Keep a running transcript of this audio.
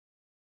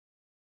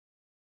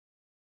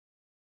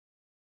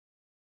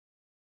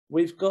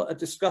we've got a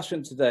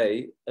discussion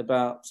today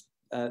about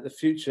the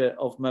future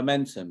of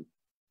momentum.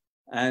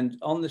 And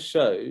on the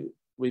show,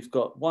 we've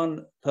got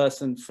one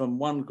person from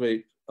one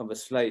group of a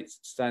slate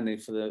standing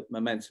for the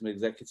Momentum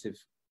Executive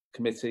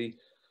Committee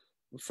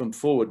from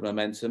Forward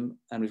Momentum,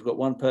 and we've got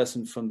one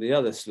person from the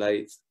other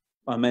slate,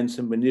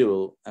 Momentum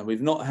Renewal. And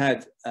we've not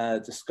had a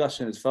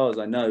discussion, as far as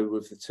I know,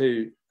 with the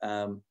two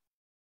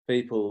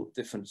people,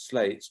 different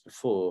slates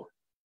before.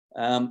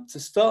 To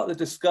start the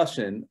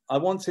discussion, I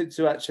wanted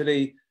to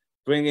actually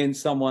bring in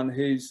someone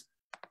who's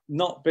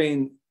not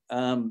been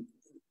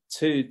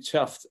too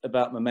chuffed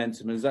about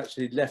Momentum and has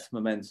actually left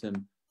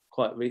Momentum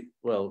quite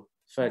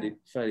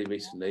fairly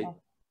recently.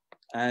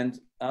 And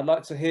I'd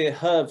like to hear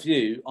her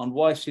view on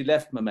why she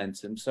left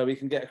Momentum, so we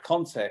can get a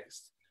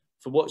context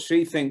for what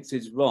she thinks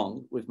is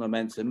wrong with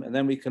Momentum, and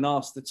then we can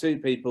ask the two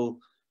people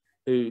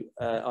who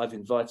I've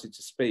invited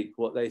to speak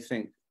what they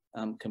think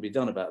can be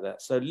done about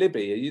that. So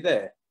Libby, are you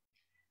there?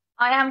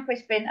 I am,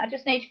 Crispin. I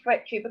just need to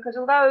correct you because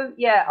although,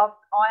 yeah,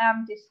 I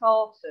am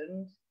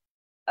disheartened,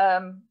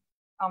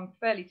 I'm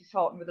fairly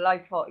disheartened with the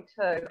Labour Party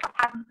too. I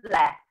haven't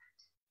left,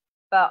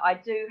 but I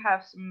do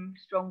have some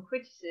strong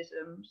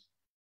criticisms,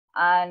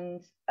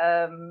 and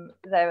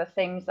there are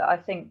things that I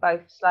think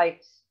both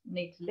slates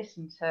need to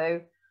listen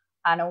to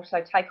and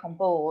also take on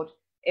board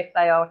if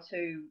they are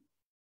to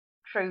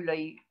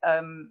truly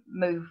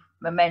move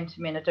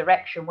Momentum in a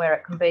direction where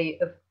it can be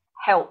of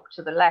help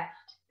to the left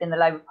in the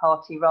Labour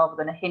Party rather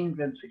than a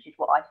hindrance, which is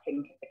what I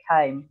think it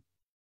became.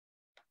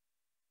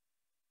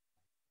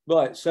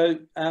 Right. So,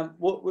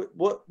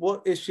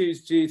 what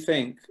issues do you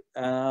think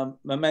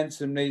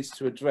Momentum needs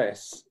to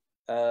address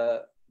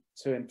to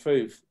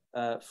improve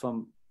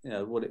from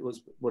what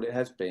it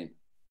has been?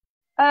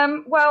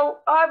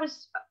 Well, I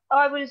was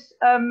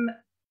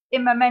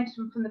in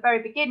Momentum from the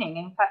very beginning.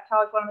 In fact, I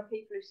was one of the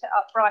people who set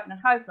up Brighton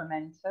and Hove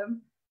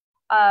Momentum,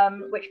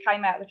 which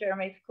came out of the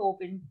Jeremy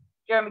Corbyn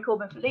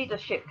for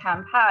Leadership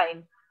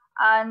campaign,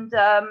 and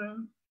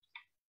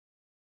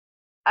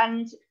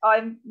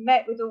I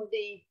met with all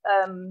the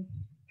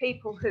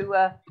people who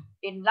were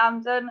in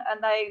London,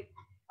 and I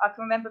can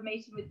remember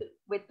meeting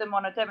with them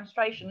on a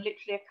demonstration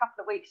literally a couple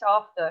of weeks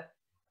after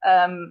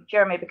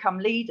Jeremy had become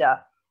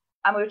leader,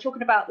 and we were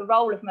talking about the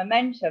role of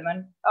Momentum,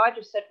 and I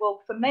just said,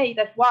 well, for me,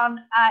 there's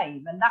one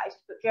aim, and that is to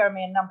put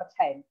Jeremy in number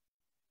 10.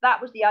 That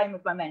was the aim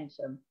of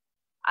Momentum,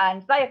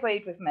 and they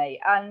agreed with me,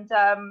 and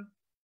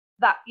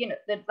that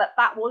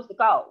that was the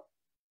goal.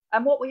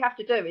 And what we have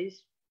to do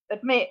is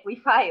admit we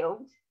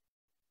failed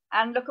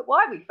and look at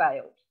why we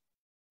failed.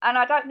 And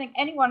I don't think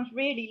anyone's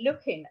really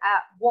looking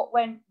at what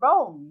went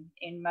wrong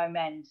in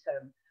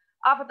Momentum,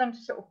 other than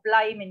to sort of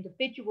blame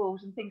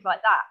individuals and things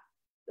like that.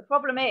 The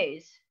problem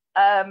is,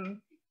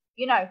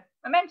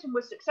 Momentum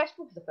was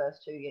successful for the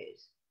first 2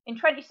 years. In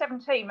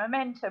 2017,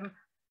 Momentum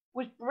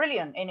was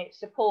brilliant in its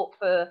support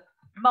for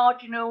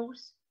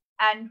marginals,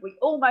 and we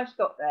almost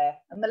got there,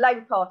 and the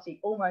Labour Party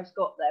almost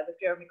got there with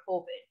Jeremy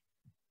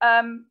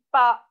Corbyn.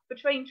 But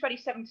between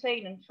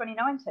 2017 and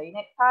 2019,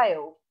 it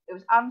failed. It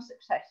was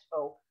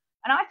unsuccessful.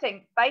 And I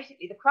think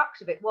basically the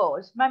crux of it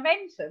was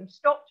Momentum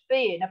stopped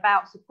being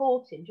about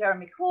supporting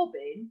Jeremy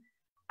Corbyn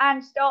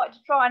and started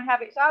to try and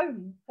have its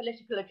own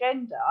political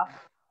agenda.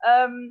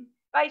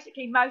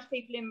 Basically, most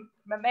people in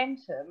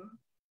Momentum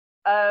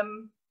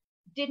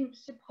didn't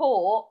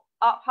support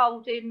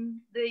upholding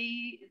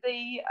the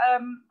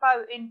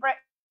vote in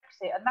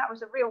Brexit, and that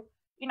was a real,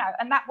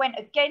 and that went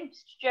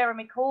against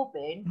Jeremy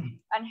Corbyn,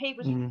 and he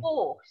was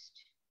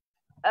forced,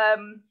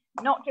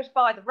 not just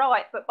by the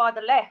right but by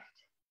the left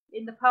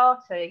in the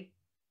party,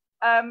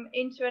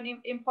 into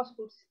an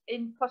impossible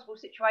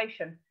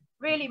situation.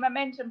 Really,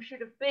 Momentum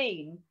should have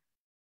been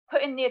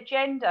putting the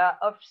agenda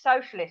of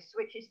socialists,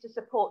 which is to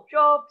support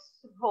jobs,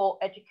 support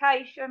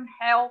education,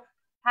 health,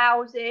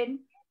 housing,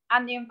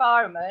 and the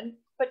environment.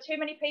 But too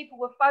many people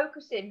were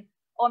focusing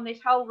on this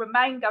whole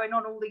Remain going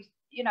on, all these,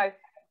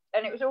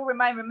 and it was all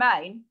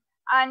Remain,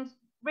 and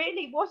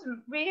really wasn't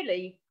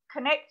really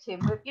connecting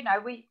with,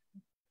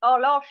 our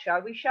last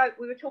show,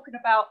 we were talking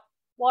about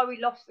why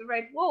we lost the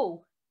Red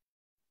Wall.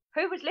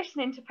 Who was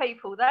listening to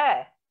people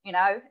there, in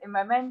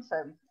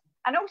Momentum?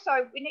 And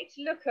also we need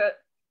to look at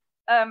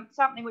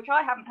something which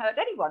I haven't heard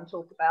anyone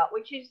talk about,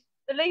 which is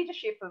the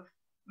leadership of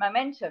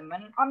Momentum.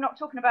 And I'm not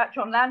talking about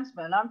John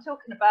Landsman, I'm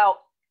talking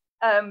about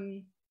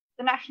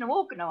the national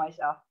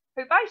organiser,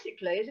 who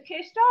basically is a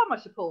Keir Starmer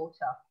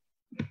supporter.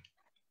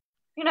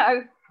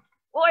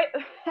 Why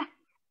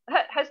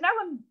has no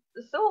one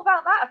thought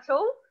about that at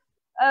all?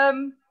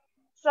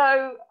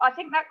 So I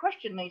think that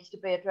question needs to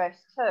be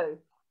addressed too.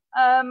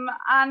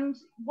 And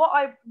what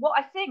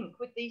I think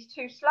with these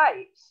two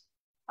slates,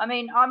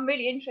 I'm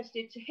really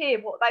interested to hear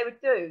what they would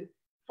do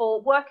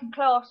for working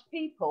class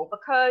people,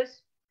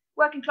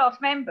 working class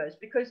members,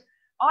 because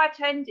I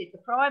attended the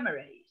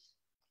primaries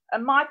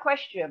and my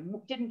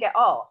question didn't get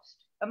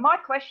asked. And my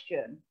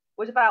question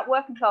was about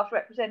working class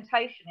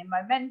representation in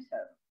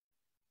Momentum,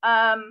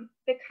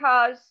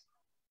 because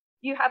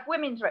you have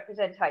women's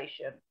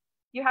representation,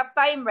 you have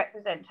BAME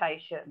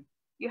representation,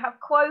 you have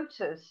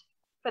quotas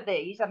for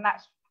these, and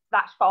that's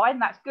that's fine,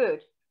 that's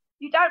good.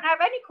 You don't have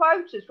any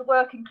quotas for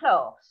working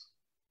class.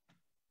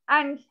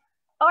 And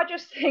I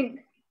just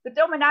think the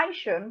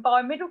domination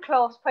by middle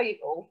class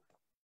people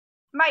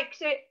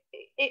makes it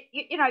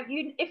you know,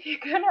 if you're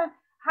going to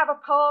have a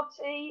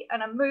party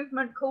and a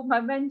movement called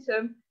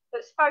Momentum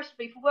that's supposed to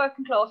be for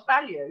working class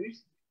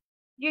values,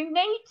 you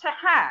need to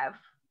have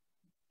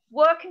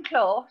working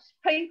class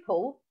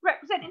people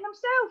representing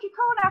themselves. You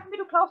can't have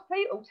middle class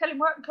people telling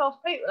working class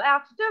people how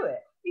to do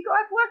it. You've got to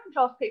have working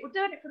class people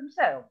doing it for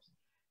themselves.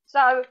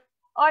 So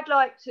I'd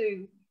like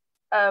to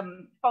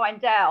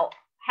find out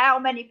how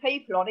many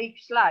people on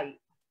each slate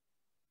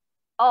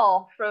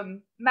are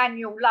from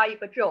manual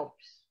labour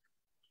jobs.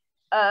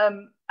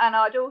 And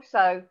I'd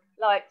also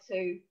like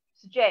to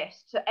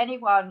suggest to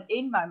anyone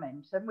in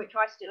Momentum, which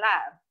I still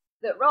am,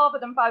 that rather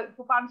than vote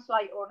for one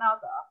slate or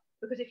another,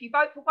 because if you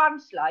vote for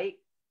one slate,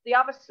 the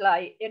other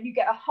slate, and you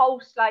get a whole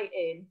slate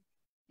in,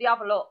 the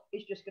other lot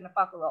is just going to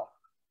bugger off.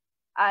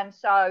 And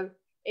so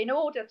in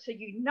order to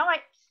unite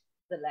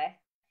the left,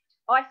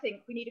 I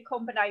think we need a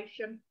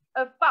combination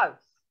of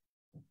both,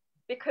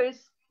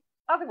 because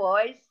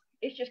otherwise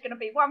it's just going to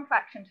be one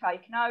faction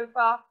taken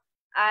over,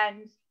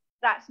 and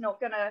that's not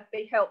going to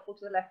be helpful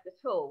to the left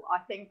at all. I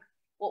think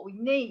what we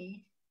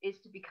need is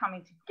to be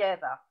coming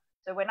together.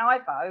 So when I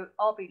vote,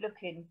 I'll be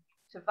looking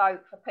to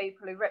vote for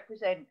people who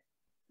represent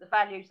the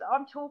values that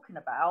I'm talking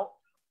about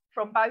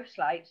from both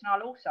slates, and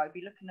I'll also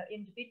be looking at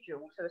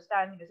individuals who are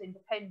standing as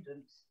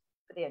independents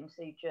for the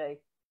NCG.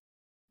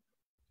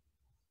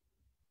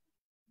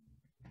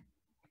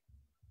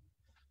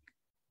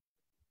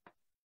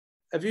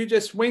 Have you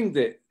just winged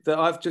it that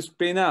I've just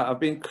been out? I've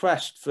been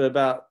crashed for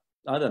about,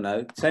 I don't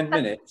know, 10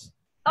 minutes.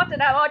 I don't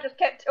know, I just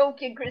kept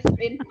talking,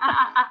 Crispin.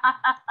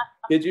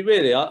 Did you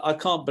really? I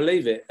can't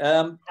believe it.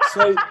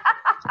 So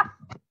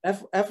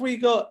have we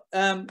got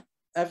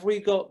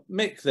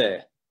Mick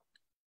there?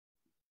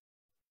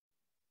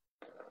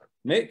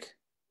 Mick?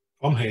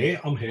 I'm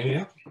here,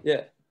 yeah.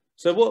 Yeah.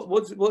 So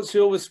what's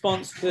your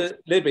response to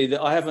Libby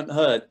that I haven't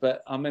heard,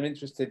 but I'm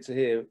interested to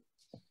hear?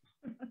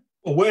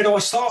 Well, where do I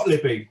start,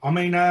 Libby? I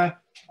mean,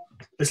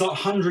 there's like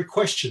 100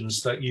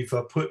 questions that you've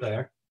put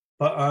there,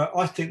 but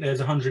I think there's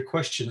 100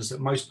 questions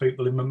that most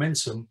people in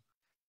Momentum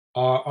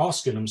are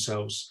asking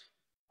themselves.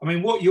 I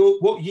mean, what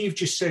you've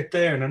just said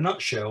there in a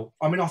nutshell,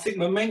 I mean, I think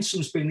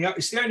Momentum's been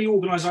it's the only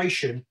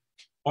organisation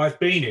I've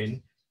been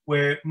in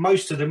where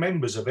most of the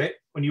members of it,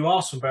 when you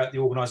ask them about the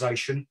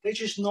organisation, they're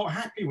just not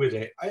happy with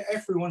it.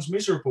 Everyone's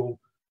miserable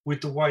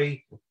with the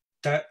way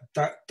that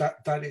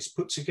it's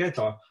put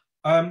together.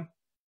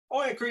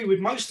 I agree with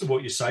most of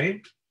what you're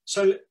saying.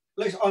 So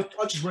I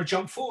just want to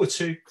jump forward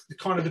to the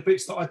kind of the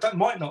bits that I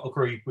might not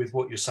agree with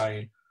what you're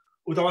saying,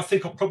 although I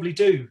think I probably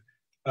do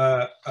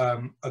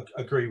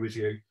agree with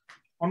you.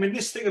 I mean,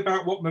 this thing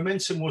about what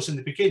Momentum was in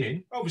the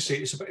beginning, obviously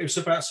it was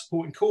about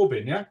supporting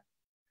Corbyn, yeah?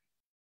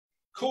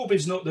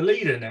 Corbyn's not the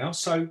leader now,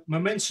 so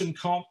Momentum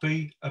can't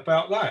be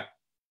about that.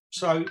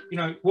 So, you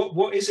know,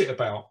 what is it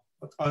about?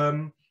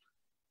 I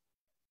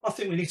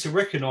think we need to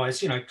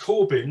recognise, you know,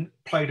 Corbyn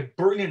played a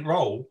brilliant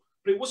role,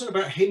 but it wasn't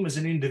about him as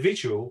an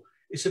individual.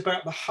 It's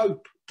about the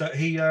hope that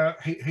he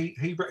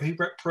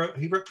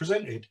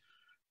represented,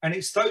 and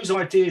it's those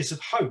ideas of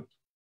hope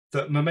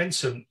that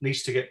Momentum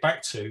needs to get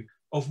back to,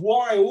 of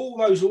why all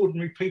those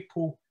ordinary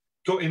people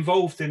got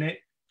involved in it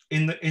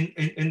in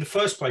the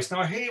first place.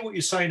 Now, I hear what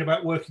you're saying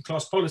about working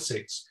class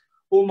politics.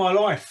 All my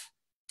life,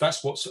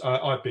 that's what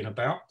I've been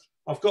about.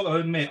 I've got to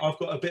admit, I've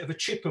got a bit of a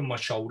chip on my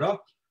shoulder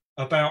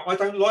about, I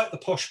don't like the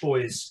posh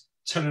boys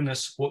telling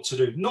us what to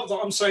do. Not that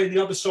I'm saying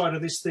the other side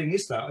of this thing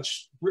is that. I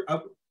just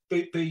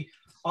be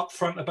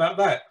upfront about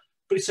that.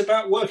 But it's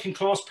about working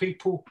class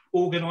people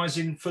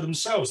organising for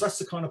themselves. That's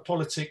the kind of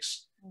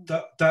politics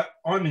that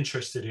I'm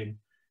interested in.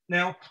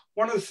 Now,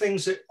 one of the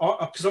things that,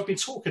 because I've been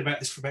talking about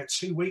this for about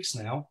 2 weeks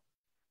now,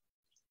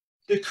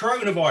 the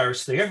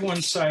coronavirus thing,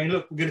 everyone's saying,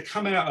 look, we're going to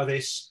come out of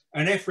this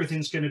and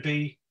everything's going to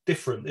be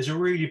different. There's a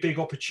really big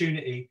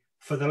opportunity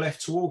for the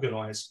left to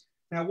organise.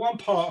 Now, one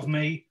part of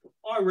me,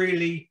 I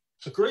really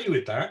agree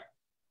with that,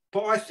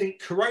 but I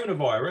think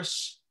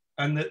coronavirus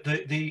and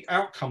the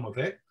outcome of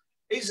it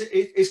is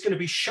going to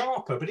be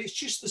sharper, but it's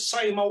just the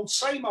same old.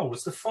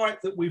 It's the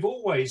fight that we've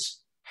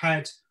always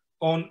had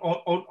on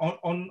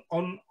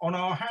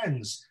our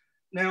hands.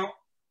 Now,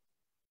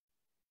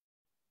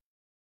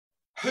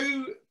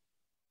 who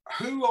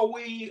are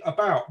we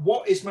about?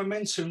 What is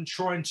Momentum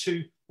trying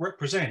to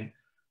represent?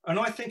 And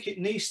I think it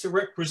needs to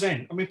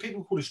represent, I mean,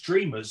 people call us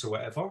dreamers or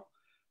whatever,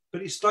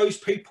 but it's those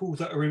people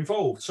that are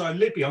involved. So,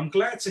 Libby, I'm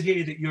glad to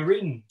hear that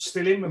you're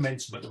still in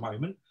Momentum at the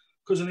moment,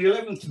 because on the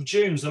 11th of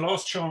June is the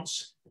last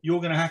chance you're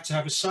going to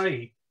have a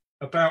say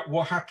about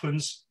what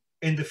happens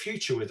in the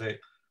future with it.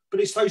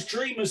 But it's those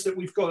dreamers that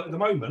we've got at the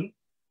moment,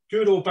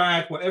 good or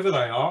bad, whatever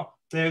they are,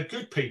 they're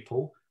good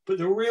people. But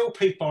the real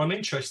people I'm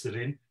interested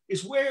in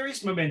is, where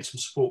is Momentum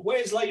support?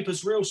 Where's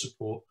Labour's real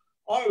support?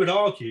 I would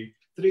argue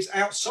that it's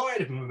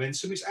outside of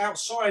Momentum, it's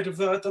outside of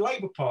the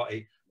Labour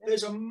Party.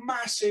 There's a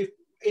massive,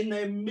 in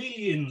their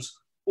millions,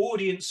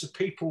 audience of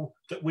people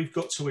that we've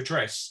got to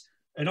address.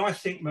 And I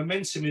think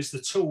momentum is the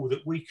tool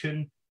that we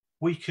can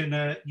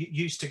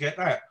use to get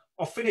that.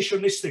 I'll finish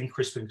on this thing,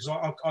 Crispin, because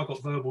I've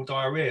got verbal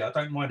diarrhea. I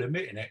don't mind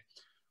admitting it.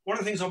 One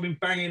of the things I've been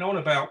banging on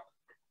about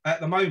at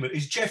the moment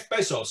is Jeff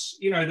Bezos,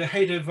 you know, the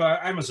head of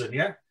Amazon,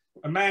 yeah?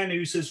 A man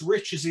who's as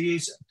rich as he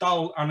is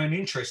dull and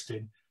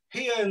uninteresting.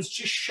 He earns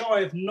just shy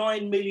of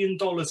 $9 million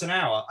an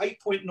hour,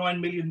 $8.9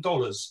 million.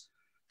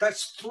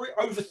 That's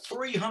over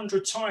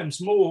 300 times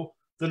more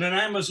than an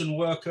Amazon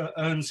worker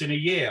earns in a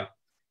year.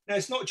 Now,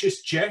 it's not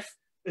just Jeff.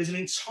 There's an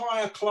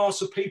entire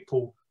class of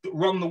people that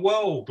run the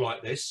world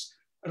like this.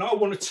 And I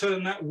want to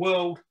turn that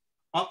world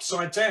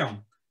upside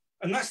down.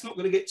 And that's not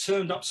going to get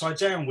turned upside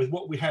down with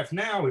what we have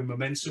now in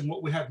momentum,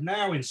 what we have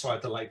now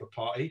inside the Labour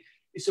Party.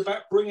 It's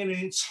about bringing an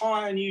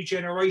entire new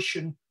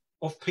generation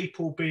of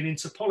people being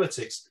into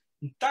politics.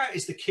 And that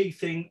is the key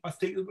thing I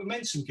think that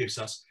momentum gives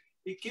us.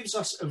 It gives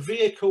us a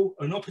vehicle,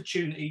 an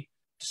opportunity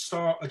to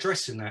start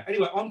addressing that.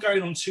 Anyway, I'm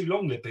going on too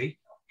long, Libby.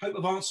 Hope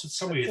I've answered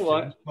some of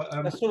your things.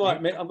 But, that's all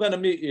right, mate. I'm going to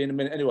mute you in a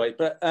minute anyway.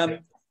 But I'm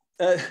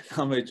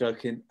really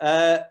joking.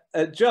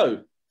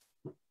 Joe.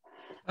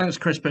 Thanks,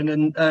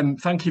 Crispin, and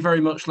thank you very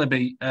much,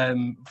 Libby,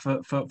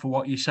 for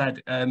what you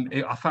said.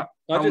 Can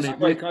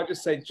I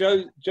just say,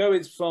 Joe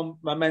is from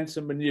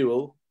Momentum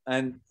Renewal,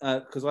 and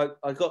because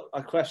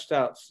I crashed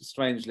out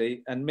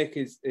strangely, and Mick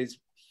is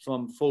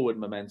from Forward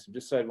Momentum,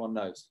 just so everyone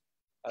knows.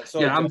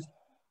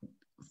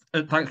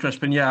 Thanks,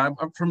 Crispin. Yeah,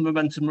 I'm from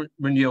Momentum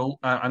Renewal,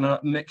 and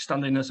Mick's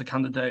standing as a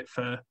candidate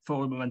for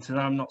Forward Momentum.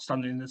 I'm not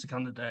standing as a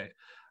candidate.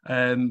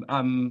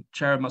 I'm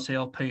chair of my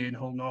CLP in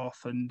Hull North,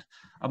 and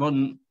I'm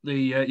on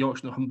the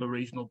Yorkshire and Humber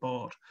Regional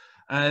Board.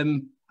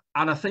 And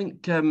I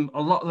think a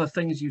lot of the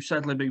things you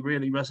said, Libby,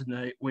 really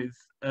resonate with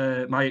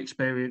my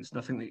experience, and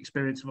I think the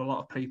experience of a lot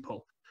of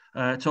people.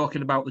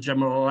 Talking about the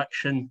general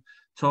election,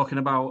 talking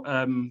about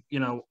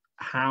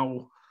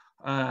how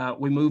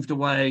we moved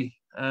away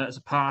as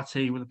a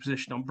party with a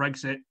position on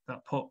Brexit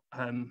that put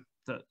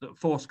that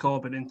forced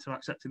Corbyn into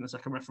accepting the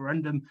second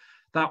referendum.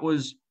 That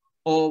was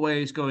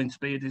always going to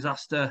be a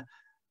disaster.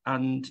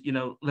 And, you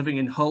know, living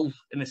in Hull,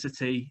 in a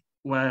city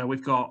where we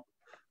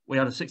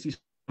had a 67%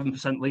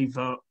 Leave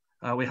vote,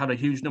 we had a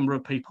huge number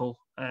of people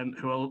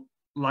who are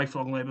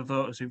lifelong Labour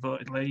voters who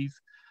voted Leave,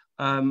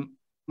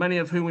 many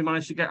of whom we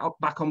managed to get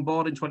back on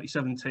board in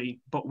 2017,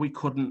 but we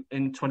couldn't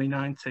in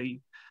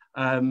 2019.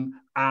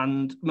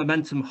 And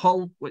Momentum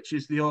Hull, which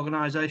is the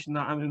organisation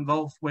that I'm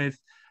involved with,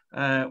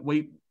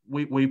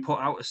 we put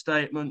out a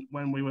statement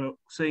when we were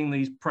seeing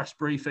these press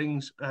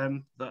briefings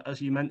that,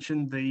 as you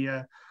mentioned,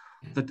 the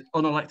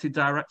unelected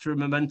director of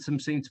Momentum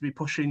seemed to be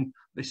pushing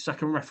this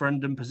second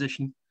referendum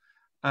position.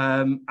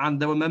 And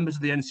there were members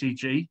of the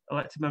NCG,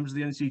 elected members of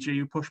the NCG,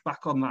 who pushed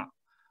back on that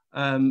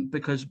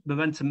because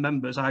Momentum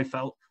members, I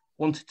felt,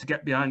 wanted to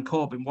get behind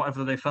Corbyn,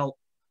 whatever they felt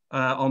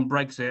on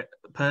Brexit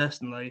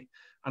personally,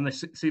 and they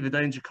see the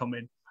danger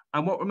coming.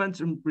 And what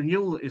Momentum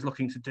Renewal is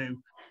looking to do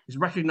is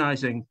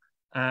recognising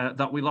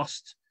that we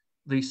lost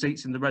these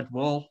seats in the Red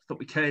Wall, that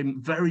we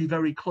came very,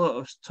 very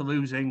close to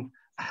losing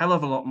a hell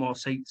of a lot more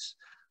seats.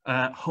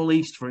 Hull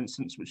East, for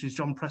instance, which is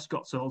John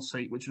Prescott's old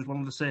seat, which was one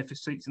of the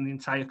safest seats in the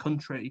entire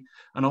country,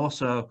 and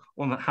also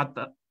one that had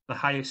one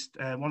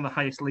of the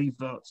highest Leave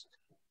votes.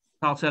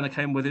 Carl Turner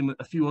came within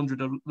a few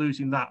hundred of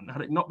losing that, and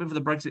had it not been for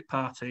the Brexit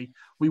Party,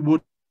 we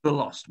would have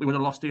lost. We would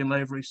have lost Ian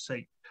Lavery's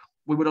seat.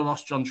 We would have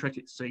lost John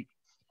Trickett's seat.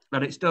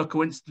 And it's no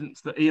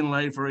coincidence that Ian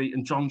Lavery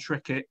and John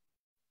Trickett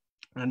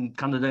and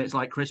candidates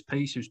like Chris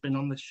Peace, who's been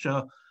on this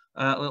show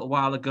a little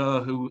while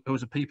ago, who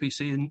was a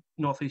PPC in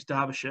North East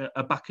Derbyshire,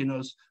 are backing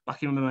us,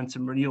 backing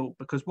Momentum Renewal,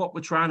 because what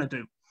we're trying to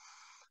do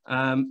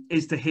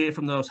is to hear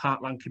from those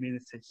heartland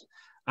communities.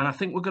 And I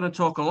think we're going to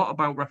talk a lot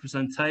about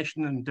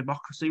representation and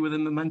democracy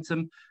within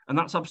Momentum, and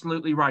that's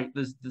absolutely right.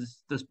 There's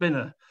been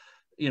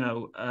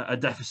a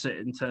deficit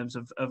in terms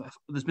of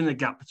there's been a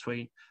gap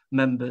between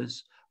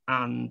members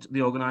and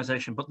the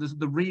organisation, but there's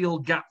the real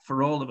gap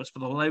for all of us, for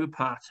the Labour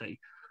Party,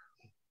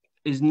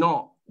 is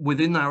not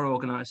within our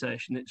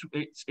organisation.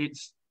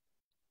 It's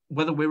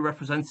whether we're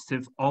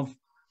representative of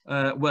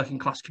working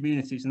class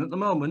communities, and at the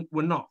moment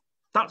we're not.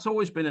 That's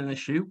always been an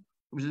issue.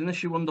 It was an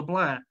issue under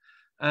Blair,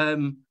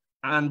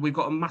 and we've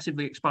got a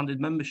massively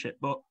expanded membership.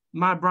 But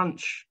my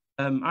branch,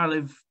 I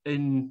live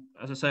in,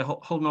 as I say,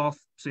 Hull North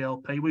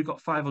CLP. We've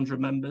got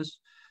 500 members.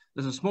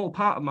 There's a small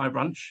part of my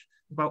branch,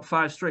 about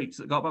 5 streets,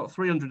 that got about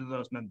 300 of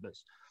those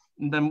members.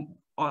 And then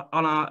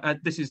on our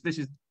this is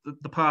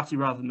the party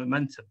rather than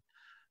Momentum.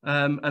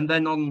 And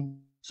then on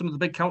some of the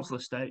big council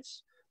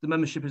estates, the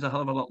membership is a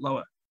hell of a lot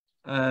lower.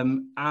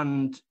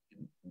 And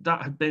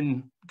that had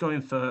been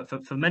going for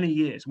many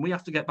years. And we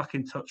have to get back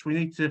in touch. We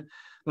need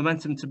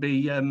Momentum to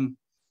be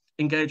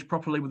engaged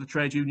properly with the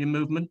trade union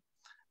movement.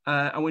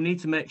 And we need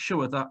to make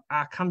sure that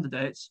our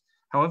candidates,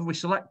 however we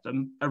select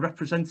them, are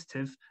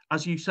representative.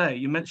 As you say,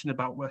 you mentioned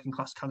about working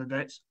class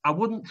candidates. I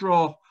wouldn't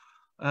draw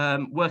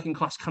working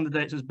class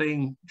candidates as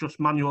being just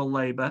manual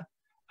labour.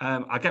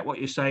 I get what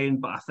you're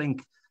saying, but I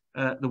think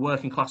the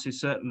working class is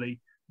certainly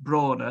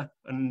broader,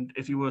 and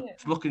if you were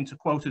to look into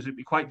quotas, it'd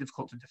be quite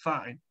difficult to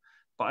define.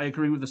 But I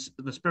agree with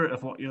the spirit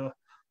of what you're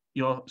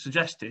you're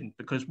suggesting,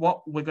 because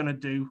what we're going to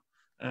do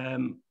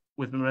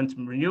with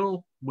Momentum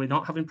Renewal, we're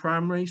not having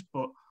primaries,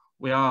 but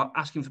we are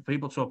asking for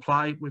people to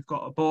apply. We've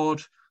got a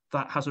board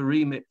that has a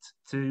remit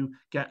to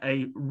get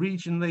a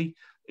regionally,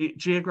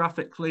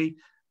 geographically,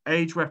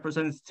 age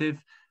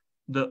representative,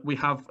 that we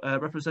have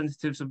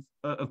representatives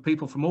of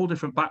people from all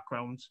different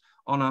backgrounds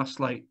on our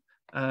slate.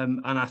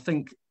 And I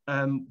think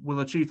we'll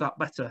achieve that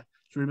better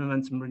through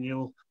Momentum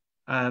Renewal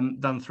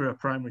than through a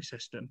primary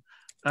system.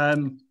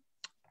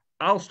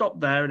 I'll stop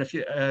there, and if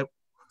you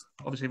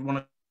obviously want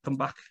to come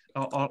back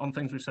on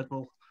things we've said,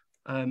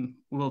 we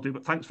will do.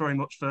 But thanks very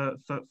much for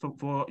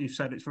what you've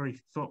said. It's very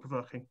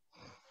thought-provoking.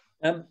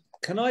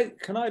 Can I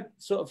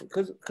sort of,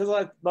 because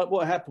like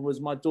what happened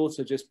was my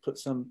daughter just put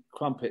some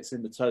crumpets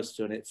in the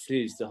toaster and it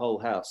fused the whole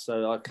house.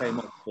 So I came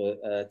on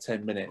for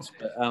 10 minutes,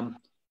 but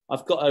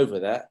I've got over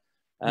that.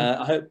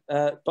 I hope,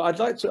 but I'd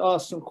like to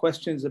ask some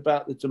questions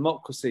about the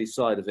democracy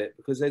side of it,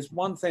 because there's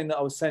one thing that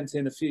I was sent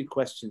in a few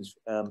questions.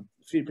 A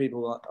few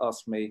people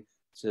asked me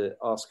to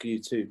ask you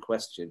 2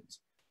 questions.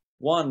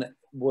 One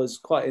was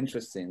quite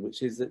interesting,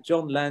 which is that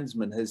John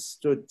Landsman has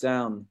stood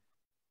down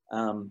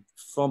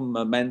from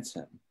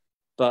Momentum,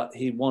 but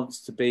he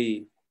wants to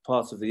be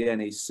part of the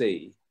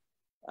NEC.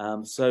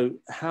 So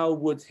how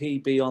would he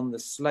be on the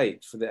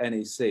slate for the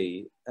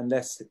NEC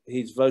unless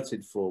he's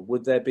voted for?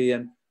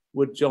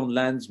 Would John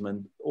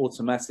Landsman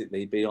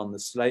automatically be on the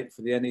slate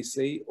for the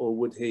NEC, or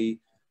would he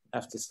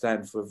have to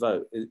stand for a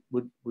vote? Do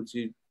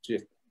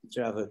you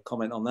have a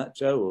comment on that,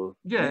 Joe? Or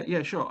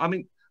yeah, sure. I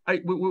mean,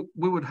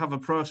 we would have a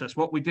process.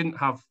 What we didn't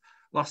have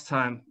last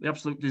time, the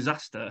absolute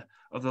disaster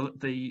of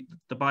the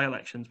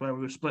by-elections, where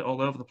we were split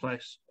all over the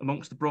place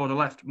amongst the broader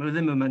left,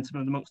 within Momentum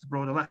and amongst the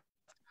broader left,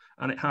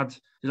 and it had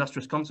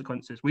disastrous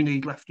consequences. We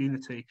need left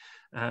unity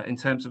in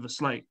terms of a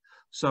slate.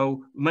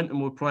 So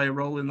Momentum would play a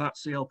role in that,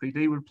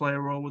 CLPD would play a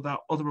role with that,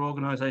 other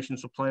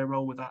organisations would play a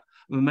role with that.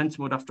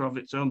 Momentum would have to have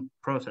its own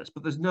process,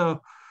 but there's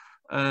no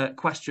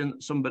question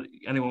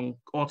anyone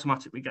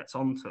automatically gets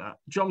onto that.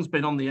 John's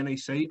been on the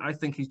NEC. I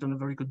think he's done a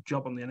very good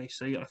job on the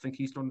NEC. I think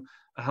he's done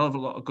a hell of a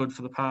lot of good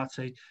for the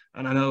party,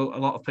 and I know a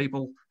lot of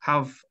people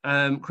have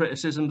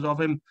criticisms of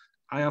him.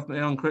 I have my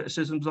own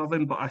criticisms of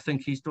him, but I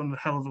think he's done a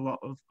hell of a lot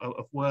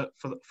of work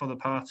for the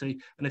party.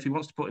 And if he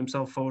wants to put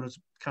himself forward as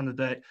a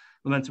candidate,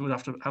 Momentum would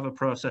have to have a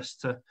process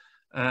to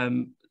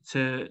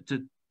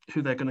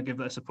who they're going to give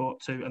their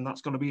support to, and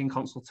that's going to be in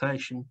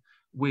consultation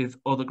with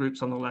other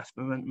groups on the left.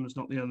 Momentum is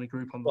not the only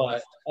group on the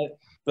left.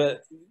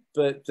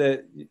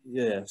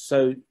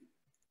 So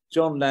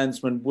John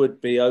Landsman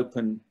would be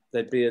open.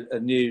 There'd be a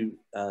new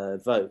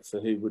vote for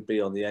who would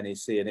be on the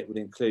NEC, and it would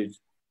include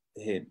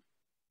him.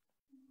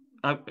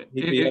 He'd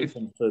be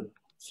open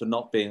for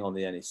not being on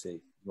the NEC.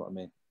 Is what I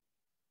mean.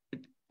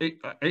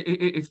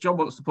 If John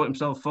wants to put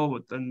himself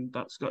forward, then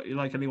that's got,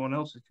 like anyone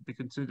else, it could be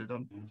considered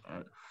on.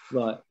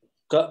 Right.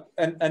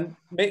 And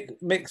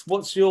Mick,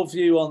 what's your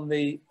view on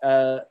the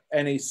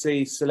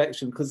NEC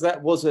selection? Because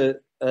that was a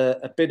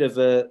bit of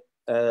a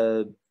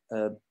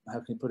how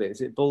can you put it? Is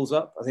it balls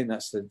up? I think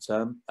that's the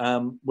term.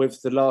 With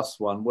the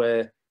last one,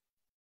 where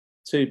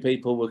two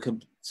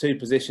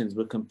positions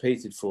were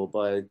competed for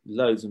by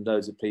loads and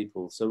loads of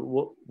people.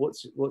 So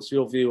what's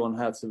your view on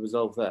how to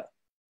resolve that?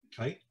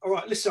 Okay. All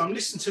right. Listen, I'm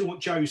listening to what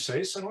Joe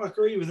says, and I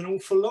agree with an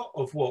awful lot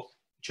of what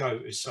Joe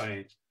is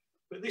saying.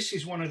 But this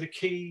is one of the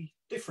key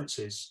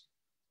differences.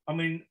 I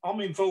mean,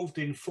 I'm involved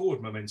in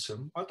Forward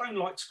Momentum. I don't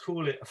like to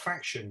call it a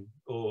faction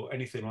or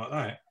anything like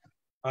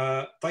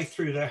that. They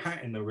threw their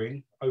hat in the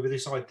ring over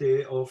this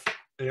idea of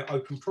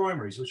open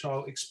primaries, which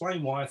I'll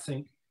explain why I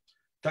think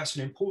that's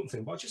an important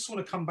thing. But I just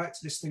want to come back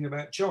to this thing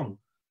about John.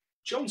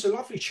 John's a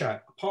lovely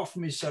chap, apart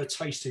from his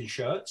taste in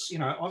shirts. You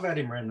know, I've had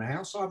him around the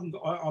house.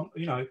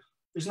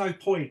 There's no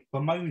point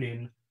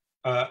bemoaning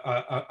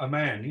a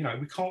man. You know,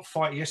 we can't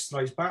fight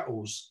yesterday's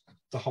battles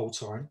the whole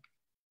time.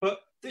 But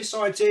this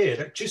idea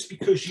that just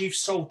because you've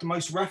sold the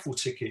most raffle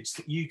tickets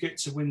that you get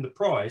to win the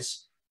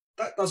prize,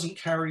 that doesn't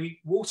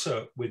carry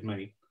water with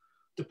me.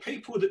 The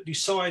people that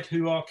decide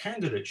who our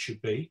candidates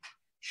should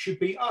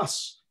be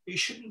us. It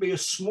shouldn't be a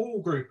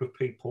small group of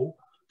people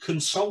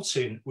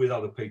consulting with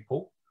other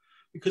people,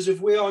 because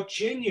if we are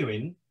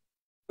genuine,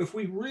 if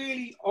we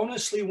really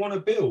honestly want to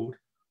build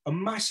a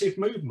massive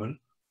movement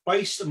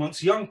based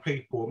amongst young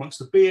people, amongst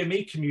the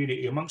BME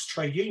community, amongst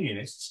trade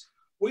unionists,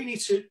 we need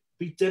to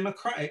be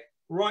democratic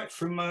right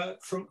from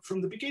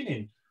the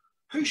beginning.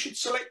 Who should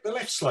select the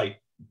left slate?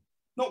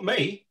 Not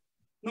me,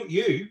 not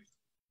you.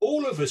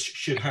 All of us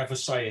should have a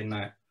say in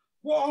that.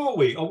 What are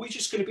we? Are we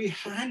just going to be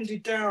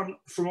handed down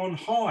from on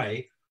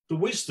high the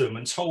wisdom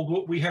and told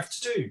what we have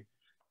to do?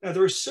 Now,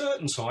 there are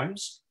certain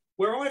times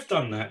where I've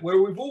done that,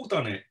 where we've all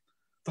done it.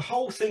 The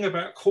whole thing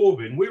about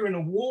Corbyn, we were in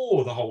a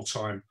war the whole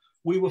time.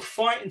 We were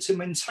fighting to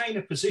maintain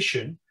a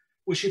position,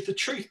 which, if the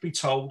truth be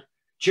told,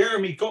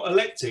 Jeremy got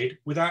elected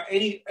without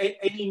any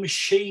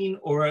machine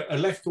or a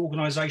left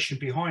organisation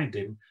behind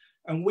him.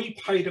 And we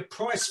paid a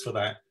price for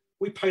that.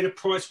 We paid a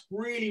price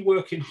really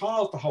working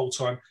hard the whole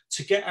time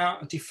to get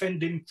out and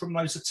defend him from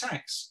those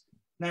attacks.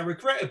 Now,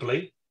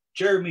 regrettably,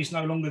 Jeremy's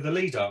no longer the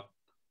leader.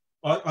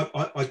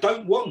 I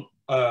don't want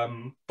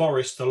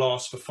Boris to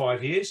last for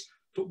 5 years,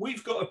 but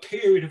we've got a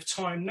period of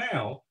time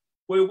now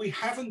where we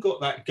haven't got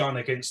that gun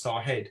against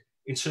our head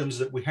in terms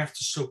that we have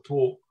to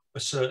support a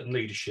certain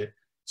leadership.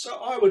 So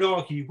I would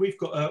argue we've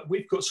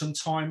got some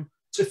time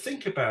to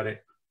think about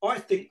it. I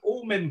think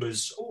all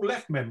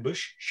left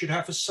members should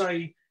have a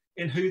say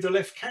in who the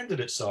left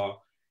candidates are.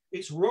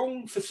 It's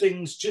wrong for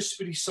things just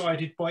to be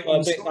decided by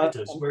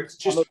insiders, where it's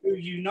just who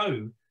you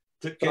know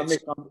that gets.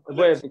 I'm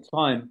aware of the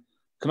time.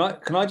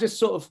 Can I just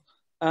sort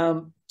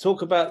of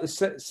talk about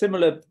the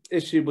similar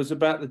issue was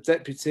about the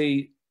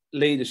deputy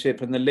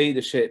leadership and the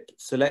leadership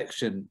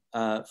selection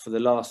for the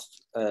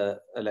last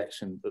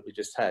election that we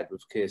just had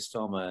with Keir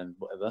Starmer and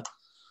whatever.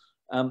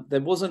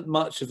 There wasn't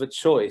much of a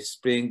choice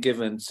being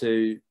given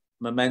to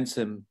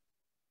Momentum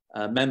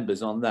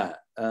members on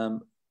that.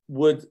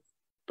 Would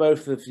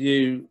both of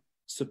you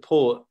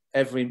support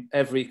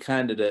every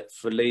candidate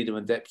for leader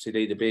and deputy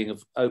leader being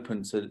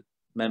open to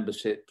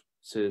membership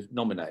to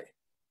nominate?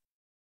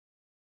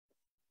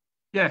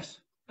 Yes,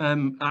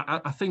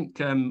 I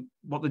think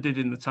what they did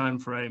in the time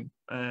frame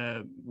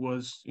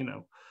was, you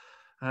know,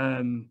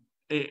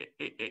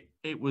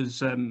 it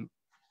was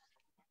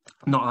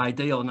not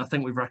ideal, and I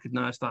think we've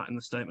recognised that in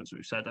the statements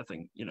we've said. I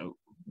think, you know,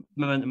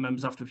 Momentum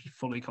members have to be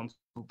fully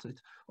consulted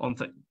on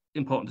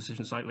important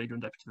decisions like leader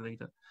and deputy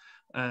leader.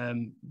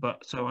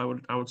 But so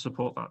I would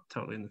support that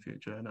totally in the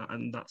future,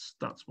 and that's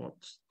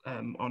what's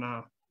on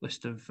our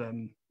list of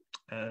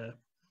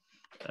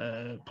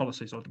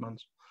policies or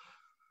demands.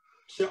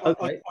 So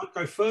okay. I'd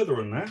go further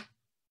on that.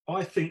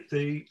 I think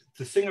the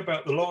thing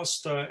about the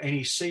last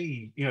NEC,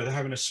 you know, they're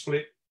having a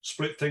split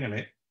thing in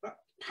it, that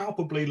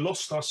palpably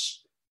lost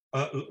us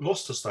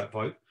that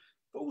vote.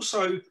 But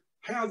also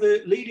how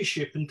the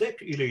leadership and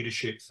deputy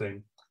leadership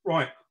thing.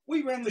 Right,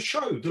 we ran the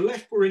show. The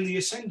left were in the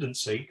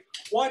ascendancy.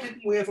 Why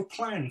didn't we have a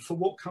plan for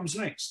what comes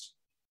next?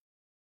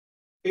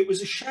 It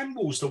was a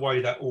shambles the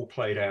way that all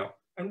played out.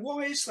 And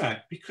why is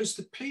that? Because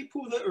the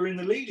people that are in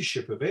the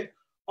leadership of it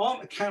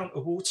aren't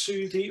accountable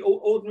to the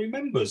ordinary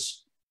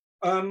members.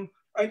 And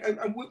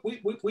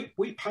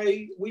we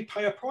pay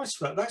a price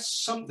for that.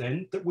 That's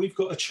something that we've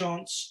got a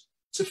chance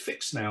to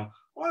fix now.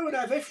 I would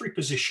have every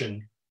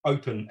position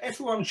open.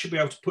 Everyone should be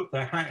able to put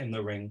their hat in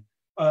the ring.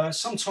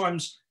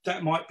 Sometimes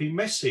that might be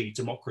messy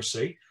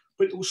democracy,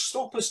 but it will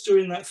stop us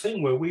doing that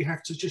thing where we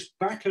have to just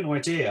back an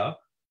idea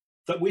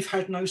that we've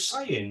had no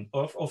say in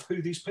of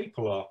who these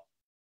people are.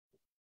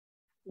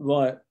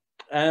 Right.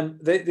 I mean,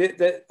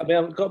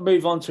 I've got to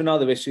move on to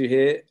another issue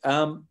here.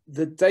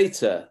 The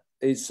data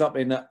is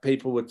something that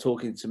people were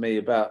talking to me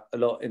about a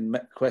lot in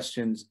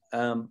questions.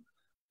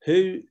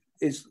 Who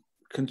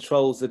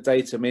controls the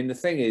data? I mean, the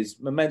thing is,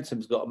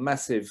 Momentum's got a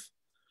massive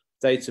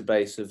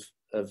database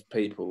of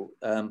people.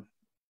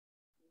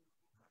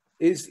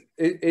 Is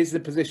the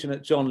position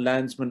that John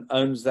Landsman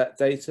owns that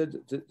data?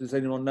 Does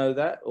anyone know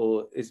that,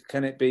 or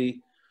can it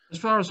be? As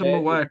far as I'm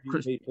aware,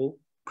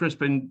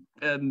 Crispin,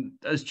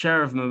 as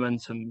chair of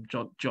Momentum,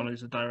 John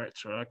is a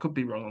director. I could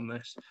be wrong on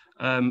this.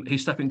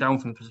 He's stepping down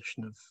from the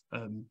position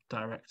of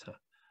director,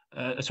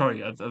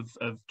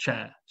 of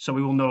chair. So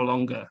we will no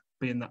longer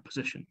be in that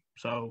position.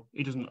 So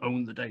he doesn't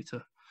own the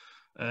data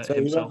so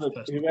himself.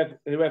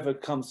 Whoever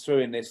comes through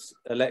in this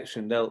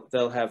election,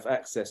 they'll have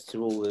access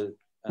to all the.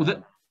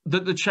 Well,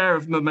 the chair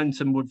of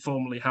Momentum would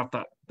formally have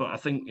that, but I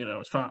think, you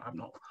know, as far I'm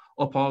not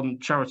up on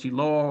charity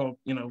law,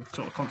 you know,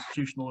 sort of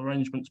constitutional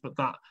arrangements, but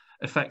that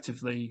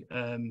effectively,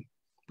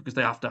 because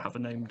they have to have a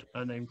named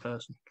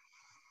person.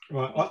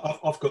 Right,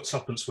 I've got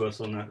tuppence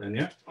worth on that then,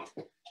 yeah.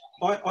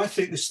 I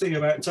think this thing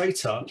about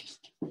data,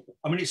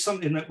 I mean, it's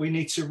something that we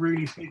need to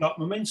really pick up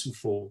Momentum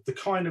for. The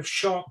kind of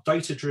sharp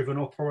data-driven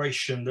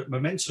operation that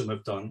Momentum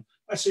have done,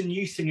 that's a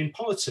new thing in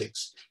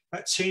politics.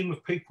 That team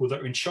of people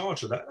that are in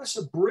charge of that, that's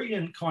a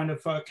brilliant kind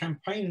of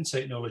campaigning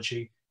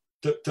technology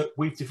that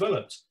we've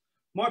developed.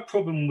 My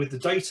problem with the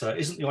data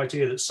isn't the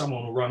idea that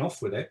someone will run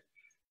off with it.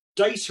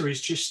 Data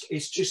is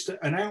just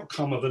an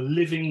outcome of a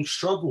living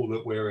struggle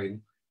that we're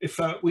in. If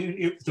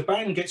the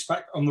band gets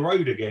back on the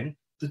road again,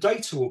 the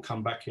data will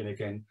come back in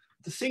again.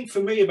 The thing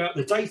for me about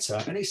the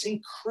data, and it's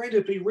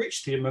incredibly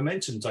rich, the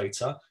Momentum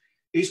data,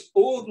 is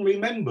ordinary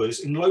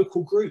members in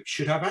local groups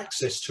should have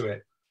access to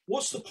it.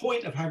 What's the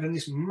point of having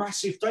this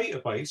massive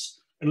database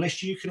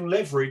unless you can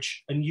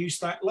leverage and use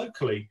that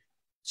locally?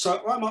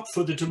 So I'm up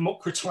for the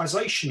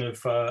democratization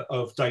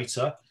of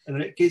data, and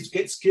then it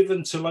gets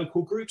given to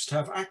local groups to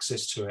have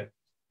access to it.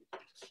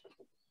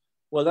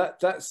 Well,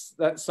 that's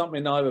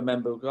something I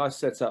remember. I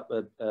set up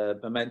a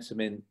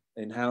Momentum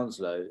in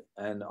Hounslow,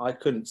 and I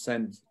couldn't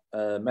send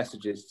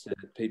messages to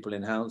people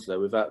in Hounslow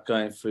without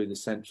going through the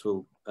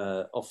central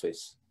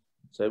office.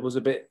 So it was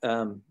a bit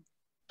time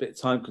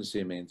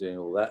consuming doing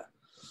all that.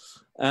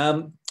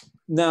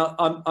 Now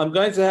I'm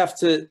going to have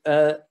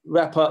to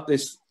wrap up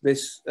this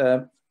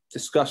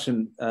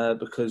discussion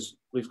because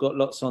we've got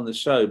lots on the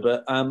show.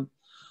 But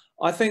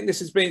I think this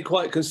has been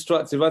quite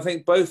constructive. I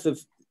think both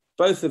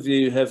of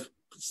you have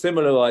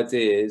similar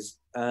ideas,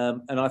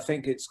 and I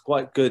think it's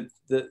quite good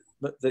that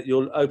that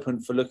you're open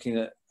for looking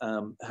at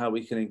how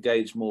we can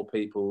engage more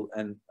people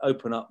and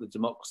open up the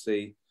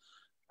democracy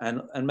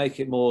and make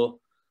it more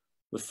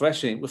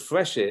refreshing.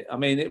 Refresh it. I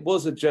mean, it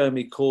was a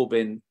Jeremy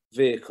Corbyn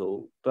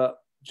vehicle, but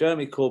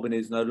Jeremy Corbyn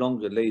is no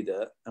longer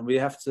leader, and we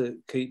have to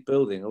keep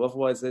building, or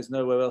otherwise there's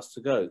nowhere else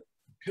to go.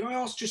 Can I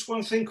ask just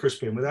one thing,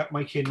 Crispin, without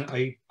making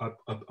a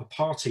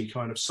party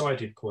kind of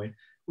sided point,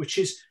 which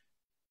is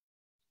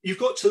you've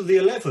got to the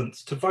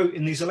 11th to vote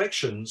in these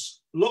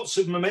elections. Lots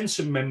of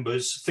Momentum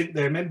members think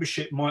their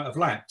membership might have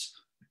lapped.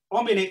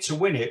 I'm in it to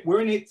win it.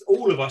 We're in it,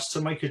 all of us,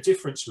 to make a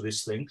difference with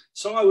this thing.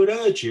 So I would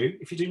urge you,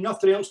 if you do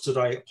nothing else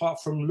today,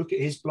 apart from look at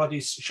his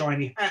bloody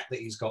shiny hat that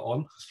he's got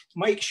on,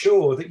 make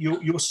sure that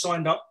you're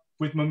signed up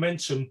with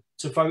Momentum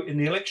to vote in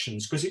the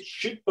elections, because it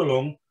should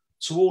belong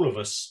to all of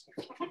us.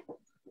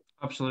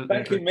 Absolutely.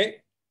 Thank you, Mick.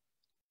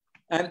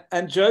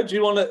 And Joe, do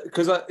you want to?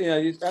 Because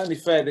it's only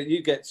fair that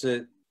you get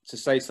to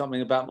say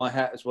something about my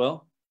hat as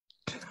well.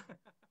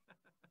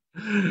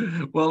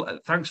 Well,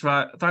 thanks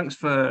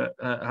for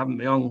having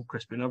me on,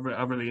 Crispin.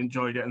 I've really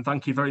enjoyed it, and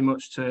thank you very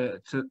much to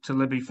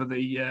Libby for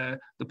the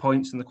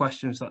points and the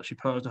questions that she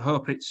posed. I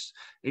hope it's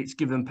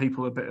given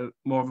people a bit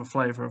more of a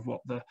flavour of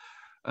what the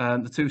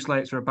two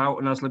slates are about,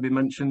 and as Libby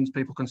mentions,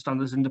 people can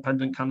stand as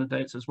independent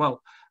candidates as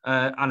well.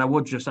 And I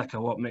would just echo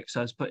what Mick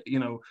says, but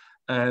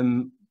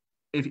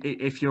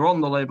if you're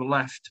on the Labour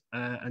left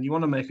and you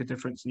want to make a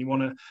difference and you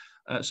want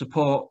to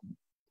support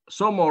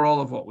some or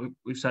all of what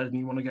we've said and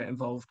you want to get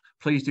involved,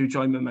 please do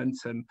join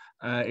Momentum.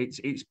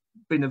 It's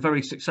been a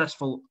very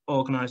successful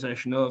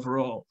organisation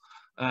overall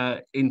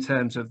in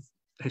terms of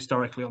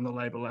historically on the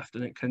Labour left,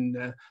 and it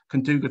can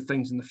do good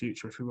things in the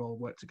future if we all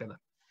work together.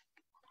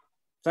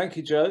 Thank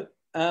you, Joe.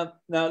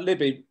 Now,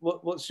 Libby,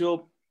 what's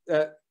your?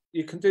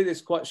 You can do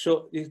this quite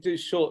short. You can do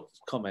short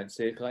comments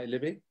here, can't you,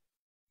 Libby?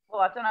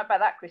 Well, I don't know about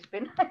that,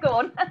 Crispin. Go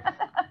on.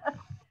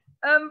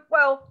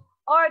 Well,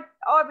 I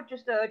would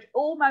just urge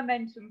all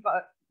Momentum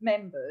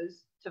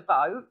members to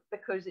vote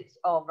because it's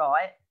our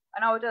right,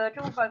 and I would urge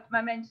all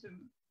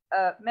Momentum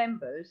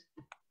members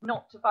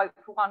not to vote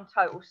for one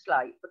total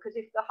slate, because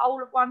if the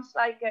whole of one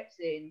slate gets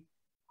in,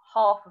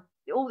 half of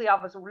all the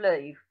others will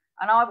leave,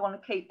 and I want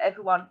to keep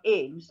everyone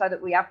in so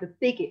that we have the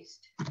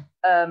biggest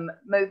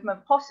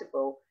movement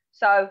possible.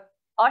 So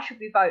I should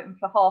be voting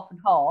for half and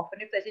half,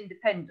 and if there's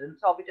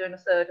independents, I'll be doing a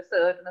third,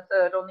 and a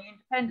third on the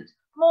independents,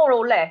 more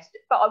or less.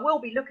 But I will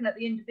be looking at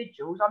the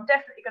individuals. I'm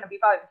definitely going to be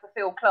voting for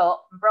Phil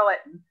Clark from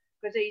Brighton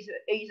because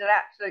he's an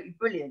absolutely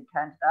brilliant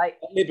candidate.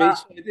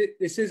 Libby,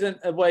 this isn't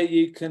a way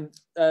you can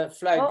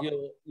flag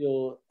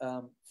your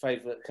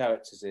favourite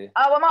characters here.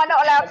 Oh, am I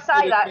not allowed to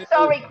say that?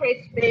 Sorry,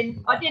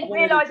 Crispin. I didn't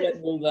realise it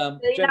was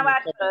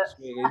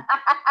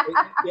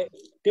yeah,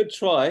 good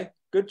try.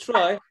 Good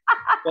try.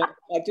 But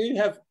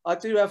I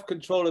do have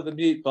control of the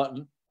mute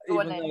button,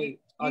 even though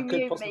I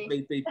could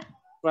possibly be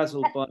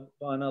frazzled by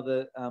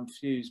another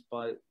fuse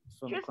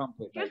from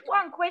Crumpet. Just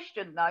one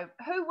question though: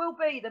 who will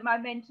be the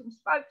Momentum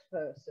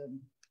spokesperson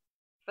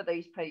for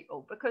these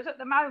people? Because at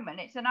the moment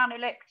it's an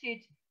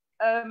unelected,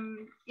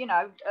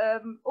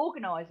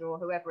 organiser or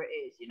whoever it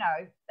is.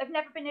 They've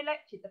never been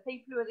elected. The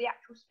people who are the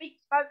actual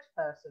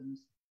spokespersons.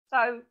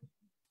 So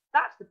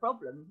that's the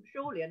problem,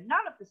 surely, and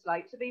none of the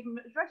slates have even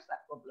addressed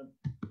that problem.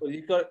 Well,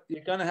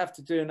 you're going to have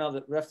to do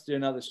another. We have to do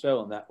another show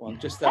on that one.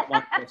 Just that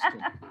one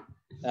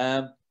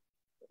question.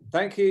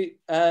 Thank you,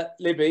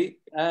 Libby.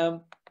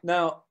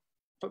 Now,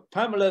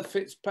 Pamela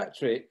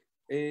Fitzpatrick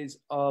is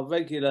our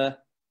regular,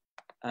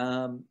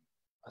 I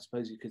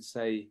suppose you could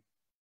say,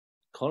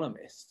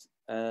 columnist,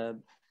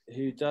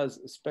 who does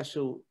a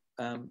special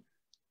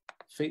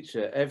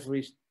feature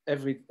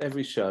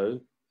every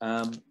show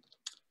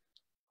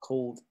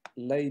called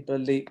Labour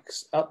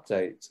Leaks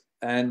Update,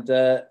 and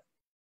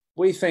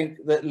we think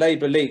that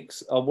Labour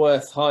leaks are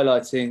worth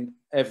highlighting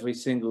every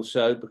single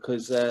show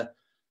because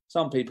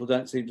some people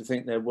don't seem to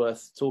think they're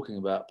worth talking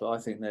about, but I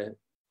think they're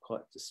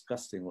quite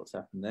disgusting what's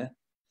happened there.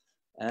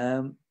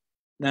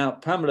 Now,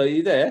 Pamela, are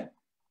you there?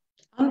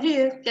 I'm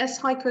here. Yes.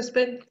 Hi,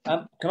 Crispin.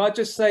 Can I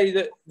just say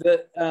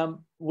that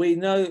we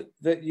know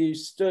that you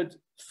stood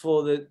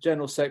for the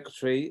General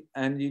Secretary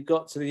and you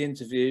got to the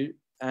interview,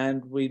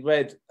 and we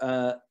read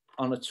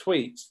on a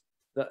tweet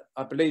that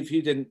I believe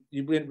you didn't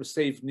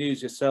receive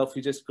news yourself.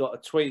 You just got a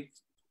tweet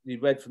you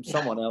read from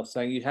someone else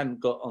saying you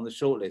hadn't got on the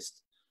shortlist.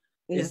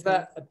 Yeah. Is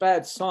that a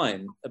bad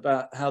sign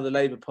about how the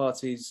Labour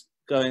Party's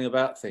going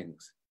about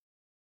things?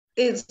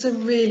 It's a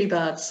really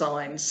bad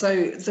sign.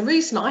 So the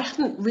reason I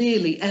hadn't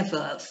really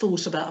ever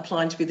thought about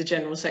applying to be the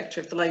General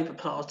Secretary of the Labour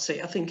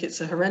Party, I think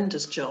it's a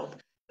horrendous job.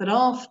 But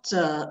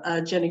after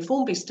Jenny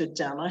Formby stood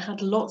down, I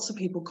had lots of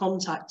people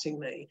contacting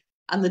me.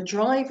 And the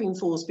driving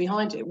force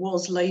behind it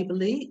was Labour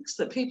leaks,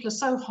 that people are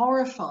so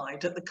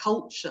horrified at the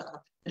culture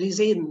that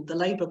is in the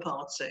Labour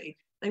Party.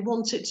 They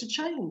want it to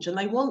change, and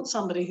they want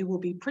somebody who will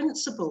be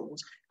principled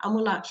and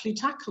will actually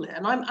tackle it.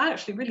 And I'm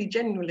actually really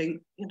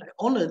genuinely,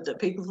 honoured that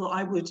people thought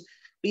I would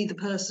be the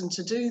person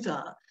to do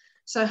that.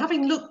 So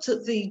having looked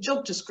at the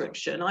job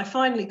description, I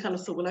finally kind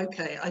of thought, well,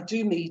 okay, I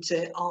do meet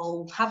it,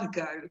 I'll have a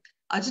go.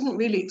 I didn't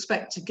really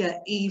expect to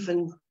get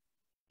even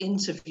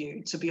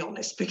interview, to be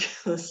honest,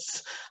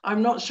 because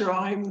I'm not sure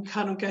I'm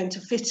kind of going to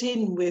fit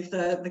in with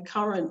the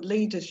current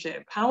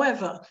leadership.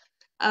 However,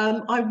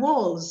 I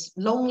was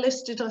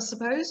longlisted, I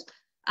suppose,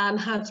 and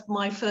had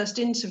my first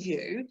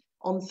interview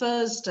on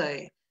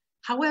Thursday.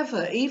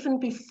 However, even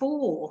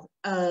before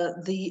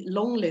the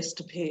long list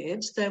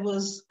appeared, there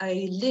was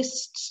a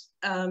list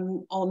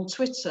on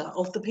Twitter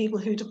of the people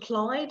who'd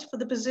applied for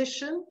the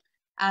position,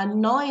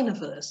 and 9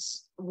 of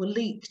us were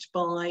leaked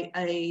by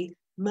a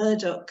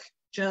Murdoch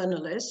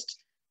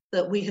journalist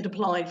that we had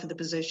applied for the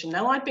position.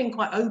 Now, I'd been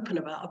quite open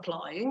about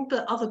applying,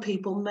 but other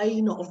people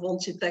may not have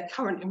wanted their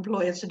current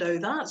employer to know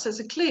that. So it's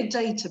a clear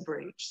data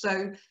breach.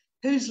 So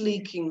who's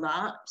leaking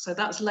that? So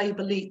that's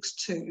Labour Leaks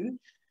too.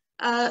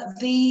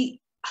 The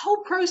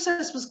whole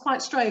process was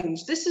quite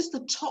strange. This is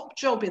the top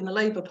job in the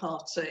Labour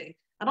Party.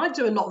 And I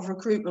do a lot of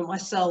recruitment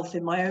myself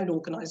in my own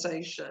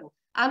organisation.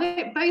 And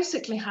it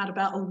basically had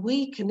about a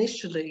week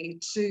initially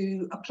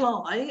to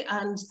apply,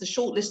 and the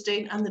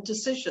shortlisting and the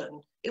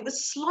decision. It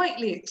was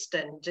slightly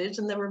extended,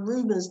 and there were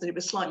rumours that it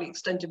was slightly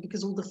extended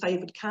because all the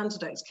favoured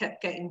candidates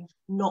kept getting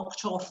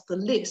knocked off the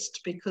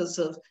list because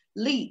of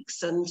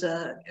leaks and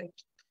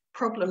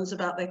problems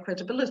about their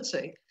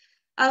credibility.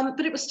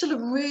 But it was still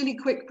a really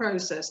quick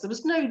process. There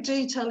was no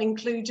detail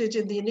included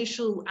in the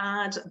initial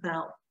ad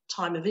about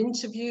time of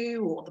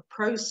interview or the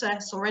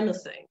process or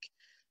anything.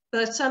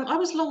 But I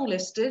was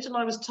longlisted, and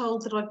I was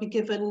told that I'd be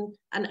given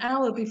an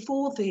hour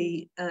before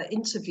the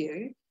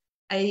interview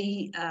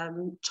a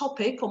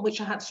topic on which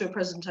I had to do a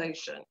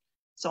presentation.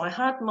 So I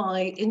had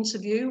my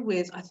interview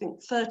with, I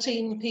think,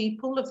 13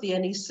 people of the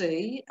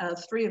NEC,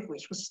 3 of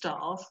which were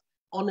staff,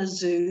 on a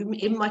Zoom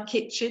in my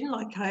kitchen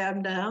like I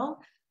am now.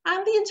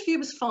 And the interview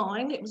was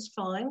fine, it was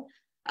fine.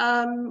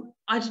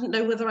 I didn't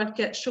know whether I'd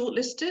get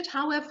shortlisted.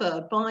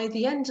 However, by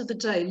the end of the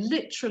day,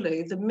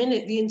 literally the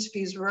minute the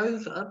interviews were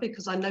over,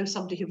 because I know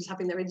somebody who was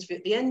having their interview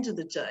at the end of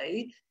the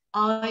day,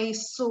 I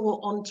saw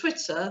on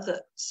Twitter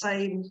that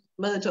same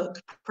Murdoch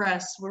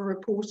press were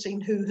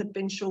reporting who had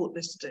been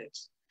shortlisted.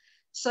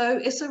 So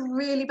it's a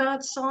really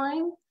bad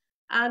sign.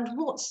 And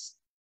what's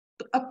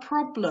a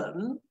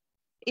problem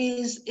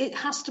is it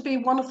has to be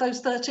one of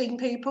those 13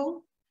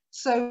 people.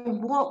 So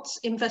what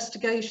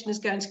investigation is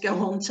going to go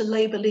on to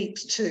Labour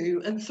Leaks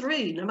 2 and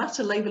 3, no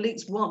matter Labour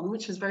Leaks 1,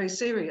 which is very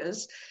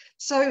serious.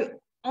 So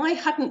I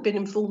hadn't been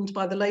informed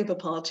by the Labour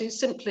Party,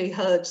 simply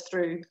heard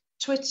through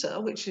Twitter,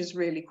 which is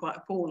really quite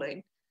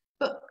appalling.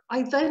 But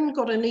I then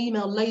got an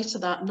email later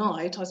that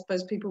night, I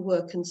suppose people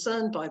were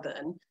concerned by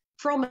then,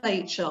 from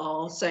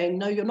HR saying,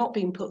 no, you're not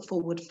being put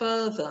forward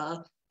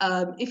further.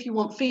 If you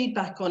want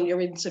feedback on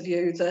your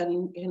interview,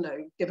 then, you know,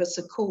 give us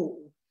a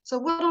call. So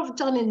what I've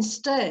done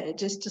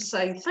instead is to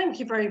say, thank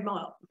you very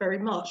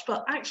much,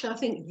 but actually I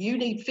think you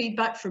need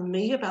feedback from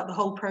me about the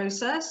whole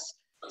process.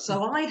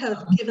 So I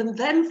have given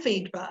them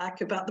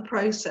feedback about the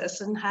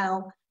process and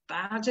how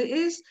bad it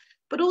is,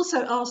 but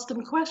also asked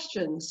them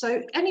questions.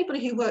 So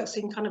anybody who works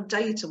in kind of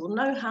data will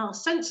know how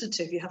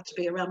sensitive you have to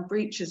be around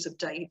breaches of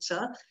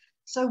data.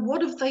 So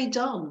what have they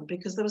done?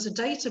 Because there was a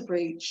data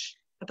breach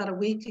about a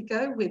week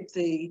ago with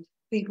the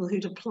people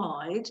who'd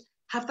applied.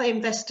 Have they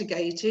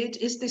investigated?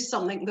 Is this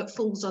something that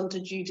falls under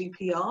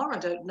GDPR? I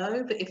don't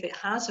know, but if it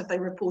has, have they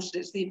reported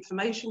it to the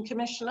Information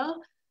Commissioner?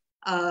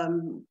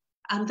 And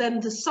then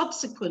the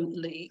subsequent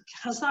leak,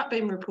 has that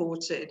been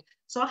reported?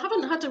 So I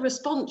haven't had a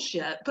response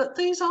yet, but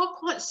these are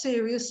quite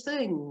serious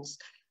things.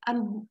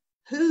 And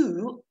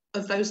who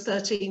of those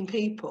 13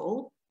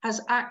 people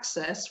has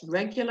access,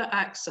 regular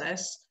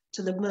access,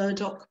 to the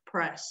Murdoch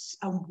press,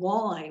 and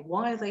why?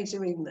 Why are they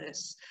doing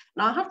this?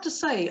 Now, I have to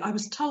say, I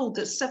was told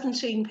that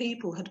 17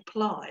 people had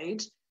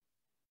applied,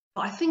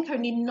 but I think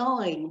only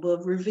 9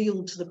 were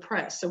revealed to the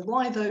press. And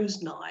why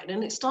those 9?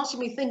 And it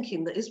started me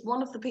thinking that is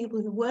one of the people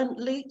who weren't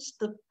leaked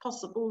the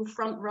possible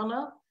front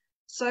runner?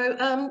 So,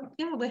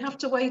 yeah, we have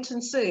to wait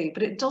and see,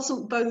 but it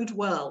doesn't bode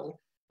well.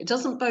 It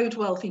doesn't bode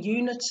well for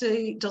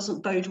unity, it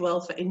doesn't bode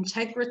well for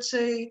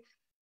integrity.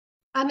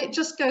 And it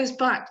just goes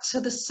back to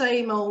the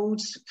same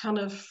old kind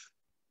of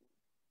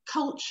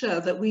culture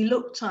that we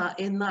looked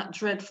at in that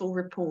dreadful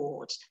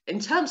report. In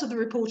terms of the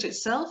report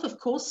itself, of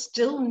course,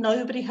 still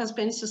nobody has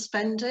been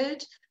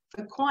suspended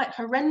for quite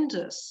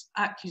horrendous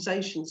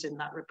accusations in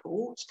that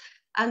report.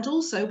 And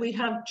also we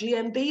have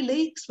GMB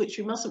leaks, which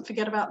we mustn't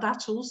forget about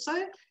that also.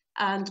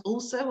 And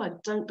also, I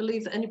don't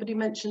believe that anybody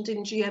mentioned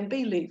in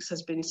GMB leaks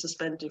has been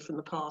suspended from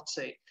the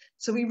party.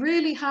 So we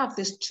really have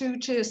this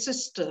 2-tier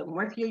system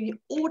where if you're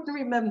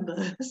ordinary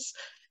members,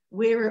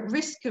 we're at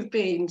risk of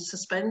being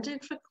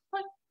suspended for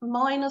quite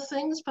minor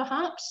things,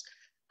 perhaps.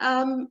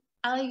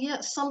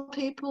 Yet some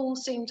people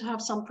seem to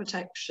have some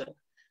protection.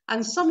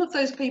 And some of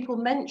those people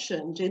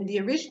mentioned in the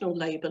original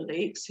Labour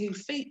leaks who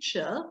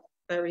feature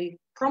very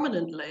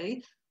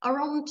prominently are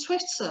on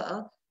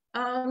Twitter,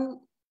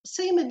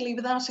 seemingly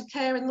without a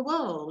care in the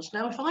world.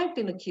 Now, if I'd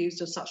been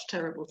accused of such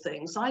terrible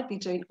things, I'd be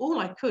doing all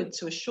I could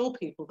to assure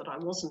people that I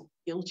wasn't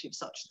guilty of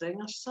such a thing.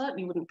 I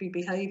certainly wouldn't be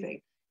behaving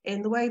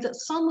in the way that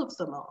some of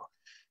them are.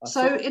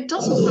 So it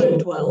doesn't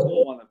bode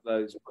well. One of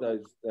those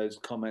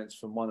comments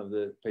from one of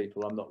the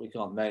people. We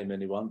can't name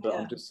anyone, but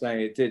I'm just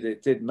saying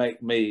it did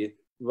make me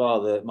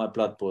my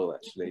blood boil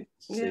actually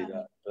to see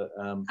that. But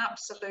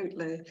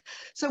absolutely.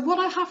 So what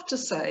I have to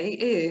say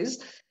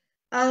is,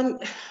 I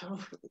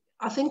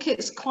think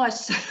it's quite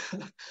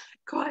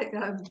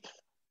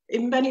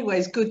in many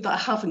ways good that I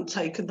haven't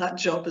taken that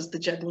job as the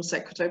General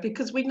Secretary,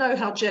 because we know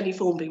how Jenny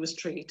Formby was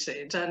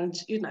treated, and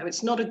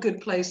it's not a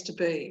good place to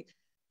be.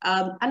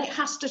 And it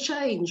has to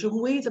change, and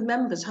we, the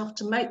members, have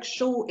to make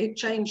sure it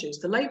changes.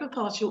 The Labour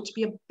Party ought to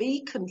be a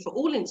beacon for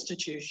all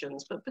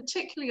institutions, but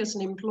particularly as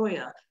an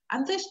employer.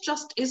 And this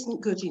just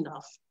isn't good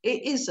enough.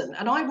 It isn't.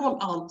 And I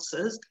want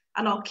answers,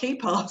 and I'll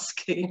keep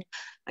asking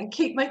and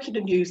keep making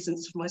a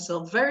nuisance of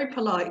myself very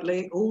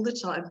politely all the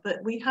time.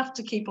 But we have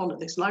to keep on at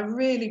this. And I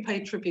really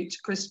pay tribute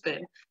to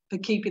Crispin for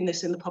keeping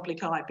this in the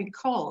public eye,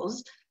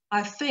 because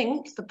I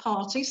think the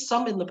party,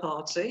 some in the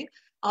party,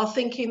 are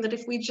thinking that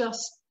if we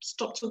just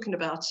stop talking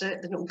about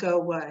it, then it will go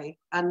away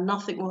and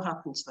nothing will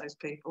happen to those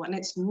people. And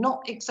it's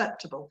not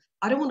acceptable.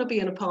 I don't want to be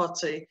in a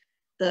party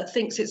that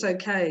thinks it's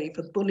okay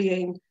for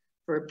bullying,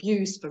 for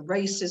abuse, for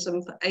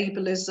racism, for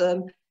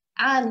ableism,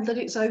 and that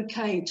it's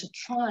okay to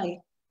try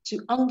to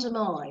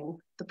undermine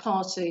the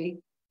party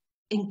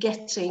in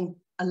getting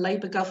a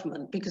Labour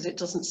government because it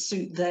doesn't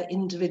suit their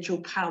individual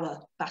power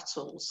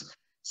battles.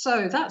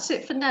 So that's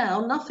it for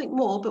now, nothing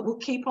more, but we'll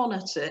keep on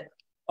at it.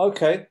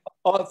 Okay.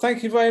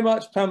 Thank you very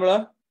much,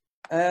 Pamela.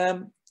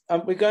 And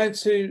we're going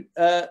to,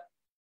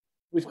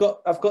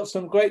 I've got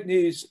some great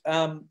news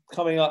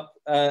coming up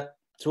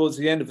towards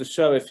the end of the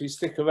show. If you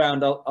stick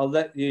around, I'll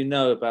let you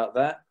know about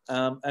that.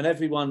 And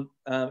everyone,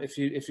 if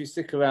you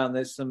stick around,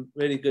 there's some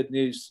really good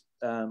news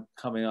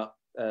coming up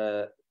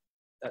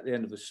at the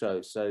end of the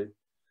show. So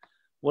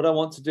what I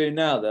want to do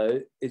now,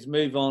 though, is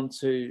move on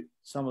to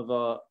some of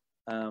our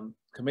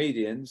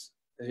comedians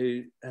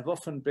who have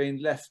often been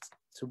left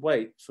to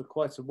wait for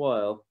quite a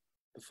while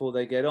before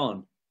they get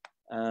on,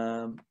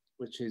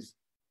 which is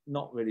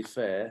not really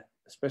fair,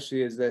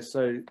 especially as they're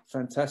so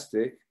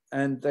fantastic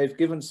and they've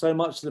given so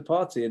much to the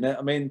party. And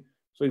I mean,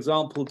 for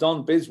example,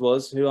 Don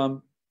Biswas, who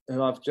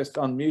I've just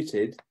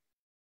unmuted,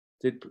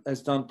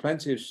 has done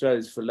plenty of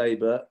shows for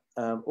Labour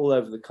all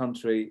over the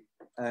country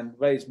and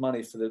raised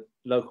money for the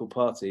local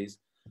parties,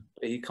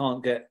 but he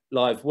can't get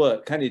live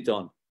work. Can you,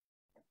 Don?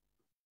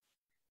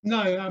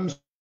 No,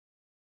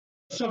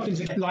 struggling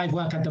to get live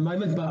work at the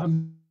moment, but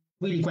I'm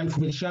really grateful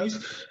for the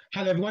shows.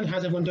 Hello, everyone.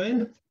 How's everyone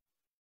doing?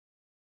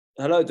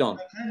 Hello, Don.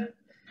 Okay.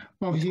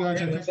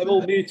 Obviously, they're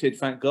all muted,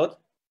 thank God.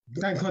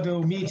 Thank God they're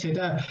all muted.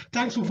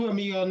 Thanks for putting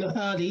me on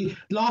early.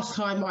 Last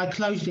time I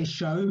closed this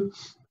show,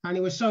 and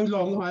it was so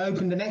long, I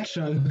opened the next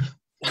show.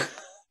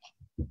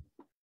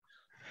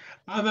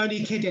 I'm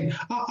only kidding.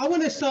 I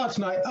want to start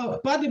tonight. Oh,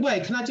 by the way,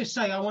 can I just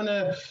say I want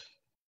to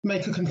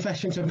make a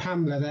confession to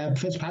Pamela there,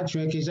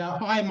 Fitzpatrick, is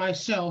that I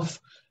myself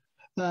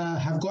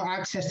have got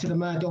access to the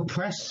Murdoch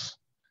press.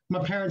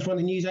 My parents were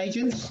the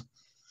newsagents.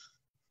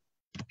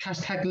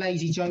 Hashtag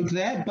lazy joke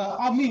there, but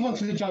I'll move on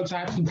to the jokes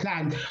I actually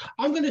planned.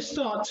 I'm going to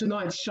start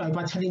tonight's show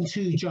by telling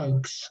two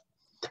jokes.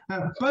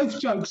 Both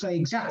jokes are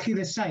exactly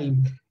the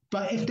same,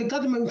 but if the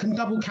government can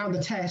double count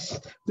the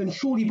test, then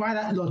surely by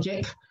that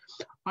logic,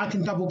 I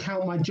can double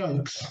count my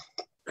jokes.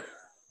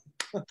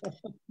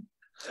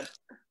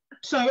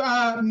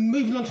 So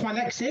moving on to my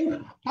next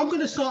thing, I'm going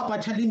to start by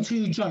telling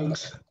two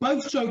jokes.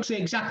 Both jokes are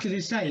exactly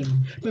the same,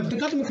 but if the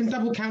government can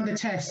double count the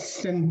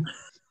tests, then...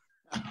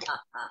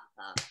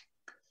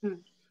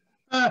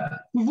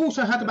 we've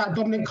also heard about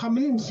Dominic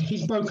Cummings.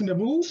 He's broken the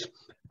rules.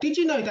 Did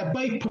you know that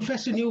both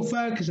Professor Neil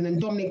Ferguson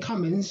and Dominic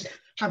Cummings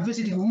have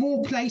visited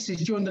more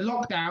places during the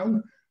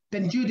lockdown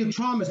than Judith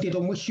Chalmers did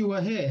on Wish You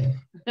Were Here?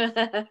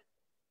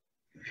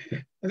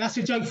 And that's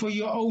a joke for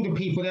your older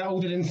people. They're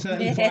older than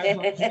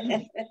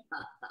 35.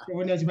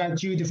 Everyone knows about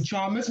Judith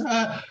Chalmers.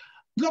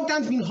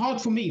 Lockdown's been hard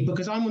for me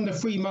because I'm on the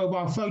free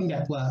mobile phone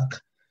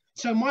network.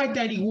 So my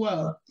daily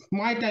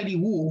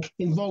walk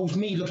involves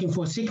me looking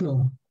for a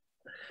signal.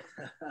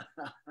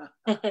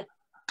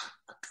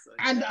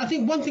 And I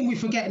think one thing we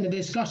forget in the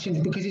discussions,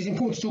 because it's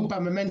important to talk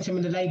about momentum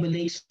in the Labour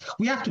leaks,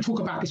 we have to talk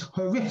about this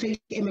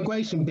horrific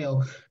immigration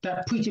bill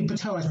that Priti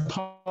Patel has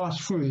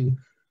passed through.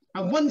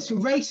 And once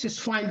racists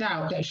find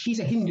out that she's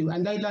a Hindu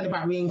and they learn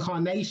about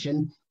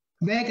reincarnation,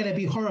 they're going to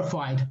be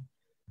horrified.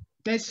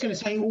 They're just going to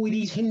say, all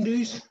these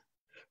Hindus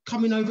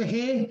coming over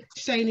here,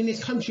 staying in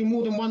this country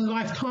more than one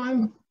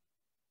lifetime.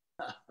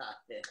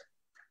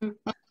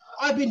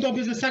 I've been Don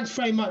Business. Thanks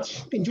very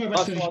much. Enjoy the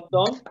rest of the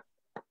Don.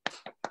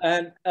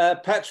 And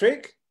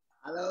Patrick.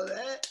 Hello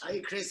there. Are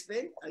you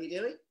Crispin? How are you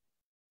doing?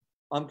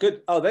 I'm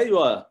good. Oh, there you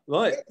are.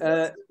 Right.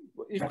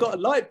 You've got a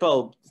light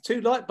bulb,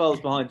 2 light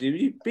bulbs behind you.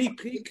 You be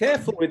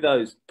careful with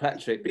those,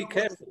 Patrick. Be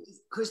careful.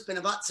 Crispin,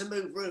 I've had to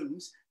move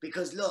rooms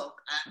because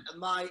look,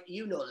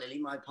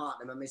 Lily, my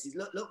partner, my missus.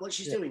 Look what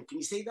she's doing. Can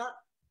you see that?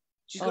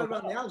 She's going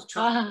around the house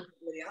trying to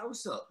put the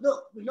house up.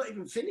 Look, we've not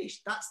even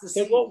finished. That's the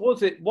scene. So what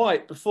was it?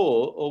 White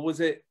before, or was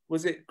it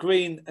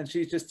green? And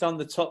she's just done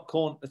the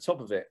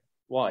top of it.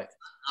 white.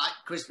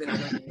 Crispin, I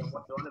don't even know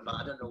what you're on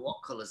about. I don't know what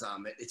colours are,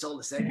 mate. It's all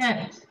the same.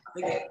 I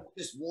think it's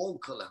just wall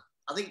colour.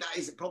 I think that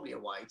is probably a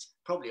white.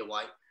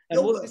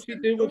 And what did she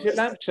do with your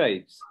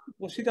lampshades?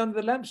 What's she done with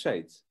the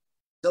lampshades?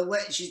 The way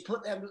she's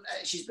put them,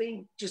 she's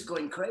been just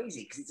going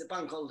crazy because it's a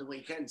bank holiday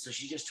weekend. So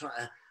she's just trying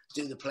to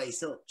do the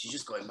place up. She's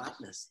just going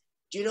madness.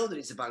 Do you know that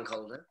it's a bank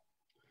holiday?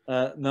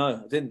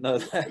 No, I didn't know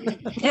that.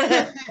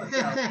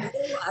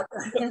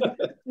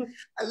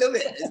 I love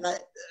it. It's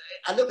like,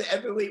 I love it.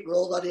 Every week we're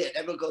all on it.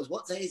 Everyone goes,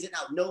 "What day is it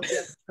now?" Nobody.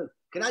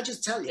 Can I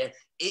just tell you,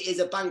 it is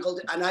a bank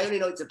holiday, and I only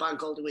know it's a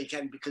bank holiday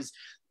weekend because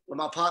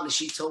my partner,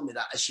 she told me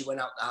that as she went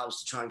out the house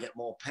to try and get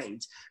more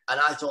paint, and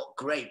I thought,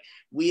 great,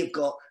 we have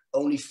got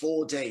only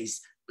 4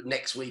 days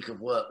next week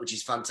of work, which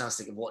is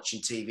fantastic, of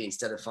watching TV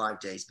instead of 5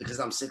 days, because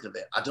I'm sick of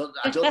it. I don't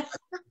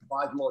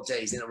 5 more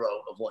days in a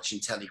row of watching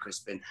telly,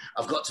 Crispin.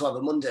 I've got to have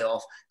a Monday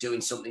off doing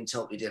something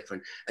totally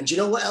different. And do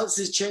you know what else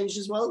has changed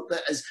as well?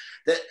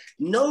 That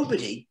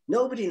nobody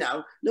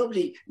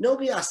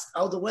asks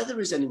how the weather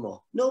is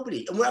anymore.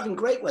 Nobody. And we're having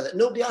great weather.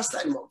 Nobody asks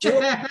that anymore. Do you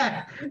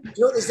know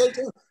what they say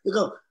to them? They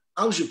go,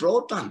 "How's your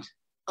broadband?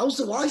 How's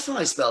the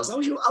Wi-Fi spells?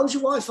 How's your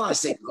Wi-Fi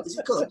signal? Is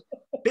it good?"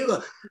 People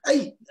go,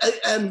 "Hey,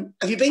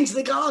 have you been to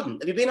the garden?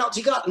 Have you been out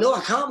to your garden?" "No,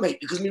 I can't, mate,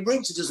 because my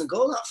router doesn't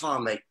go that far,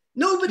 mate."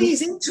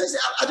 Nobody's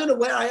interested. I don't know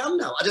where I am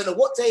now. I don't know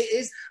what day it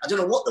is. I don't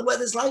know what the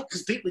weather's like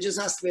because people just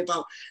ask me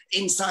about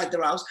inside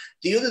their house.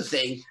 The other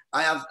thing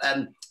I have,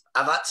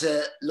 I've had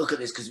to look at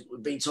this because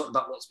we've been talking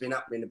about what's been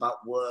happening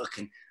about work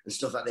and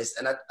stuff like this.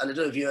 And I don't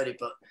know if you heard it,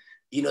 but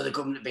you know the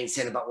government have been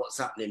saying about what's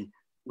happening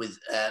with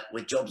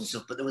jobs and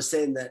stuff. But they were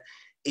saying that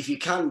if you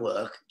can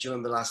work, do you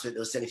remember last week they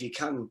were saying if you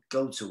can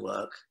go to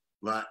work,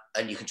 right,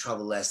 and you can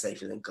travel there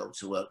safely, then go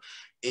to work.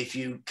 If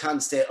you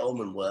can stay at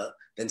home and work,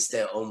 then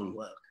stay at home and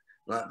work.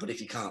 Right? But if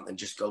you can't, then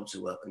just go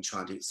to work and try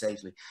and do it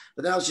safely.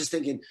 But then I was just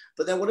thinking,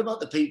 but then what about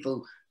the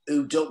people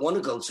who don't want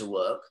to go to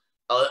work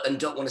and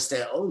don't want to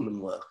stay at home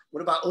and work?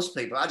 What about us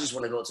people? I just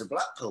want to go to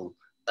Blackpool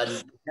and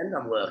pretend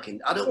I'm working.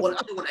 I don't want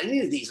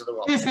any of these other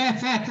options.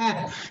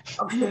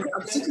 I'm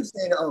sick of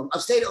staying at home.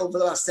 I've stayed at home for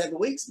the last 7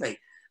 weeks, mate.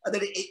 And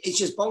then it's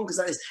just bonkers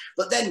like this.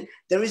 But then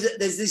there's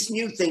this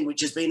new thing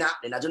which has been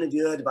happening. I don't know if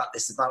you heard about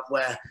this, about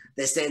where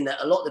they're saying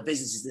that a lot of the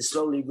businesses, they're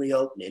slowly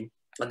reopening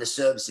and the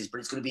services, but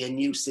it's going to be a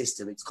new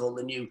system. It's called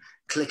the new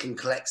click and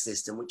collect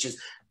system, which is,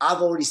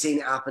 I've already seen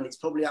it happen. It's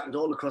probably happened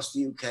all across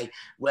the UK,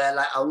 where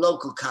like our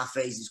local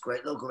cafes is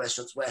great, local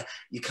restaurants where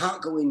you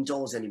can't go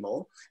indoors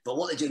anymore. But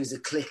what they're doing is a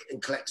click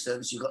and collect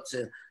service.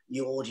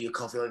 You order your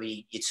coffee, or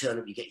you turn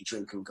up, you get your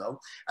drink and go.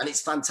 And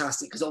it's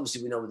fantastic because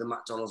obviously we know the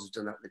McDonald's have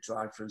done that with the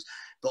drive-thrus,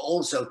 but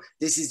also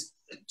this is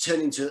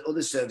turning to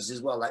other services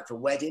as well, like for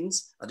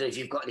weddings. I don't know if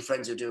you've got any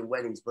friends who are doing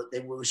weddings, but they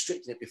were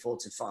restricting it before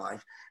to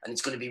 5. And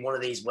it's going to be one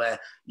of these where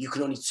you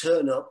can only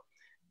turn up,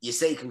 you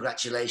say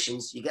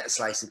congratulations, you get a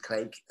slice of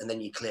cake, and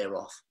then you clear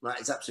off. Right?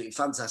 It's absolutely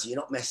fantastic.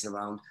 You're not messing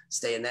around,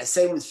 staying there.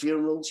 Same with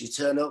funerals. You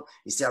turn up,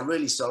 you say, "I'm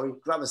really sorry,"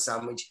 grab a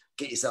sandwich,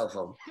 get yourself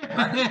home.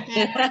 Right?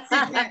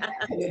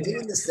 They're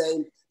doing the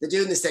same. They're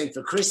doing the same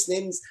for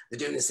christenings. They're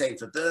doing the same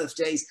for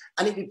birthdays.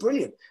 And it'd be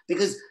brilliant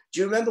because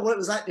do you remember what it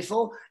was like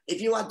before?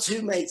 If you had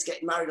 2 mates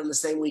getting married on the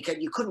same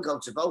weekend, you couldn't go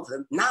to both of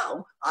them.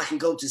 Now I can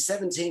go to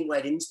 17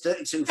 weddings,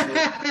 32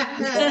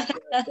 funerals.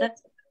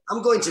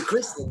 I'm going to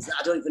christenings that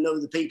I don't even know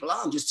who the people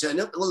are. I'm just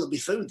turning up. Well, there'll be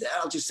food there.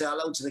 I'll just say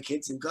hello to the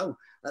kids and go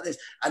like this.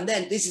 And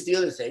then this is the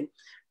other thing.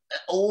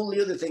 All the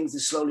other things are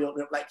slowly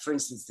opening up, like for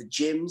instance, the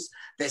gyms.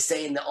 They're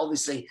saying that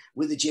obviously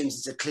with the gyms,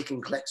 it's a click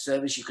and collect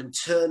service. You can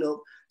turn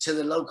up to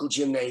the local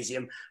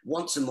gymnasium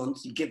once a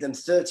month. You give them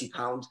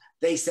 £30.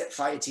 They set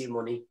fire to your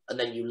money and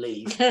then you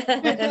leave.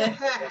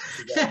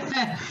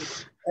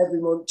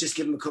 Every month, just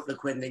give them a couple of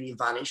quid and then you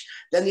vanish.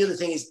 Then the other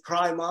thing is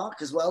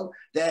Primark as well.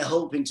 They're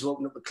hoping to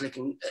open up a click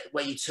and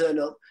where you turn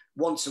up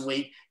once a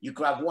week, you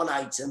grab one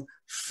item,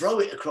 throw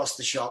it across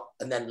the shop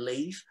and then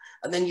leave.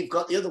 And then you've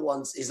got the other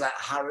ones is like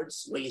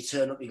Harrods, where you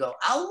turn up, you go,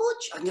 "How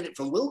much?" "I can get it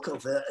from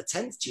Wilko for a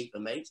 10th cheaper,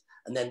 mate,"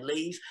 and then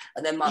leave.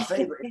 And then my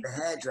favourite is the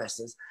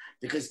hairdressers,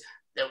 because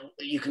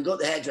you can go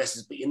to the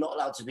hairdressers, but you're not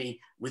allowed to be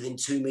within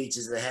 2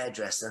 meters of the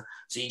hairdresser.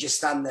 So you just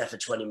stand there for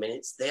 20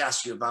 minutes. They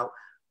ask you about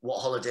what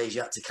holidays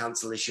you had to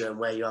cancel this year and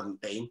where you haven't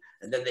been.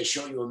 And then they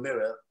show you a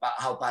mirror about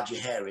how bad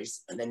your hair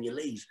is, and then you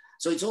leave.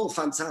 So it's all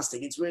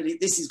fantastic. It's really,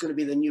 this is going to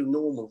be the new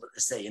normal that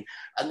they're saying.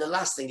 And the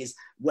last thing is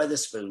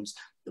Weatherspoons,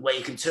 where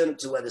you can turn up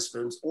to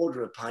Weatherspoons,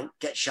 order a pint,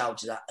 get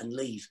shouted at and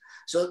leave.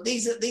 So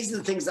these are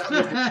the things that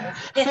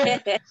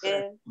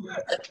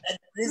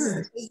this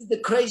is the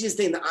craziest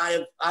thing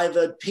that I've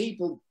heard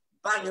people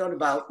banging on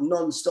about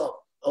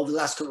non-stop over the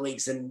last couple of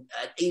weeks, and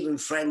even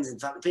friends, in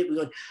fact, people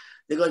going,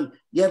 they're going,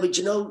 "Yeah, but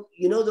you know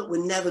that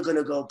we're never going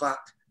to go back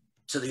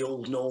to the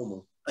old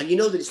normal. And you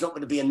know that it's not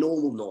going to be a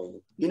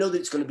normal. You know that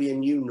it's going to be a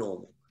new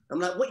normal." I'm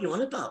like, "What are you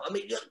on about?" I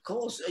mean, yeah, of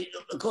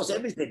course,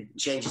 everything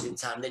changes in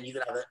time. Then you're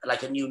going to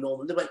have a new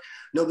normal. They went,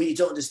 "No, but you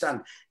don't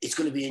understand. It's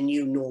going to be a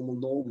new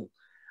normal.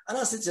 And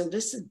I said to them,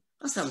 "Listen,"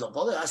 I said, "I'm not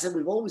bothered." I said,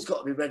 "We've always got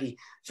to be ready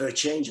for a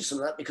change or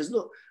something like that. Because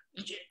look,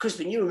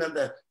 Crispin, you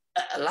remember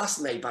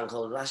last May bank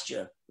holiday last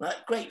year, right?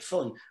 Great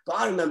fun. But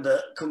I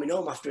remember coming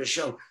home after a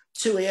show,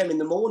 2 a.m. in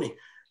the morning.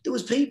 There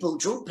was people,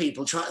 drunk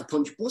people, trying to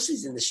punch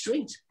buses in the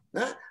street.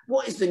 Right?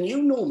 What is the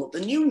new normal? The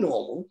new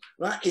normal,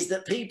 right, is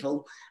that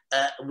people,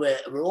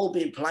 we're all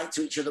being polite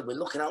to each other. We're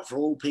looking out for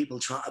all people,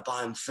 trying to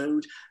buy them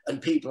food, and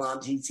people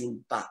aren't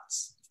eating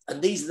bats. And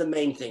these are the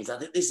main things. I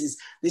think this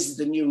is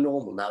the new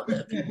normal now,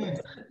 that people are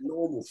eating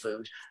normal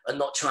food and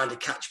not trying to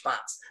catch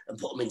bats and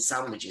put them in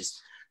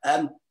sandwiches.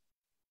 And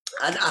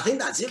I think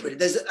that's it, really.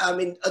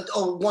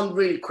 One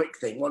really quick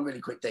thing.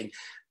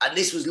 And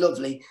this was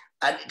lovely.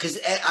 And because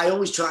I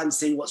always try and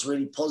see what's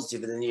really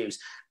positive in the news.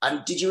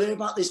 And did you hear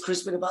about this,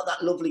 Crispin, about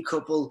that lovely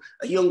couple,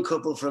 a young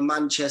couple from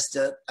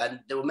Manchester, and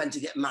they were meant to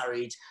get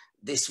married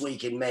this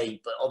week in May,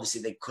 but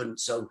obviously they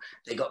couldn't, so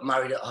they got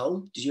married at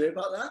home. Did you hear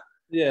about that?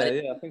 Yeah,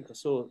 I think I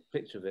saw a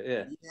picture of it.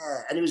 Yeah,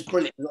 and it was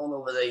brilliant. It was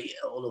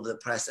all over the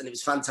press, and it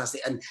was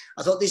fantastic. And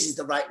I thought this is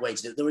the right way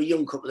to do it. They're a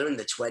young couple; they're in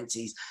their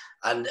 20s,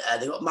 and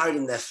they got married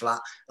in their flat.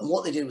 And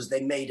what they did was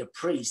they made a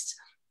priest.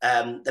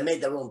 They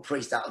made their own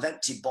priest out of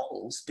empty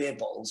bottles, beer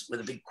bottles,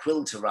 with a big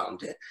quilt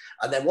around it.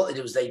 And then what they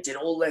did was they did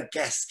all their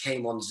guests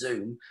came on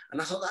Zoom,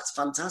 and I thought that's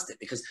fantastic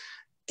because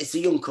it's a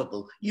young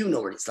couple. You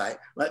know what it's like,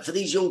 right? For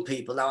these young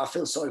people, now I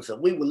feel sorry for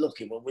them. We were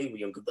lucky when we were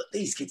younger, but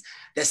these kids,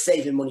 they're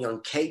saving money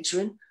on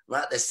catering,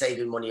 right? They're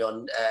saving money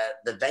on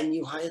the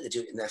venue hire. They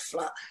do it in their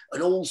flat.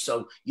 And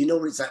also, you know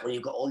what it's like when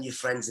you've got all your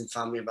friends and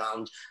family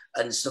around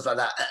and stuff like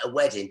that. At a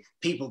wedding,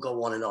 people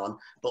go on and on,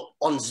 but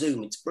on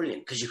Zoom, it's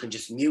brilliant because you can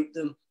just mute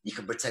them. You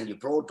can pretend your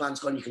broadband's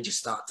gone. You can just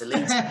start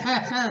deleting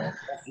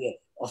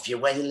off your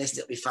wedding list.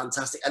 It'll be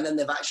fantastic. And then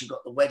they've actually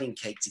got the wedding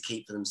cake to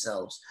keep for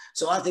themselves.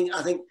 So I think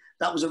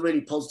that was a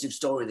really positive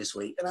story this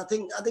week. And I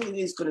think it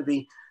is going to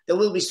be, there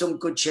will be some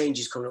good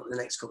changes coming up in the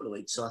next couple of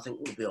weeks. So I think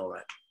we'll be all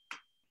right.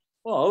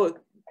 Well,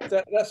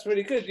 that's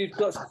really good. You've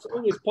got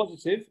always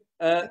positive.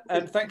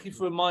 And thank you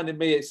for reminding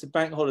me it's a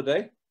bank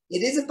holiday.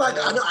 It is a bank.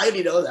 I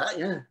only know that,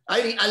 yeah.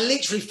 I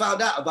literally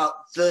found out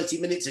about 30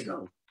 minutes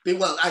ago.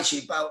 Well,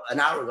 actually about an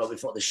hour ago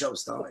before the show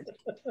started.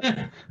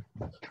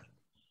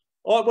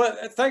 All right,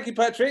 well, thank you,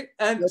 Patrick.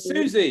 And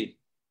Susie.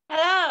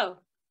 Hello.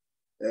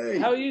 Hey.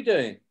 How are you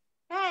doing?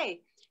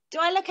 Hey, do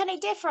I look any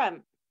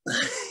different?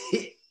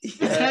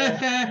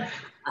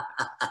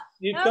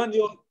 You've done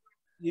your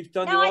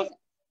eyebrows.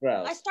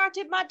 I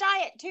started my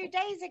diet 2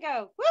 days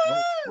ago. Woo!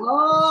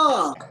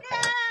 Oh.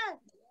 Yeah.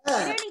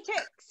 It only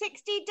took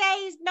 60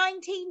 days,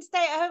 19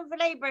 stay-at-home for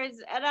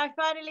labourers, and I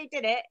finally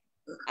did it.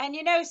 And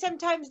you know,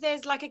 sometimes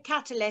there's like a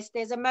catalyst.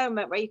 There's a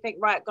moment where you think,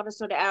 right, I've got to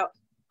sort it out.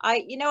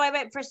 I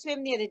went for a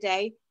swim the other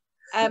day.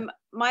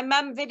 My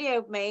mum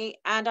videoed me,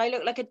 and I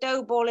looked like a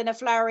dough ball in a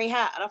flowery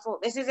hat, and I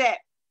thought, this is it.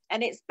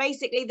 And it's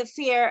basically the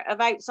fear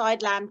of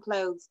outside land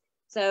clothes.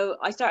 So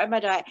I started my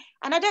diet,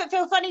 and I don't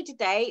feel funny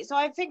today. So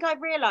I think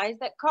I've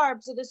realised that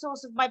carbs are the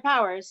source of my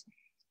powers,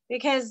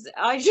 because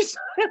I just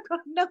got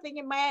nothing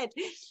in my head.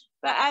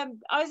 But I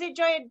was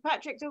enjoying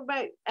Patrick talking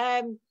about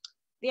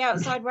the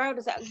outside world.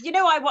 You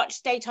know, I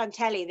watched daytime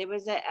telly. There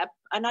was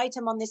an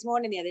item on This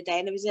Morning the other day,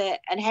 and there was a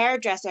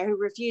hairdresser who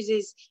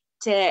refuses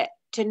to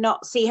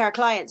not see her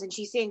clients, and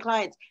she's seeing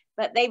clients.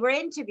 But they were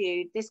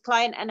interviewed, this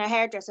client and a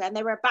hairdresser, and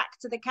they were back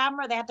to the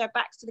camera. They had their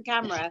backs to the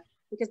camera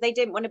because they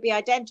didn't want to be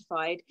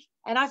identified.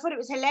 And I thought it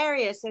was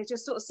hilarious. They're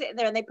just sort of sitting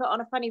there and they put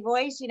on a funny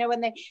voice, you know,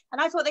 and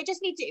I thought they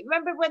just need to,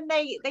 remember when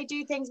they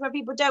do things where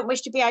people don't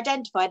wish to be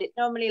identified, it's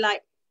normally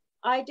like,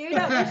 I do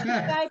not wish to be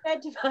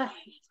identified.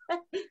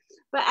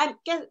 But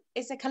guess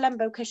it's a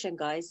Colombo cushion,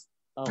 guys.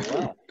 Oh,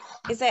 wow.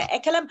 It's a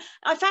Colombo.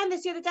 I found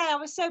this the other day. I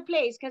was so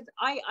pleased because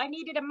I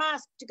needed a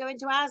mask to go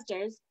into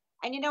Asda's.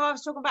 And, you know, I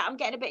was talking about I'm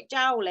getting a bit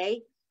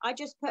jowly. I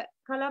just put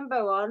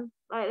Colombo on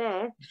like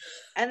there.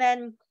 And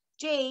then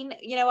Jean,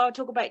 you know, I'll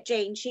talk about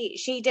Jean.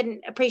 She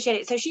didn't appreciate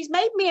it. So she's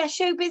made me a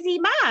show busy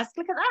mask.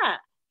 Look at that.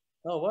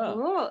 Oh, wow.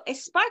 Oh,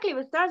 it's sparkly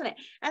with stars in it.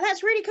 And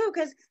that's really cool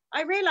because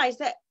I realised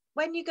that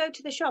when you go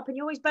to the shop and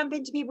you always bump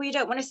into people you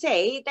don't want to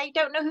see, they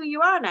don't know who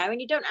you are now. And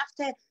you don't have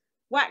to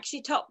wax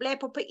your top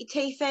lip or put your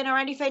teeth in or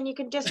anything. You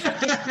can just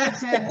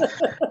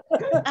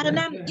and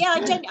yeah,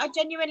 I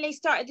genuinely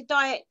started the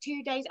diet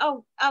 2 days.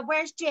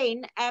 Where's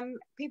Jean?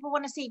 People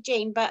want to see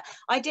Jean, but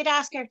I did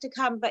ask her to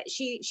come, but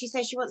she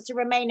says she wants to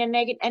remain an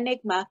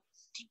enigma.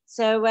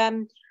 So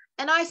and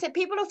I said,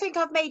 people will think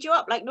I've made you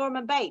up like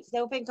Norman Bates.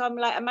 They'll think I'm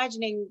like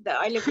imagining that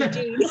I live with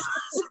Jean.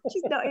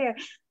 She's not here,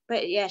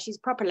 but yeah, she's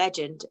a proper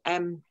legend.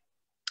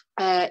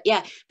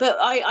 Yeah, but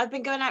I've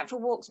been going out for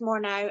walks more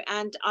now,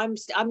 and I'm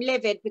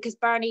livid because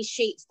Barney's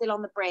sheet's still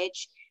on the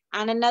bridge,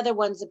 and another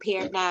one's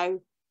appeared now.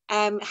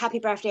 Happy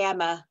birthday,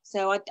 Emma.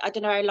 So I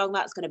don't know how long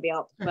that's going to be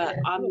up, but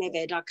I'm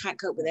livid. I can't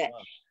cope with it.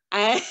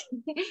 Yeah,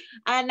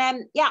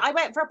 I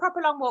went for a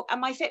proper long walk, and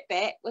my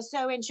Fitbit was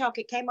so in shock.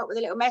 It came up with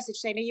a little message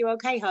saying, "Are you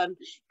okay, hun?"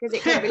 Because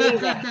it couldn't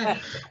believe it.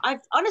 But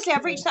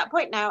I've reached that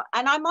point now,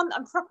 and I'm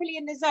properly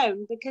in the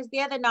zone because the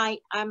other night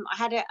I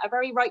had a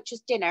very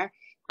righteous dinner.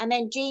 And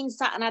then Jean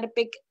sat and had a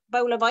big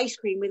bowl of ice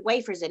cream with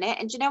wafers in it.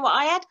 And do you know what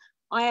I had?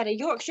 I had a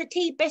Yorkshire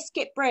tea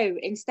biscuit brew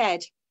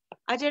instead.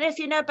 I don't know if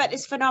you know about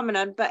this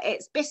phenomenon, but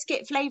it's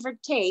biscuit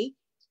flavored tea.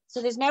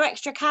 So there's no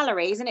extra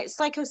calories, and it's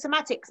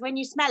psychosomatic. When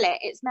you smell it,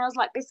 it smells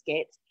like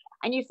biscuits,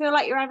 and you feel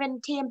like you're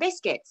having tea and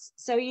biscuits.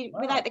 So you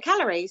without the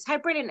calories. How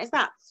brilliant is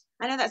that?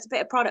 I know that's a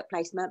bit of product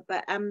placement,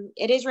 but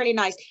it is really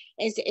nice.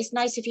 It's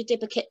nice if you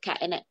dip a Kit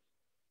Kat in it.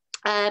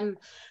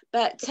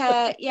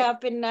 Yeah,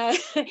 I've been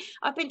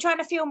I've been trying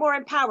to feel more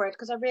empowered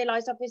because I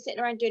realised I've been sitting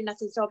around doing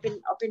nothing. So I've been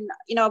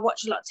you know, I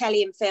watch a lot of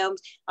telly and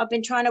films. I've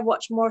been trying to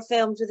watch more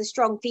films with a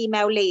strong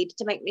female lead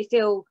to make me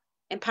feel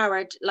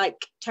empowered,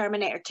 like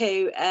Terminator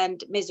 2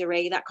 and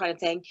Misery, that kind of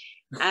thing.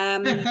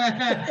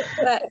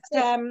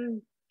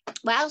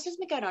 What else has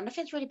been going on?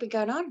 Nothing's really been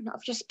going on.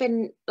 I've just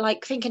been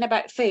like thinking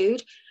about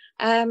food.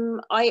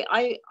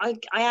 I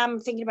am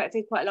thinking about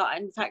food quite a lot.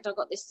 In fact, I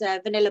got this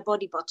vanilla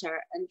body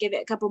butter, and give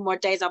it a couple more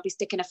days, I'll be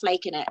sticking a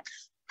flake in it.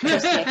 Yeah,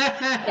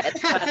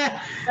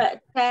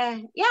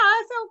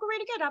 I feel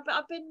really good.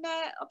 I've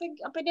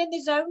been in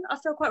the zone. I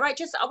feel quite right.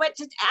 I went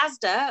to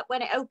Asda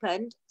when it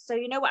opened. So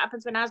you know what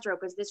happens when Asda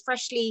opens? There's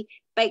freshly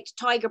baked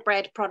tiger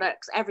bread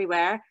products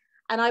everywhere,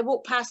 and I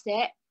walked past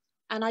it,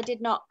 and I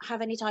did not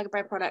have any tiger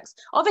bread products.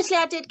 Obviously,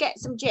 I did get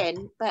some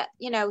gin, but,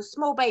 you know,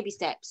 small baby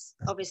steps.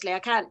 Obviously, I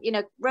can't, you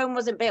know, Rome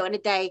wasn't built in a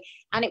day,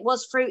 and it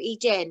was fruity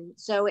gin.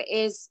 So it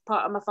is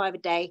part of my 5 a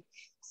day.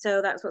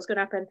 So that's what's going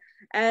to happen.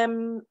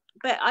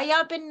 But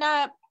I've been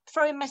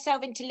throwing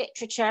myself into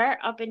literature.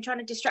 I've been trying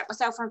to distract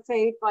myself from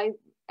food by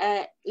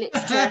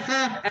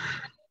literature.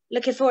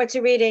 Looking forward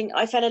to reading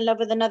I Fell in Love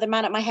with Another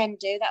Man at My Hen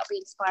Do. That'll be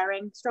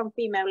inspiring. Strong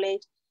female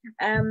lead.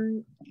 Yeah,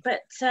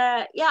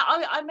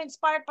 I'm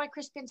inspired by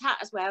Crispin's hat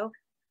as well.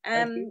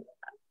 I'm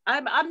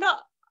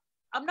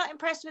not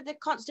impressed with the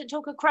constant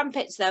talk of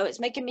crumpets though. It's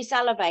making me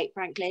salivate,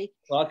 frankly.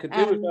 Well, I could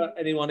do without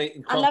anyone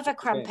eating crumpets. I love a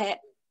crumpet.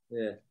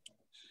 Yeah.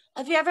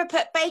 Have you ever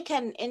put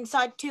bacon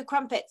inside 2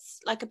 crumpets,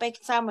 like a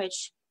bacon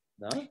sandwich?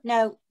 No.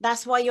 No,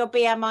 that's why your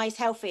BMI is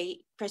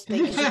healthy, Crispin,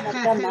 because you've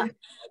never done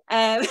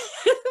that.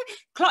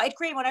 Clotted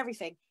cream on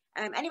everything.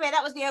 Anyway,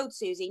 that was the old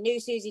Susie. New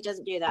Susie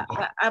doesn't do that.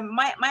 But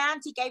my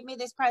auntie gave me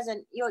this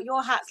present.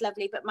 Your hat's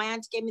lovely, but my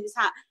auntie gave me this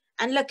hat.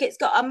 And look, it's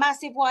got a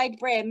massive wide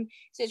brim.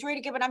 So it's really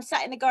good when I'm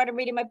sat in the garden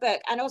reading my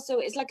book. And also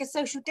it's like a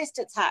social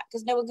distance hat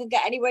because no one can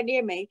get anywhere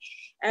near me.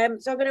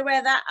 So I'm going to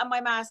wear that and my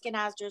mask in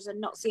Asda's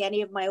and not see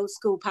any of my old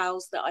school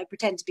pals that I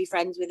pretend to be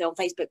friends with on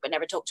Facebook but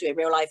never talk to in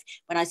real life.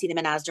 When I see them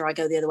in Asda, I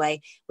go the other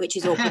way, which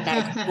is awkward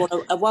now.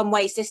 We're a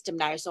one-way system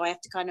now. So I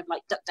have to kind of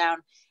like duck down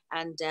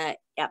and yeah.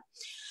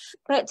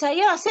 But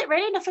yeah, that's it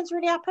really. Nothing's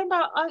really happened.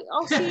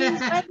 I'll see you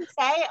Wednesday.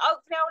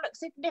 Hopefully I'll look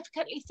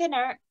significantly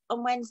thinner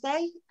on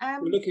Wednesday.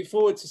 We're looking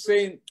forward to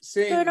seeing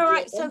doing all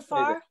right so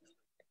far.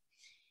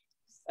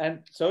 And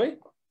sorry?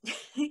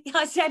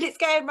 I said it's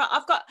going right.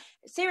 I've got,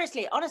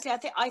 seriously, honestly,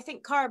 I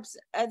think carbs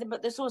are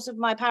the source of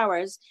my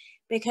powers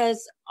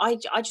because I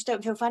just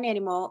don't feel funny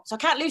anymore. So I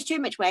can't lose too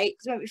much weight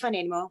because it won't be funny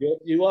anymore.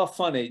 You are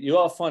funny. You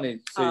are funny.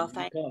 So oh,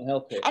 you can't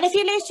help it. And if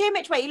you lose too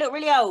much weight, you look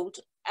really old.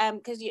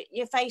 Because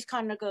your face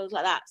kind of goes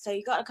like that, so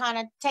you got to kind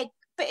of take a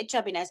bit of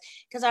chubbiness.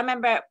 Because I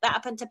remember that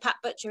happened to Pat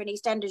Butcher in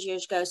EastEnders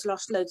years ago. So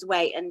lost loads of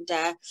weight, and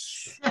yeah,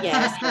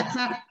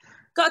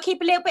 got to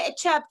keep a little bit of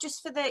chub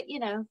just for the, you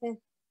know,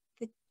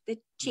 the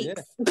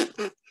cheeks.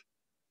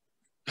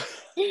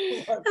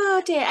 Yeah.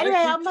 Oh dear. Anyway,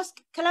 I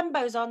must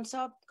Columbo's on, so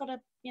I've got to,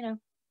 you know.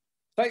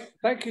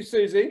 Thank you,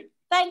 Susie.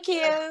 Thank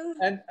you.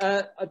 And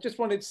I just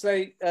wanted to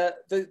say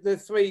the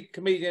 3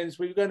 comedians.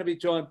 We were going to be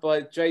joined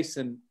by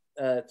Jason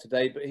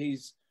today, but he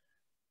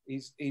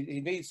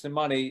needs some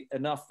money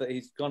enough that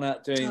he's gone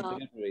out doing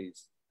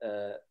deliveries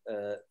for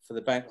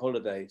the bank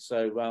holiday.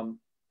 So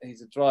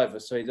he's a driver,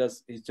 so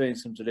he's doing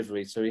some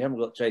deliveries. So we haven't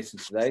got Jason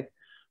today,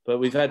 but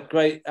we've had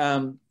great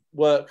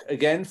work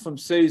again from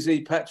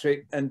Susie,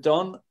 Patrick, and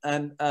Don.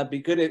 And be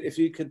good if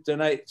you could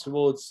donate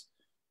towards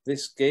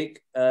this gig,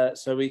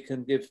 so we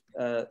can give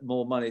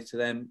more money to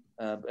them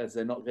as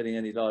they're not getting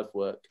any live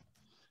work.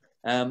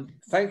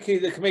 Thank you,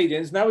 the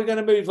comedians. Now we're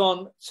going to move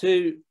on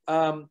to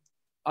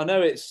I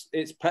know it's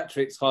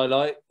Patrick's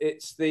highlight.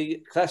 It's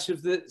the Clash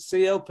of the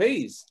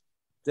CLPs.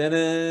 And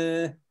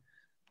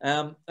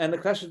the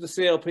Clash of the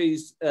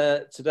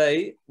CLPs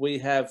today we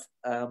have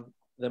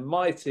the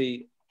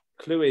mighty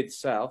Clwyd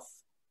South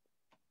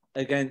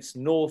against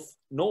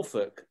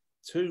Norfolk,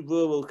 2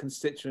 rural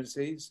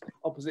constituencies,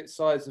 opposite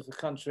sides of the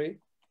country.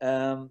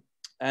 And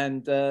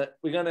we're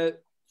going to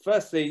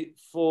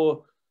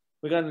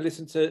we're going to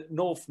listen to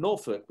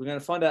Norfolk. We're going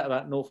to find out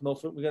about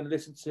Norfolk. We're going to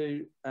listen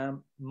to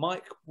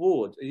Mike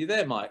Ward. Are you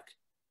there, Mike?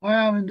 I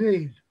am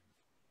indeed.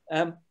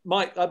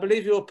 Mike, I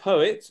believe you're a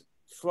poet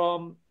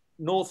from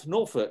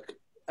Norfolk.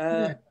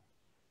 Yeah.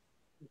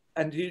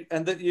 And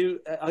have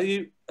you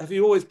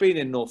always been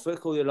in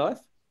Norfolk all your life?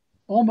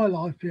 All my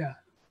life, yeah.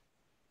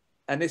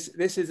 And this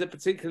is a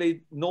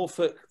particularly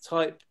Norfolk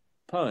type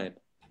poem.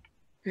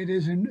 It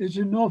is it's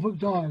in Norfolk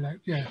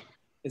dialect, yeah.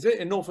 Is it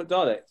in Norfolk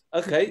dialect?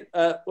 Okay.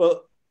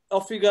 Well,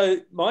 off you go,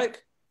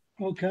 Mike.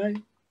 Okay.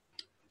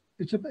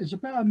 It's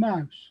about a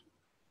mouse.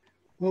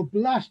 Well,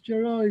 blast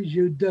your eyes,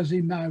 you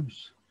dizzy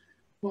mouse.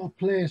 What a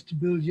place to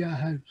build your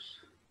house.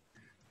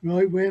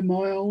 right where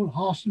my old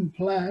horse and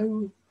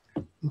plough.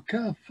 Look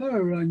at a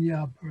fur on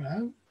your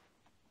brow.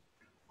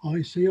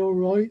 I see all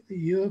right that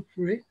you're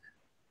fit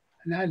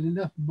and had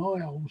enough of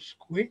my old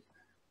squit.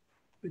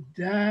 But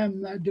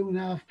damn, that don't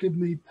half give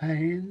me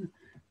pain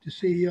to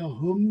see your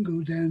hum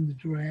go down the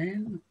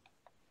drain.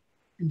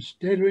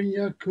 Instead of in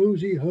your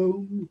cosy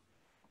home,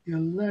 you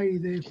lay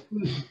there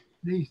fuzzy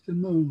beneath the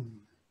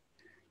moon.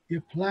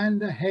 You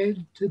planned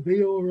ahead to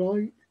be all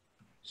right,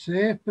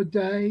 safe for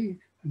day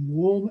and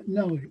warm at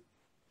night.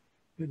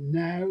 But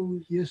now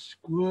you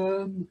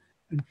squirm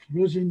and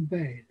fuzz in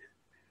bed.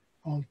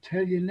 I'll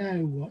tell you now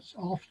what's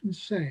often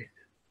said.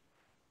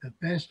 The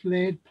best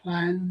laid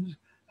plans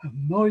of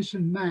mice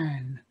and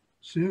man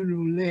sooner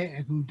or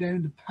later go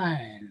down the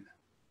pan.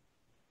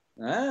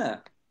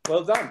 Ah,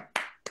 well done.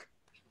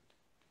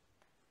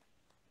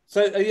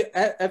 So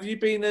have you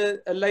been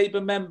a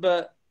Labour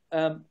member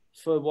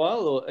for a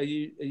while, or are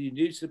you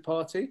new to the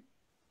party?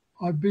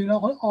 I've been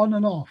on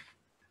and off.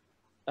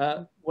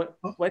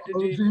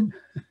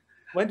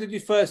 When did you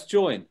first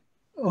join?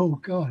 Oh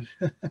God,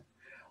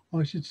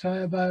 I should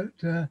say about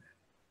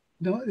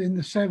not in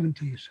the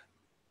 70s.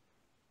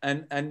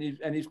 And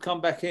you've come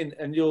back in,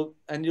 and you're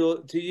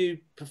do you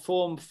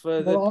perform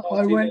for the well,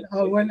 party?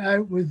 I went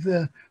out with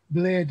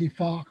Blair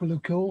DeFarkle,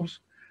 of course,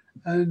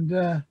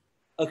 and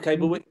okay,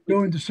 but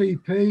joined the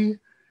CP,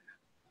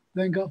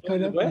 then got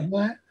fed up with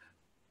that.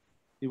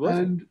 You what?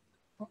 And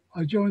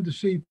I joined the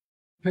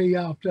CP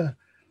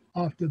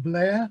after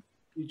Blair.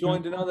 You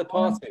joined another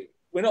party.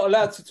 We're not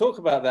allowed to talk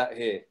about that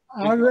here.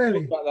 Oh,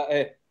 really? Talk about that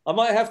here. I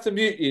might have to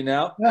mute you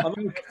now. I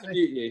might have to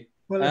mute you.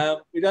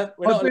 Well,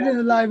 I've been in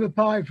the Labour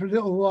Party for a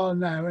little while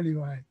now,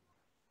 anyway.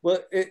 Well,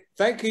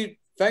 thank you,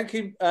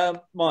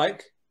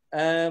 Mike.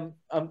 I'm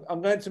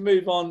going to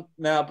move on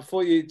now.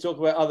 Before you talk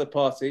about other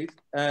parties,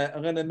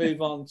 I'm going to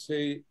move on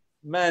to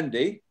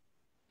Mandy.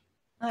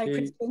 Hi,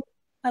 Crispin.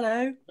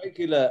 Hello.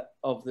 Regular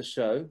of the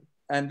show,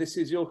 and this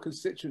is your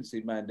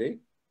constituency, Mandy.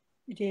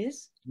 It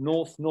is.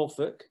 North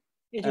Norfolk.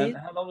 It is.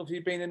 How long have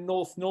you been in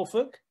North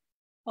Norfolk?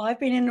 I've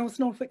been in North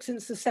Norfolk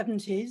since the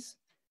 70s,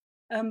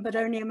 but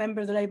only a member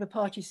of the Labour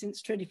Party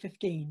since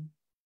 2015.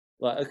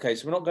 Right, okay,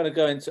 so we're not going to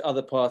go into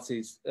other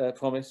parties,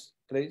 promise,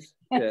 please.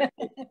 Yeah.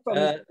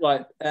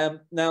 Right,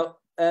 now,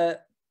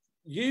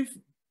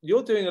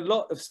 you're doing a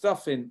lot of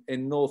stuff in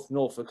North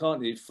Norfolk,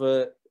 aren't you,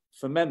 for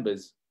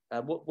members?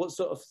 What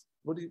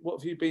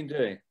have you been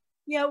doing?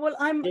 Yeah, well,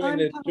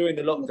 during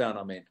the lockdown,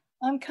 I mean.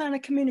 I'm kind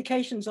of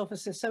communications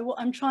officer, so what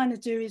I'm trying to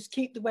do is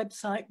keep the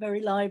website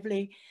very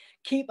lively,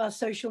 keep our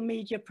social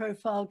media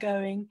profile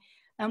going,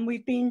 and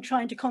we've been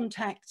trying to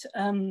contact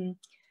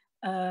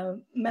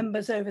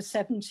members over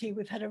 70.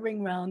 We've had a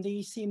ring round. The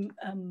EC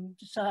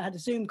had a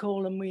Zoom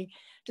call, and we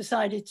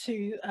decided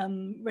to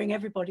ring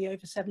everybody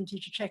over 70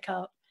 to check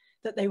out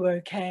that they were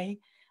okay.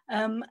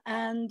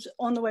 And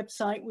on the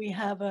website, we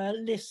have a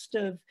list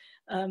of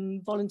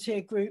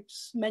volunteer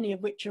groups, many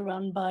of which are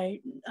run by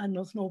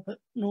North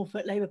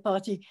Norfolk Labour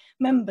Party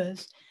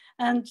members.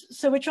 And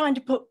so we're trying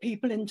to put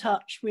people in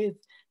touch with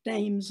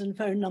names and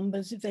phone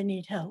numbers if they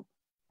need help.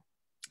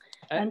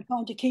 And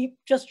trying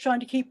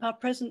to keep our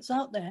presence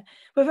out there.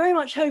 We're very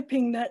much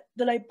hoping that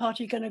the Labour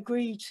Party can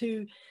agree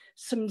to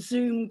some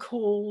Zoom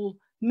call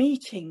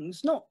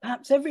meetings, not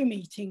perhaps every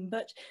meeting,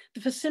 but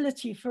the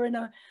facility for in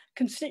a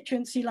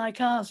constituency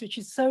like ours, which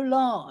is so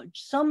large.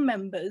 Some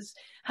members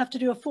have to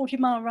do a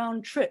 40-mile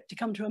round trip to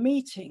come to a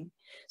meeting.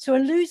 So we're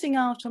losing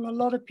out on a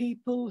lot of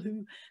people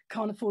who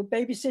can't afford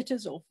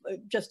babysitters or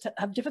just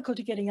have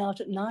difficulty getting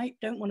out at night,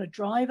 don't want to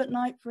drive at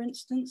night, for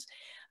instance.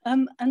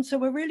 And so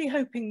we're really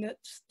hoping that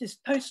this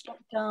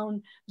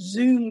post-lockdown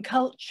Zoom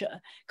culture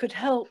could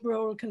help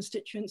rural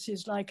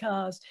constituencies like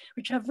ours,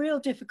 which have real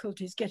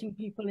difficulties getting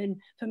people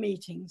in for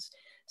meetings.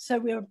 So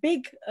we're a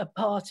big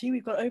party,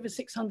 we've got over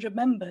 600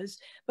 members,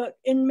 but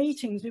in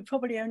meetings we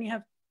probably only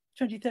have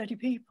 20, 30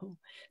 people.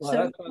 Well,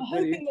 so we're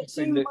hoping that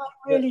Zoom might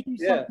really do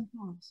something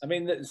for us. I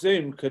mean, that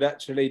Zoom could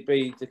actually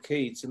be the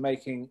key to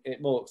making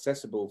it more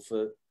accessible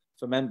for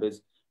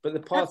members, but the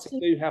party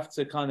do have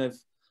to kind of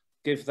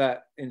give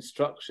that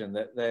instruction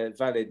that they're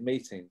valid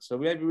meetings. So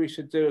maybe we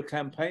should do a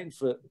campaign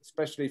for,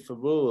 especially for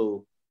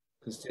rural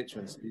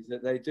constituencies,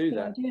 that they do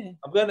that.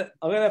 I'm gonna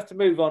have to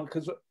move on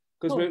because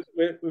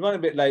we're running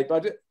a bit late.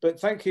 But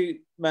thank you,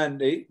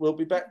 Mandy. We'll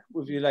be back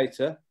with you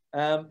later.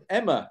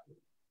 Emma,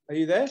 are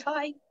you there?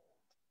 Hi,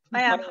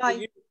 I am.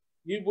 Hi.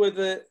 You were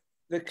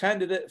the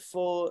candidate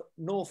for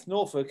North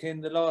Norfolk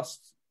in the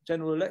last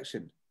general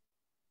election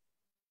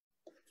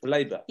for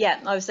Labour.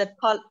 Yeah, I was a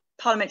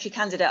parliamentary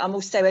candidate. I'm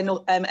also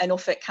a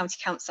Norfolk County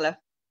Councillor.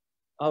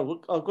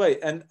 Oh, great!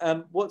 And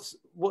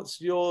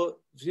what's your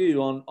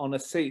view on a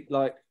seat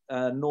like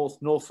North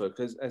Norfolk?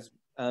 As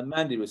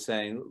Mandy was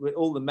saying,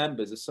 all the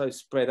members are so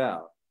spread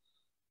out.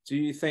 Do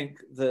you think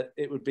that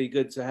it would be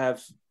good to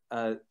have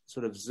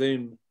sort of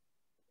Zoom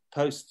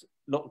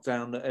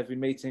post-lockdown, that every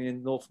meeting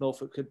in North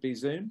Norfolk could be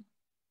Zoom?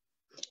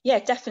 Yeah,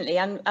 definitely,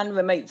 and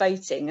remote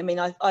voting. I mean,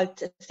 I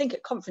think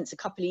at conference a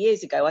couple of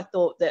years ago, I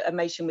thought that a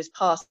motion was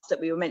passed that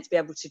we were meant to be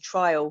able to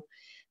trial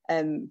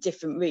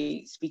different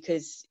routes,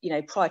 because, you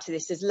know, prior to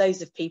this, there's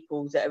loads of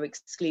people that are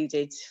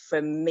excluded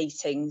from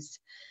meetings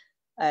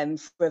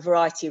for a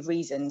variety of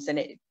reasons, and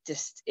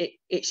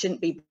it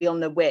shouldn't be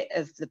beyond the wit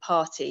of the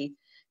party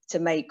to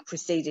make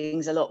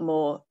proceedings a lot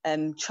more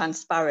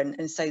transparent,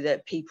 and so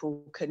that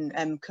people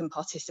can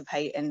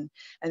participate and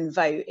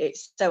vote.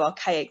 It's so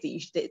archaic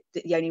that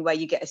the only way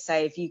you get a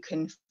say if you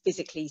can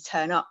physically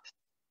turn up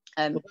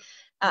at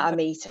a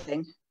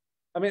meeting.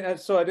 I mean,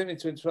 sorry, I didn't mean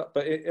to interrupt,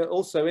 but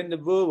also in the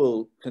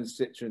rural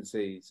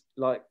constituencies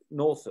like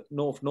North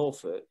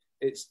Norfolk,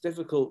 it's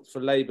difficult for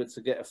Labour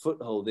to get a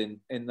foothold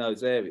in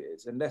those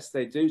areas unless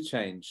they do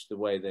change the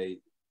way they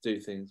do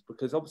things,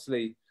 because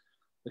obviously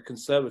the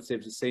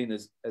Conservatives are seen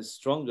as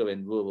stronger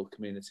in rural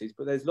communities,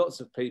 but there's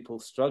lots of people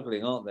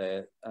struggling, aren't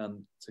there,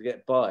 to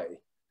get by.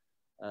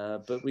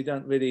 But we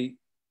don't really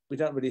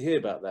hear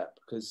about that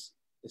because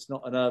it's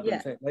not an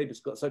urban thing.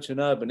 Labour's got such an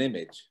urban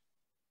image.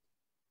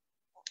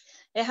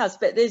 It has,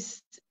 but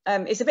there's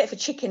it's a bit of a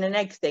chicken and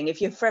egg thing. If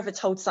you're forever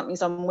told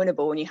something's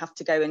unwinnable and you have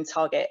to go and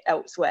target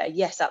elsewhere,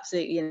 yes,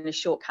 absolutely, in a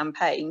short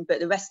campaign, but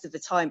the rest of the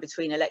time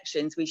between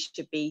elections we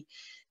should be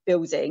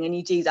building, and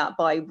you do that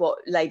by what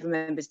Labour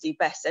members do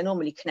best. They're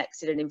normally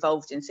connected and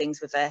involved in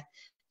things with their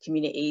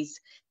communities,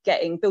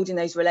 building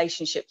those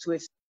relationships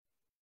with.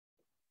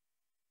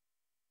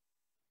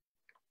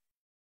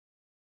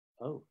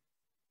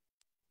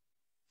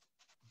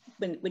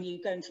 When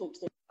you go and talk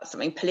to them about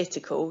something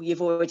political,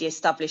 you've already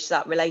established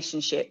that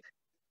relationship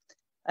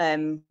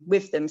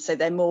with them, so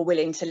they're more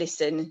willing to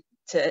listen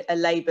to a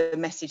Labour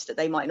message that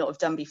they might not have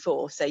done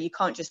before. So you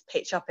can't just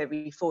pitch up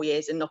every 4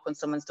 years and knock on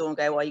someone's door and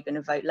go, "Are you going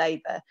to vote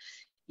Labour?"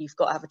 You've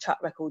got to have a track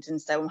record,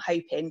 and so I'm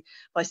hoping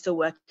by still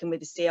working with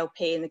the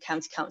CLP and the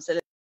county council.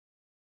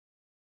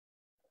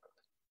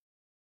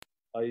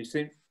 Oh, you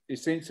seem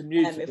to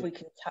mute. If we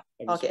can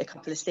target a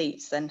couple of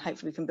seats, then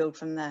hopefully we can build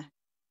from there.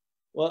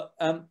 Well,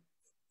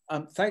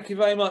 thank you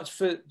very much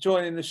for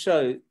joining the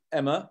show,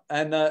 Emma.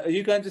 And are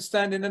you going to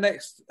stand in the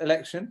next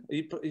election?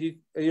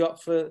 Are you up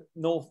for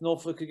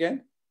Norfolk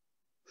again?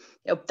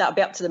 That'll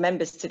be up to the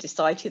members to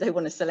decide who they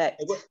want to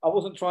select. I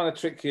wasn't trying to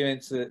trick you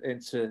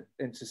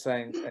into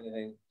saying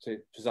anything too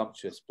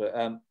presumptuous, but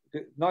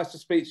nice to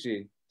speak to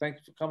you. Thank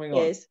you for coming on.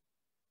 Yes.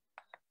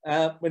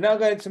 We're now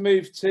going to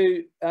move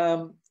to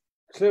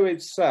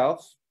Clwyd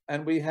South,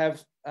 and we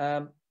have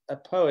a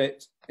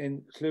poet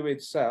in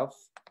Clwyd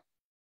South,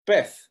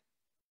 Beth.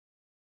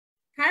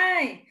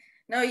 Hi.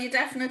 No, you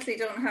definitely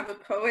don't have a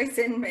poet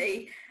in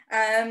me,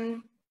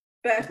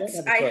 but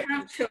I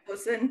have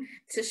chosen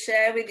to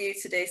share with you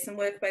today some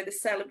work by the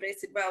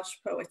celebrated Welsh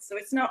poet. So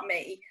it's not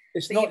me.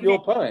 It's not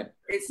your poem.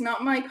 It's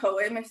not my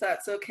poem, if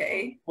that's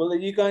okay. Well, are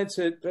you going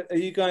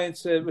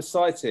to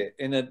recite it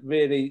in a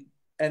really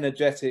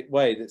energetic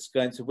way that's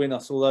going to win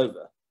us all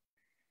over?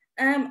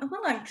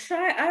 Well,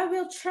 I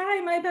will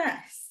try my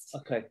best.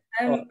 Okay.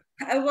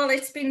 Well,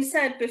 it's been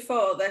said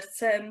before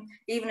that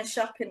even a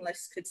shopping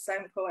list could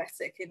sound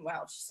poetic in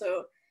Welsh,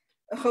 so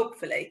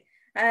hopefully.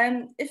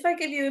 If I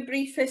give you a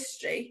brief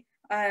history,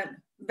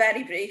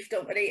 very brief,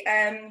 don't worry,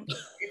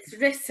 it's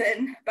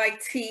written by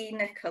T.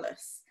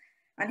 Nicholas,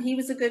 and he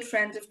was a good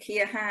friend of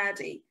Keir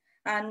Hardie,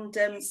 and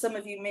some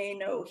of you may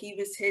know he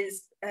was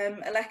his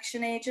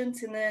election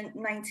agent in the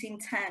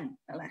 1910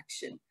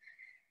 election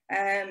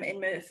in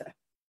Merthyr.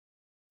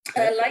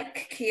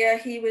 Like Keir,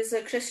 he was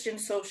a Christian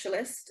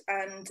socialist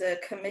and a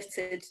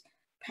committed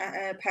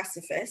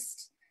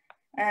pacifist.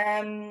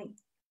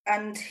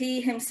 And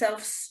he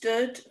himself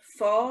stood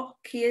for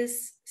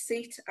Keir's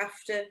seat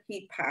after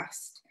he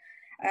passed.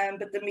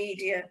 But the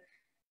media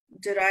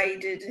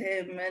derided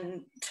him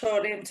and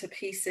tore him to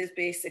pieces,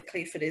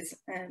 basically, for his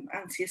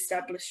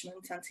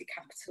anti-establishment,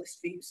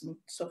 anti-capitalist views and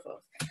so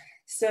forth.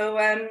 So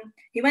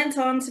he went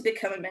on to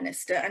become a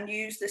minister and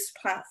used this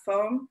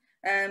platform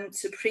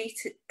to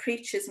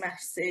preach his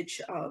message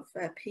of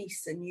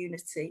peace and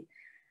unity.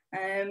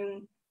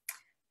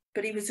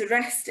 But he was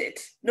arrested.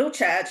 No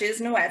charges,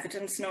 no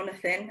evidence, no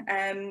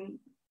nothing,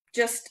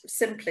 just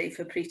simply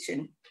for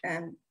preaching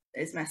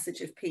his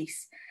message of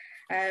peace.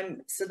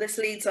 So this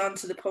leads on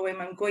to the poem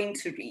I'm going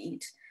to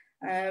read.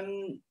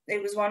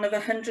 It was one of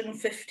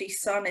 150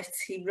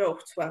 sonnets he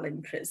wrote while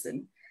in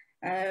prison.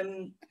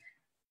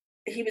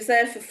 He was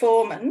there for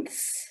 4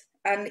 months,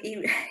 and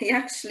he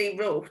actually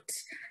wrote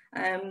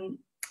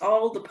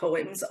all the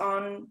poems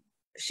on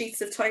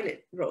sheets of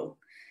toilet roll,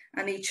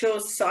 and he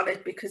chose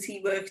sonnet because he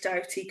worked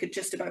out he could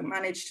just about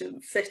manage to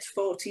fit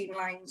 14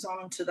 lines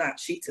onto that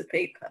sheet of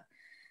paper.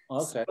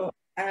 Okay. So,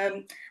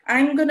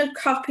 I'm going to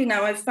copy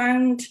now. I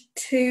found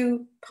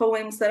 2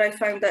 poems that I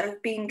found that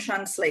have been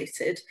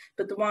translated,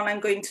 but the one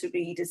I'm going to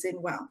read is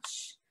in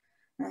Welsh.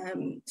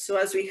 So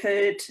as we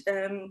heard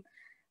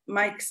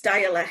Mike's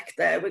dialect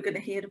there, we're going to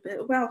hear a bit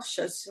of Welsh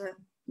as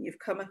you've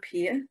come up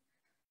here.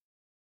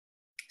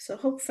 So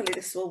hopefully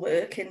this will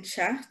work in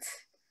chat.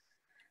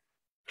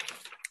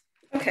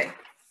 Okay.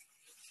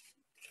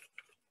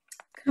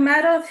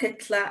 Cymerodd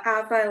Hitler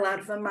afael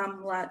ar fy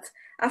mamwlad,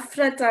 a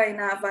Phrydain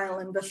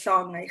afael yn fy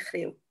llong ei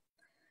chriw.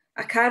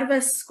 Ac ar fy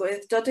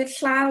ysgwydd dod i'r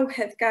llaw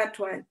heb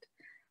gadwaid,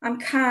 am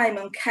cae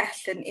mewn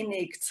cell yn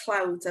unig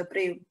tlawd a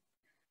briw.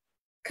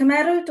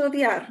 Cymerwyd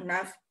oddi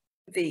arnaf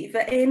fi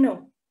fy enw.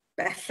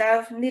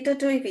 Bellaf, nid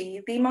ydw i fi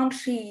ddim ond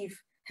rhif,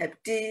 heb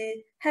du,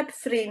 heb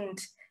ffrind,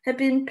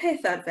 heb un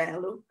peth ar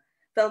felw,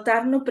 fel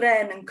darn o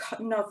bren yn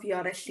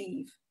nofio'r e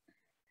llif.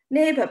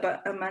 Neb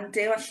yma'n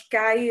dew all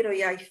gair o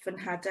iaith fy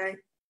nhadau,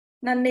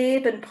 na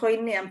neb yn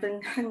poeni am fy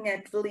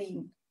nhanged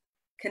flin,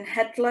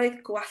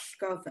 cenhedloedd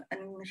gwallgof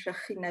yn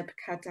rhychineb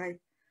cadau.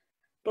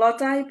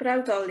 Blodau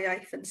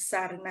brawdoliaeth yn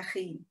sarn a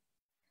chi.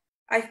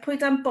 Aeth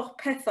pwyd am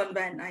bopeth o'n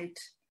fenaid,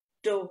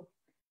 do,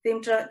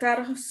 ddim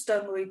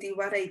darhostongwyd I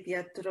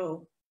wareiddiad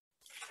dro.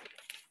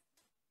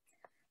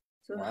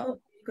 So I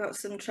hope you've got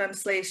some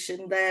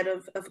translation there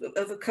of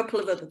a couple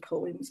of other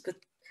poems, but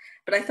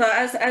I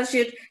thought as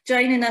you're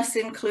joining us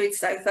in Clwyd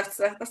South, that's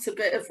a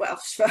bit of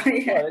Welsh for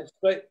you.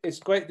 Well, it's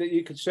great that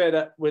you could share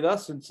that with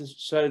us and to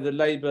show the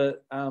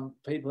Labour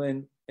people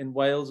in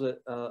Wales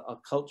are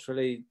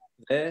culturally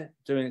there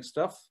doing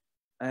stuff.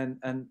 And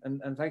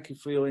thank you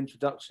for your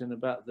introduction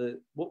about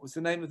what was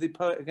the name of the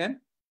poet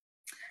again?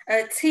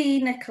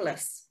 T.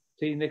 Nicholas.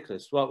 T.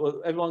 Nicholas.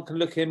 Well, everyone can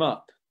look him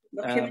up.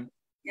 Look him,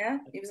 yeah,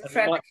 he was a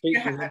friend. Might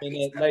feature him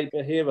in a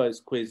Labour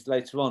Heroes quiz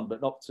later on,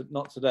 but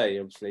not today,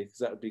 obviously, because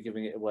that would be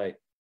giving it away.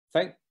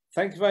 Thank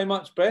you very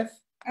much, Beth.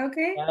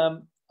 Okay.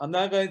 I'm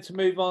now going to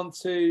move on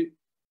to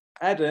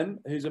Adam,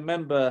 who's a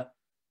member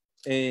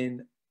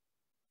in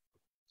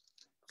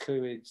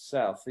Clwyd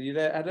South. Are you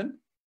there, Adam?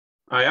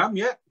 I am,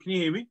 yeah. Can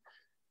you hear me?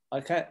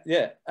 I can,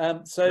 yeah.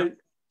 So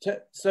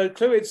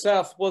Clwyd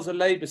South was a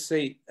Labour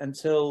seat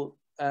until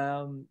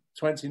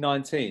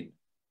 2019.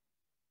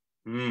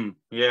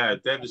 Yeah,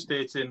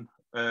 devastating.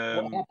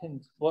 What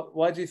happened?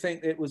 Why do you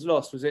think it was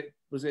lost? Was it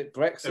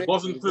Brexit? It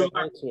wasn't through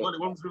lack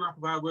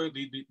of hard work.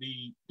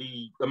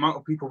 The amount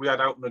of people we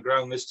had out on the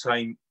ground this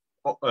time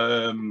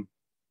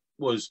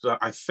was,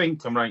 I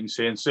think I'm right in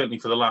saying, certainly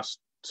the last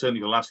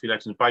few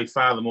elections, by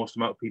far the most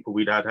amount of people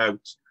we'd had out.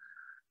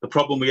 The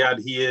problem we had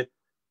here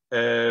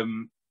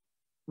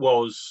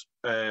was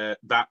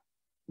that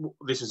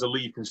this is a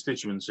Leave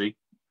constituency.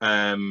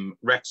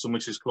 Wrexham,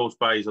 which is close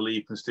by, is a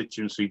Leave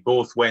constituency.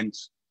 Both went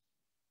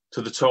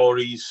to the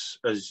Tories,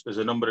 as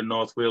a number in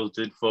North Wales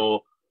did,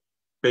 for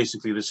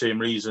basically the same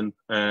reason,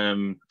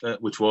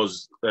 which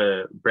was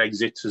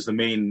Brexit as the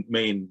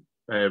main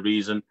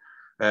reason.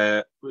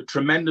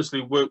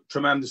 Tremendously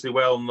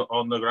well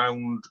on the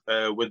ground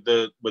with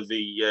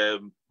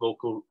the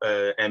local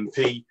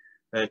MP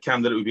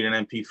candidate who'd been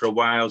an MP for a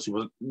while. She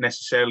wasn't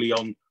necessarily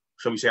on,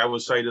 shall we say, our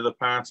side of the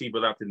party, but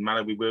that didn't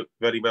matter. We worked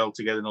very well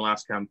together in the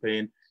last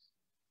campaign.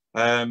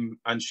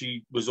 And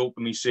she was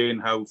openly saying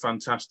how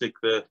fantastic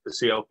the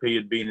CLP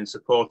had been in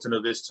supporting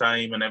her this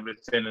time and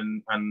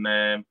everything.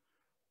 And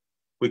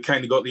we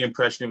kind of got the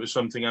impression it was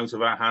something out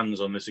of our hands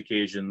on this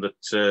occasion,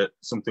 that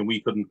something we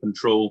couldn't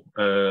control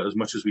as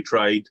much as we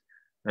tried.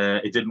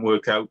 It didn't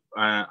work out.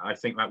 I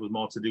think that was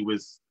more to do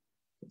with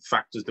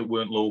factors that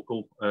weren't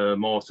local,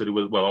 more to do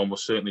with, well,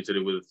 almost certainly to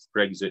do with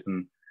Brexit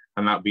and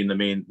that being the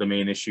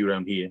main issue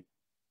around here.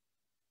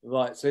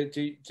 Right. So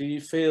do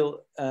you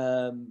feel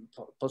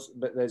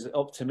there's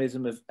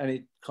optimism of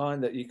any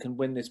kind that you can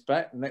win this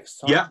back next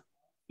time?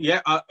 Yeah.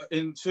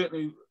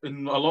 Certainly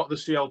in a lot of the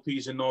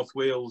CLPs in North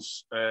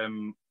Wales,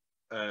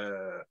 the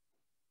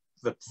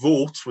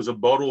vote was a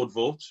borrowed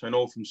vote. I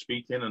know from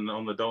speaking and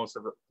on the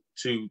doorstep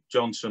to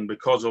Johnson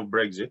because of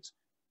Brexit.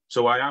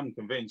 So I am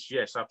convinced,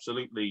 yes,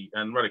 absolutely.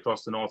 And right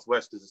across the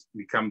Northwest, as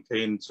we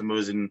campaigned, some of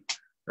us in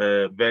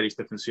various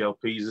different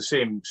CLPs, the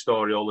same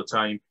story all the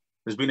time.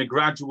 There's been a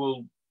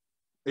gradual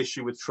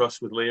issue with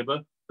trust with Labour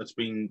that's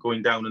been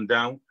going down and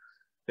down.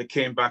 It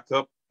came back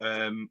up.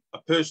 A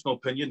personal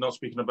opinion, not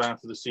speaking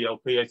about for the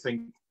CLP, I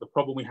think the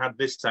problem we had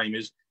this time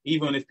is,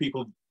 even if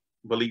people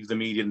believed the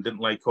media and didn't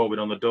like Corbyn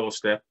on the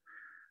doorstep,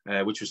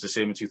 which was the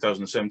same in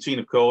 2017,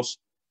 of course,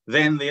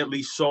 then they at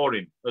least saw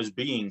him as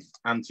being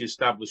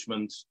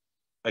anti-establishment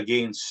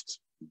against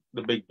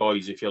the big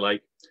boys, if you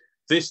like.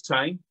 This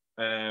time,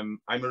 I'm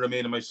a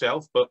Remainer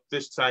myself, but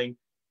this time,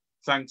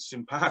 thanks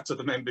in part to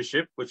the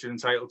membership, which is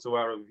entitled to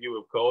our review,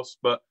 of course,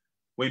 but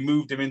we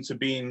moved him into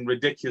being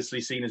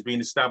ridiculously seen as being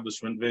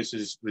establishment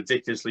versus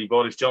ridiculously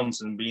Boris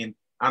Johnson being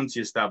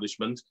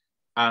anti-establishment.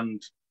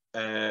 And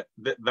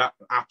that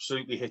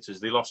absolutely hit us.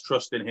 They lost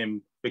trust in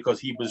him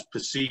because he was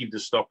perceived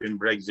as stopping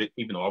Brexit,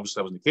 even though obviously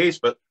that wasn't the case,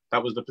 but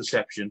that was the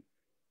perception.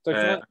 So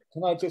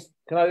can I just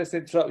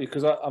interrupt you,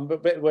 because I'm a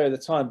bit aware of the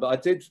time, but I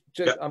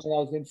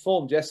was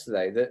informed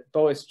yesterday that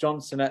Boris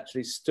Johnson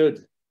actually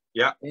stood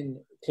in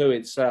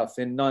Clwyd South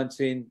in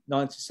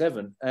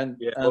 1997, and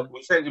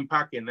we sent him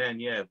packing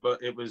then,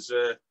 but it was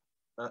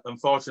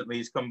unfortunately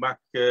he's come back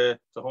to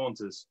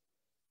haunt us.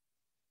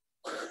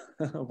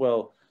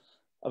 Well,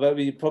 I bet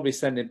we probably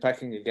send him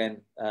packing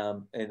again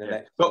in the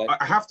next.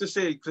 But I have to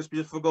say, Crispin,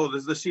 just before I go,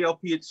 there's the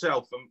CLP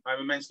itself.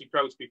 I'm immensely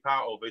proud to be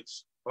part of.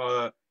 It's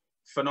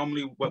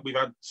phenomenally. We've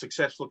had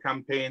successful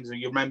campaigns, and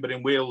you remember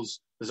in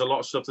Wales, there's a lot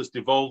of stuff that's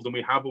devolved, and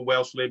we have a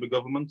Welsh Labour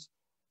government.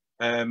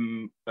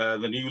 The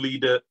new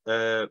leader,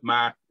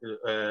 Mark,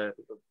 a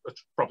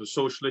proper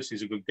socialist,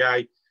 he's a good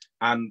guy.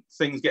 and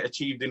things get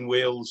achieved in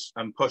Wales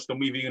and pushed, and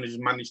we've even just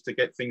managed to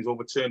get things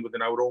overturned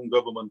within our own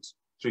government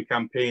through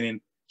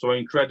campaigning. So I'm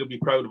incredibly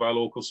proud of our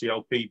local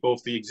CLP,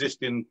 both the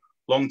existing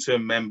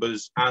long-term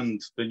members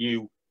and the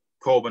new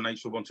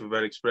Corbynites, for want of a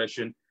better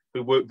expression,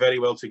 who work very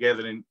well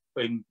together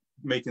in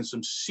making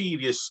some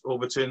serious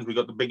overturns. We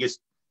got the biggest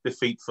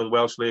defeat for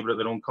Welsh Labour at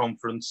their own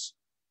conference.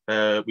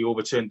 We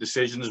overturned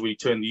decisions. We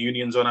turned the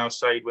unions on our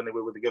side when they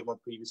were with the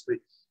government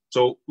previously.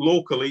 So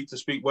locally, to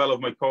speak well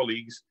of my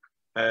colleagues,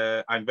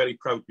 I'm very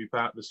proud to be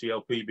part of the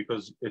CLP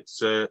because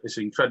it's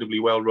incredibly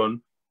well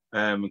run.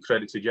 And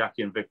credit to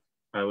Jackie and Vic,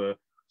 our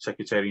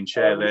secretary and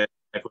chair there,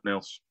 everyone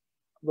else.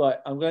 Right,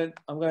 I'm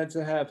going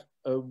to have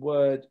a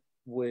word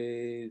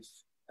with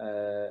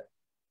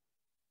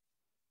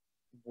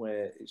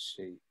where is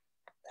she?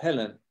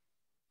 Helen.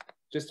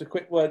 Just a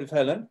quick word with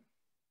Helen.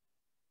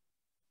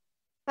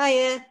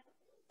 Hiya.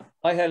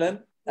 Hi,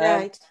 Helen.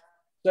 Right.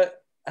 So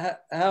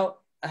how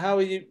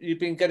are you? You've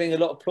been getting a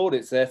lot of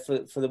plaudits there for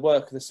the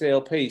work of the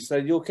CLP. So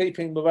you're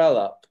keeping morale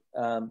up,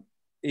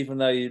 even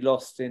though you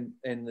lost in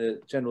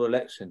the general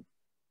election.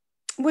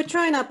 We're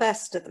trying our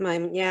best at the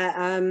moment.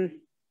 Yeah.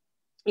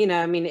 You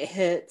know, I mean, it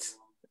hurt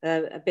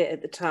a bit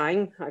at the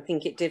time. I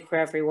think it did for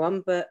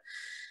everyone, but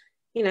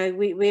you know,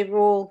 we're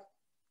all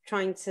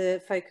trying to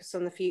focus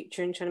on the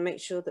future and trying to make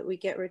sure that we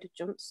get rid of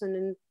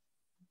Johnson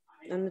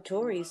and the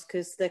Tories,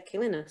 because they're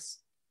killing us.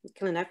 They're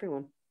killing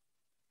everyone.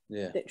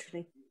 Yeah.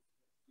 Literally.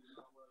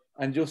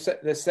 And you're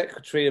the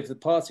secretary of the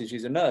party.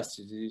 She's a nurse.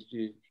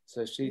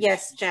 So she.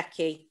 Yes,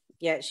 Jackie.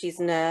 Yeah, she's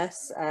a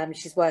nurse.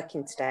 She's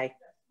working today.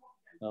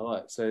 All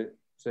right. So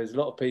there's a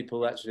lot of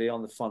people actually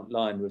on the front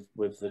line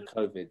with the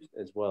COVID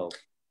as well.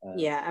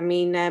 Yeah, I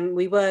mean,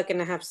 we were going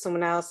to have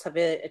someone else have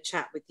a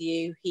chat with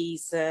you.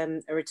 He's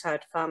a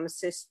retired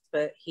pharmacist,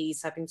 but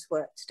he's having to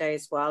work today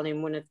as well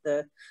in one of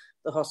the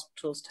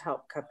hospitals to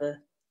help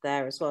cover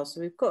there as well. So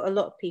we've got a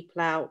lot of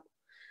people out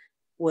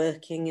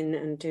working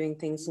and doing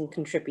things and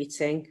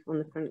contributing on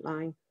the front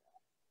line.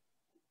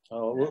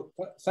 Oh,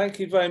 well, thank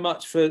you very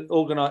much for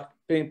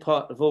being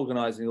part of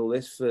organising all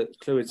this for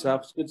Clwyd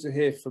South. It's good to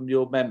hear from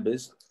your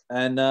members.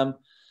 And I'm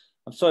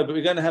sorry, but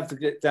we're going to have to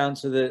get down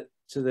to the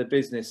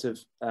business of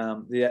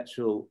the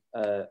actual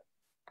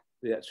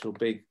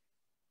big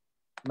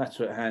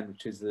matter at hand,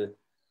 which is the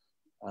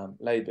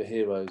Labour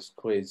Heroes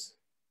quiz.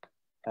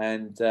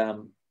 And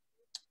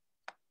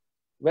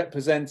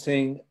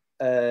representing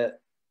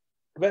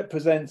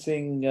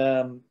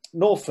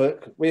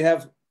Norfolk, we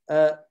have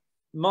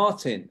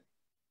Martin.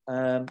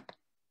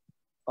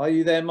 Are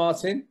you there,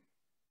 Martin?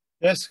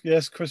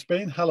 Yes,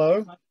 Crispin.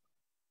 Hello.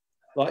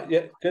 Right,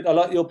 yeah, good. I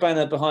like your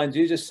banner behind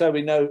you, just so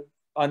we know.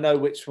 I know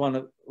which one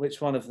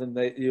of them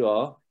you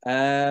are.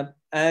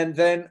 And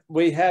then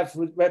we have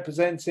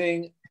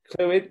representing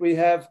Clwyd, we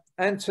have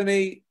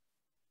Anthony.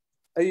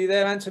 Are you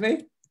there,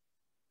 Anthony?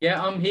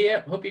 Yeah, I'm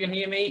here. Hope you can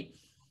hear me.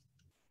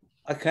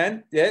 I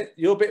can. Yeah,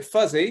 you're a bit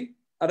fuzzy.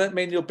 I don't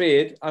mean your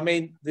beard. I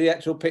mean the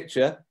actual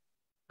picture.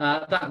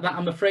 That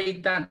I'm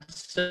afraid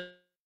that's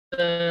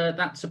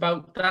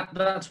about that.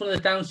 That's one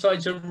of the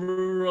downsides of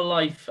rural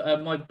life.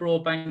 My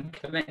broadband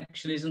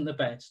connection isn't the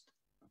best.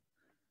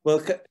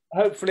 Well,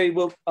 hopefully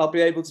I'll be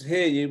able to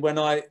hear you when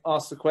I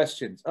ask the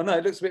questions. Oh no,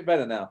 it looks a bit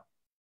better now.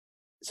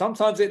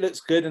 Sometimes it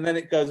looks good and then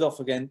it goes off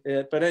again.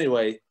 But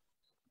anyway,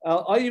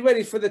 are you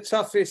ready for the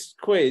toughest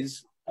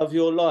quiz of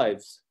your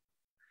lives?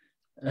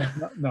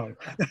 No.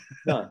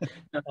 No.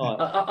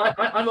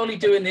 I'm only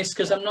doing this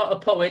because I'm not a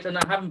poet and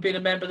I haven't been a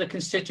member of the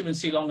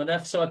constituency long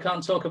enough, so I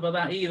can't talk about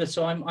that either.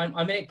 So I'm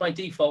in it by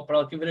default, but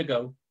I'll give it a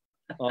go.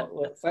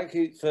 Well, thank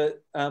you for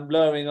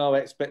lowering our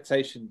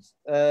expectations.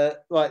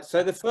 Right.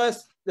 So the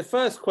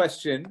first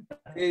question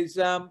is: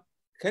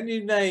 can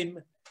you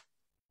name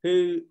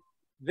who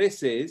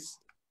this is?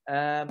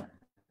 And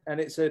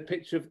it's a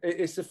picture of.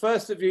 It's the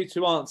first of you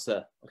to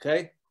answer.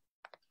 Okay.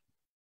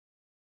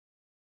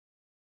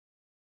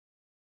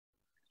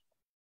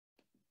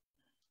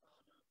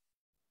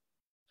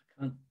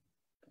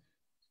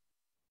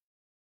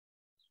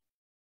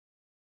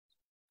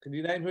 Can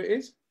you name who it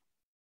is?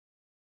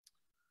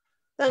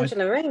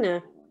 Angela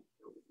Rayner.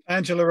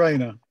 Angela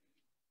Rayner.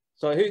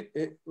 So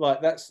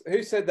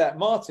who said that?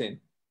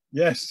 Martin?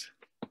 Yes.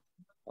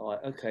 All right,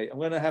 okay. I'm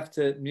going to have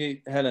to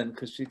mute Helen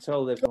because she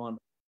told everyone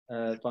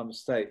by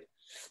mistake.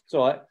 It's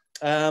all right.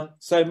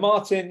 So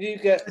Martin, you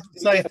get...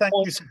 Thank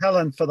you to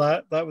Helen for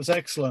that. That was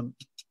excellent.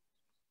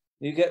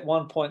 You get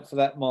 1 point for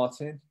that,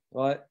 Martin.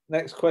 Right,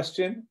 next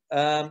question.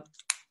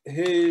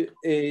 Who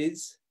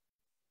is...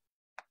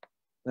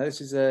 Now,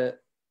 this is a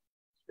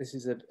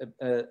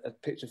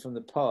picture from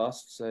the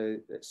past, so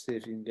let's see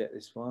if you can get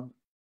this one.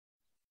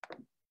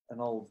 An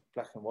old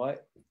black and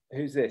white.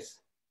 Who's this?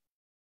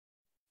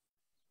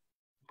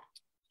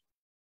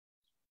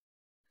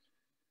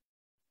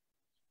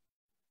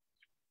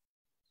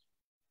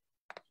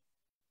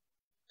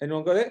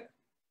 Anyone got it?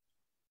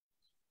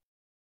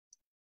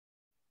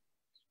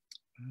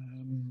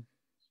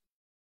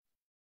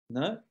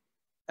 No?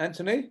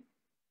 Anthony?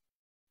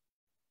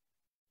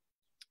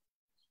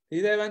 Are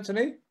you there,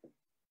 Anthony?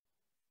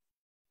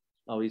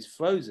 Oh, he's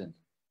frozen.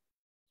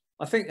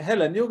 I think,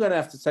 Helen, you're going to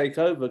have to take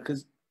over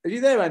because, are you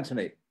there,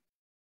 Anthony?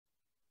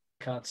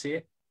 Can't see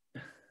it.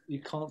 You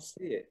can't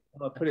see it.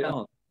 I put it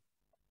on.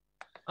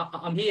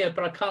 I'm here,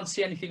 but I can't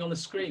see anything on the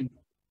screen.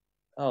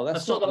 Oh, that's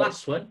I saw the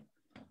last one.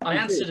 I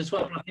answered as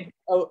well. I think.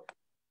 Oh,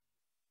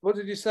 what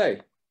did you say?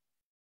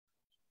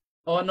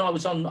 Oh no, I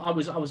was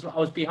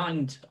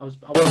behind. I was.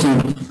 Oh,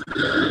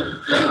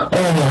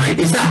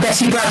 is that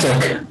Betty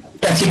Braddock?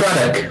 Betty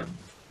Braddock.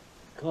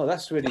 God,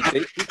 that's really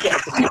deep.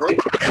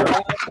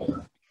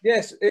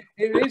 Yes, it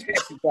is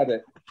Betty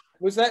Braddock.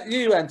 Was that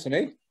you,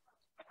 Anthony?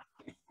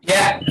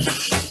 Yeah.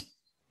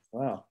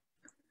 Wow.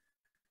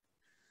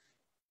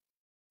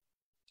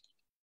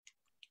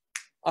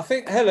 I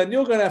think, Helen,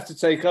 you're going to have to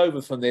take over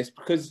from this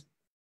because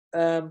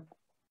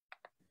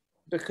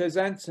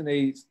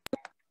Anthony's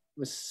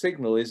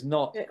signal is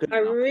not good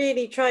I enough.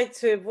 really tried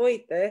to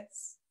avoid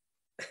this.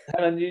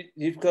 Helen,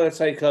 you've got to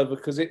take over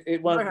because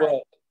it won't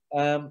Right.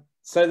 work.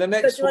 So the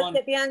next So do one. I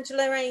get the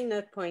Angela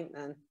Rayner point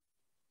then?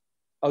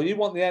 Oh, you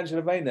want the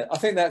Angela Rayner? I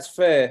think that's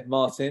fair,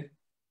 Martin.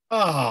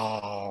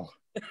 Oh.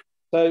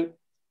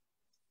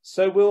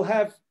 So we'll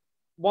have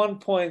 1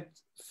 point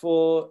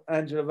for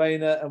Angela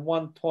Rayner and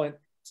 1 point,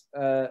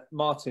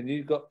 Martin.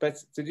 You got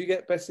Betty? Did you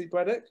get Betty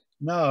Braddock?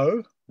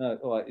 No. No.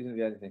 All right, you didn't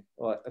get anything.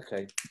 All right.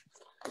 Okay.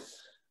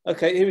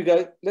 Okay. Here we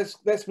go.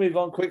 Let's move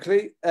on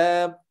quickly.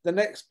 The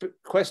next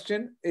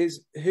question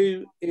is: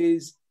 who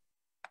is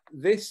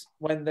this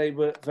when they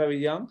were very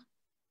young?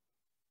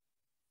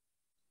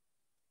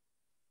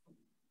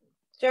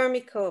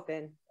 Jeremy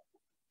Corbyn.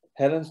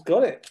 Helen's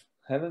got it.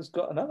 Helen's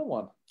got another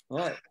one. All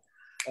right.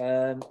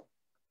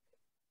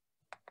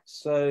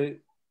 So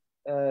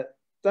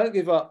don't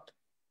give up.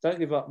 Don't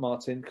give up,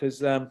 Martin,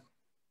 because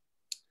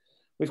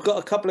we've got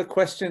a couple of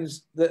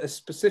questions that are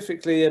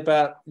specifically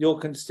about your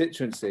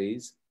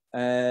constituencies,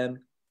 and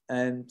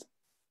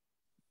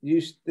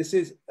this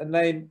is a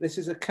name. This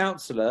is a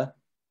councillor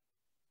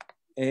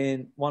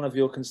in one of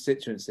your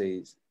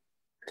constituencies.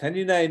 Can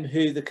you name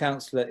who the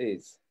councillor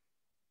is?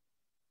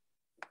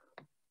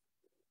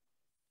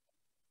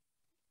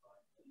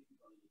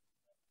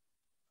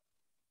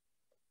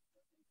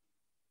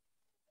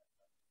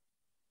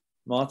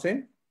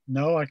 Martin?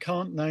 No, I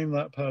can't name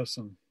that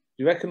person. Do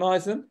you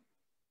recognise them?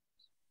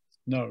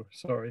 No,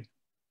 sorry.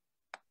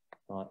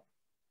 Right.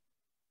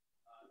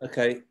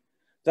 Okay.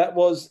 That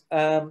was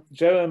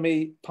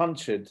Jeremy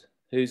Punchard,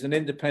 who's an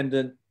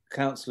independent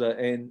councillor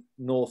in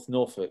North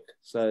Norfolk.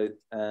 So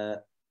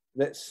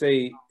let's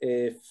see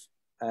if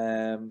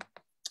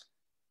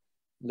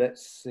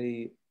let's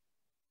see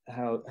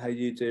how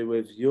you do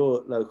with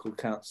your local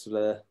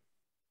councillor,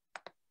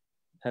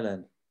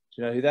 Helen.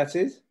 Do you know who that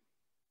is?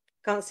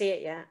 Can't see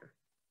it yet.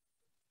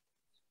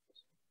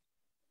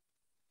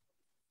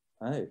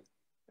 Oh.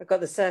 I've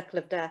got the circle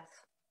of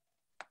death.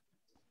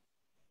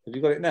 Have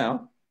you got it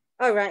now?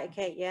 Oh, right.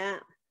 Okay. Yeah.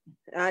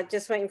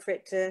 Just waiting for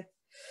it to.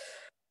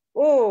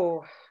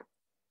 Oh.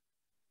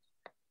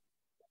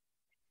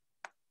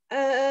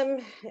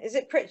 Is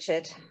it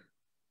Pritchard?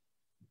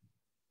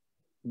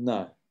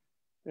 No.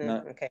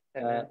 No. Okay.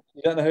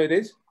 You don't know who it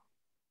is?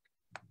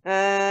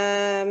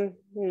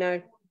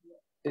 No.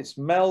 It's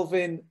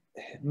Melvin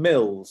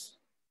Mills.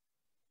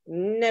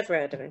 Never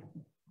heard of him.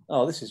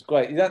 Oh, this is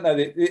great. You don't know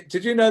that.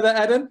 Did you know that,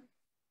 Adam?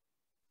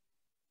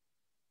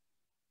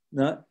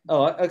 No.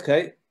 All right.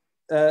 Okay.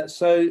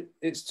 So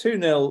it's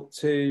 2-0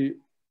 to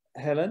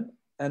Helen.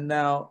 And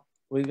now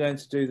we're going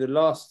to do the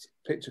last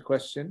picture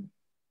question.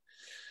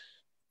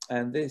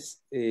 And this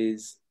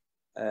is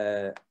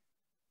a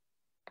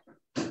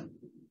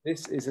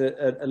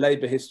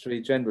Labour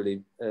history,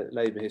 generally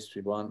Labour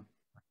history one.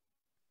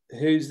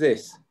 Who's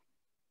this?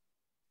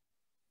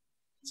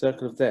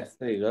 Circle of Death.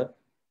 There you go.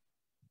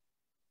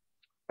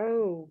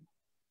 Oh.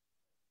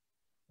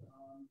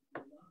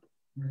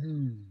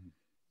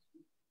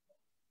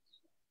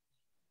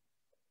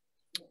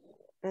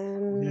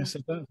 Yes, I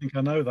don't think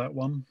I know that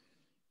one.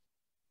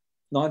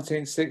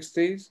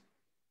 1960s.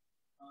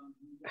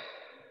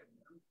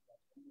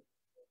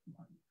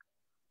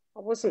 I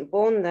wasn't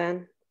born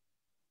then.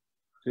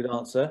 Good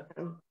answer.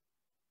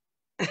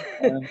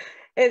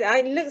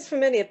 It looks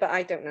familiar, but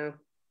I don't know.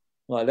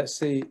 Right, let's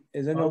see.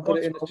 Is anyone got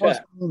it in the I was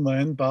chat? born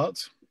then,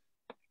 but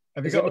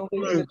have you Is got a anyone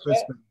in clue, the chat?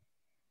 Crispin?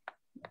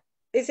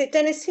 Is it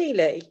Dennis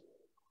Healy?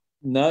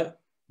 No.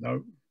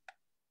 No.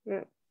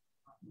 No.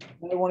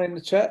 No one in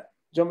the chat?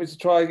 Do you want me to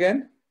try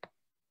again?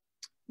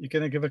 You're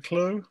going to give a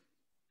clue?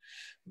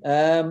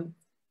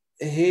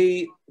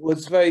 He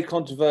was very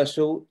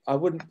controversial. I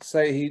wouldn't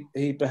say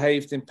he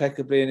behaved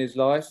impeccably in his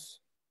life.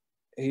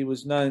 He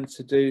was known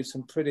to do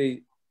some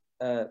pretty...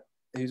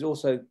 he's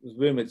also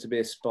rumoured to be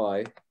a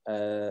spy,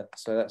 so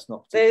that's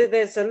not...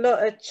 There's a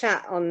lot of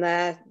chat on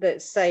there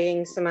that's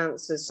saying some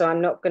answers, so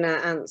I'm not going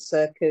to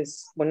answer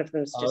because one of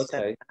them's just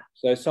okay. said that.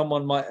 So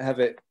someone might have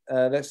it.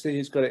 Let's see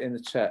who's got it in the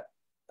chat.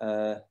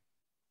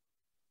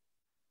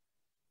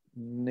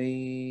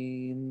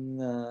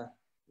 Nina.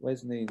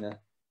 Where's Nina?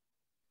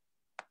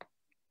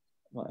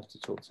 Might have to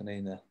talk to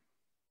Nina.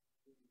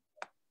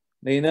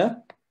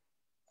 Nina?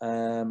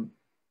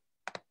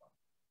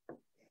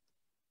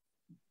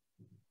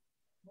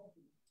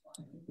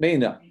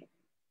 Nina.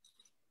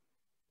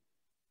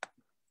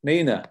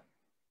 Nina,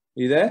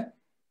 you there?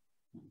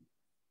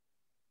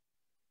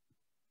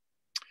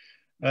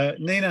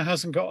 Nina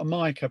hasn't got a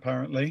mic,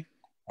 apparently.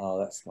 Oh,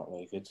 that's not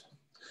very good.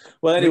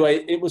 Well,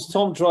 anyway, it was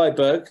Tom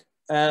Dryburgh.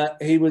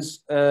 He was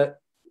he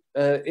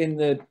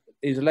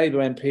was a Labour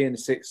MP in the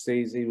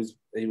 60s. He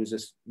was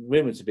just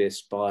rumoured to be a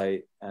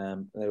spy.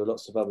 There were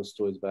lots of other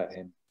stories about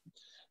him.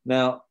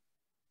 Now,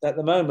 at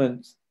the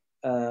moment,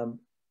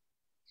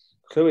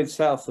 Clwyd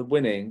South are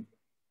winning,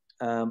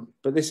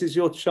 but this is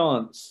your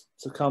chance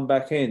to come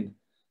back in,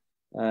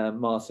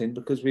 Martin,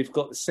 because we've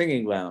got the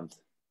singing round.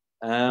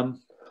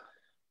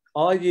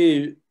 Are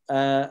you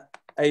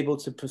able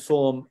to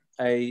perform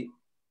a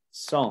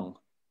song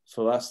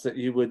for us that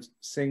you would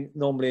sing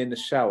normally in the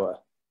shower?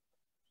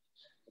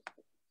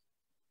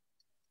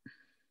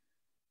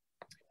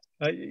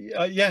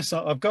 Yes,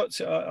 I've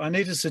got. I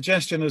need a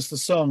suggestion as the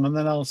song, and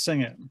then I'll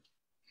sing it.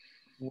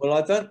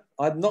 Well,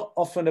 I'm not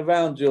often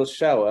around your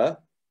shower,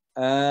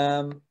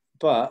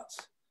 but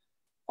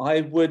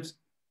I'm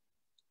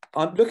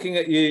looking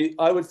at you.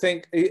 I would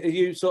think, are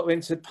you sort of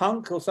into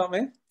punk or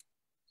something?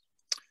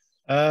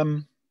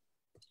 I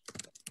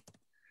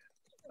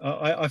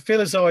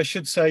feel as though I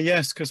should say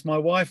yes, because my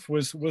wife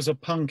was a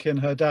punk in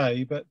her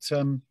day, but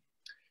do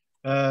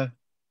you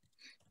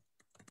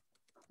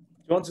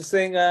want to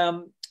sing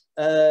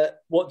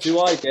What Do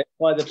I Get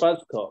by the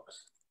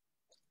Buzzcocks?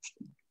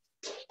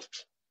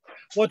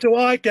 What do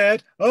I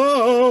get?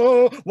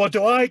 Oh, what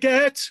do I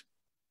get?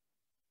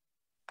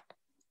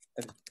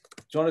 Do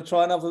you want to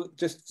try another?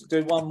 Just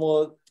do one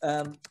more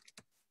of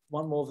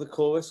the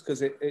chorus,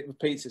 because it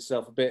repeats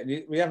itself a bit,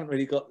 and we haven't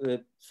really got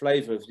the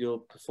flavour of your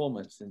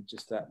performance in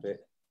just that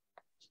bit.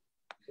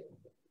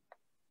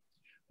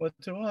 What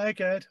do I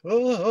get?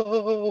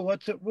 Oh,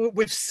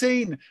 we've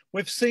seen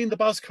the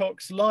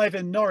Buzzcocks live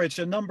in Norwich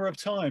a number of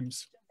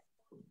times.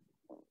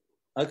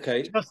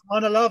 Okay. Just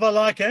want a lover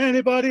like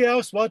anybody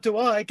else. What do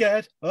I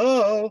get?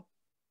 Oh.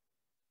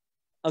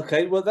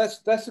 Okay. Well,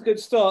 that's a good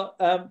start,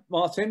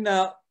 Martin.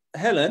 Now,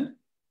 Helen.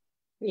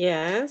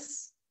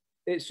 Yes.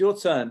 It's your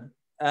turn.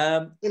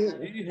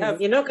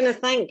 You're not going to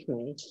thank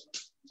me.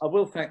 I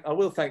will thank.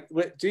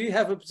 Do you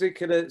have a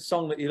particular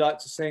song that you like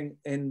to sing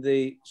in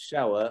the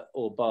shower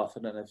or bath?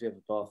 I don't know if you have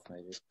a bath,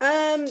 maybe.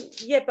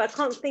 Yeah, but I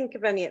can't think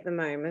of any at the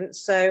moment,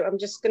 so I'm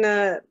just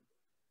gonna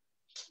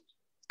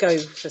go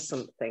for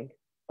something.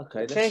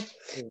 Okay. Okay.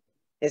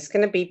 It's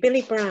gonna be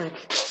Billy Bragg.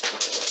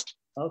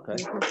 Okay.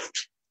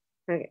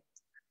 Okay.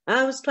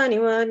 I was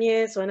 21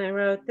 years when I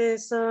wrote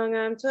this song.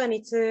 I'm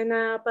 22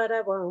 now, but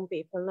I won't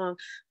be for long.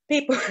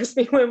 People ask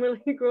me, when will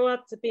you grow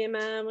up to be a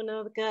man, when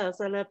all the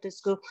girls I loved at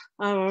school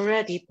are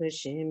already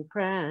pushing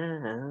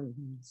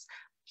prams.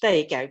 There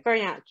you go,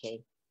 very out of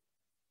key.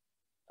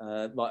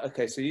 Right,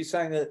 okay, so you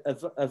sang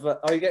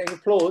are you getting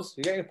applause?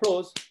 You're getting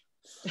applause?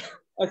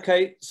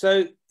 Okay,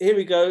 so here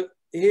we go.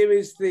 Here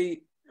is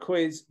the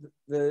quiz.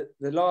 The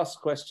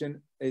last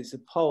question is a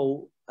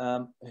poll.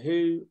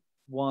 Who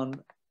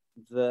won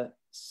the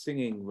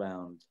singing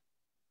round?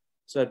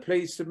 So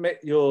please submit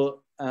your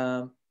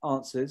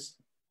answers,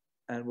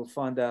 and we'll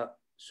find out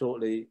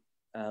shortly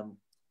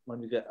when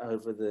we get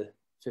over the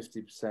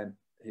 50%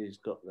 who's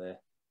got there.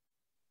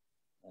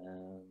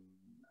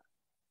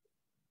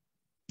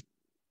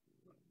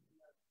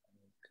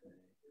 Okay.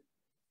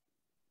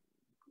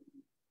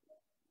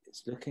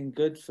 It's looking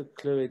good for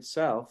Clwyd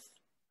South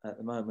at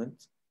the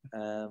moment.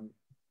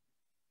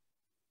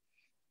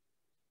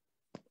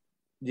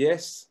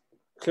 Yes,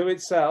 Clwyd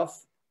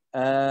South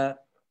have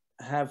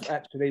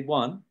actually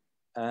won.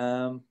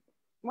 Wow.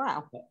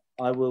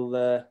 I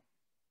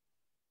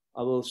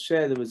will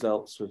share the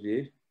results with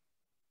you.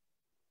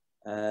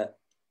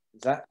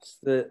 That's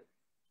the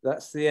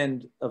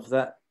end of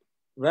that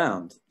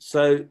round.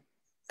 So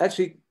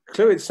actually,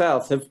 Clwyd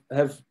South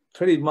have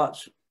pretty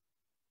much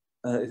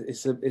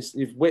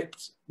you've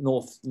whipped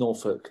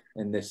Norfolk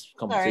in this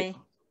competition.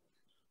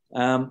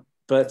 Sorry.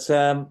 But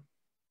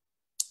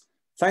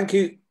thank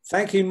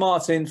you,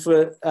 Martin,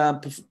 for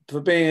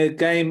being a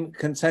game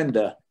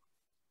contender.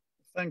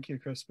 Thank you,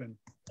 Crispin.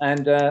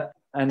 And I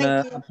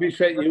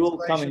appreciate you all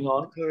coming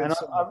on.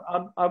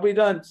 And we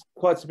learned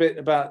quite a bit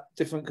about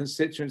different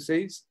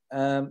constituencies,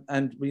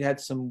 and we had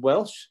some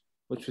Welsh,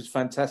 which was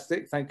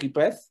fantastic. Thank you,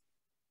 Beth.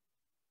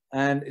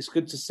 And it's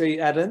good to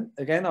see Adam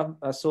again.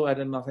 I saw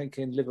Adam, I think,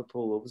 in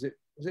Liverpool, or it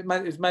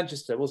was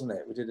Manchester, wasn't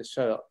it? We did a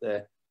show up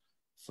there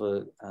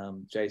for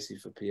JC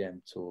for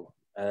PM tour.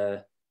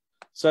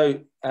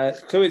 So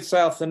Clwyd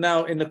South are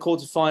now in the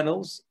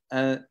quarterfinals,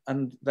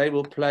 and they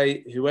will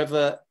play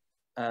whoever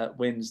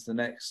wins the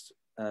next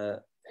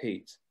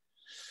heat.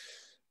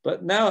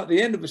 But now at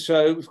the end of the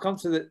show, we've come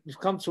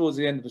towards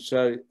the end of the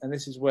show, and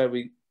this is where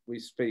we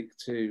speak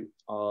to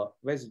our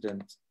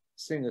resident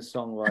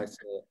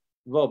singer-songwriter,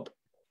 Rob.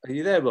 Are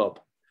you there, Rob?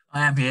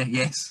 I am here,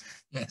 yes.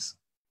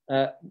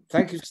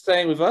 Thank you for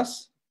staying with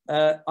us.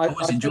 It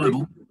was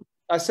enjoyable.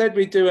 I said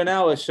we'd do an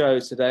hour show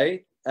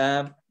today.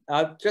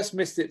 I've just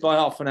missed it by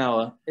half an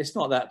hour. It's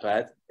not that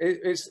bad.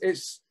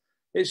 It's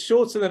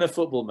shorter than a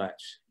football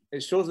match.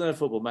 It's shorter than a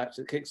football match.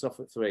 It kicks off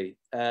at 3.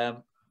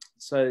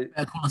 So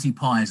quality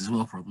pies as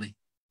well, probably.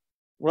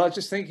 Well, I was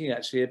just thinking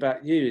actually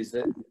about you is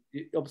that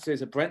obviously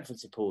as a Brentford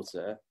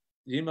supporter,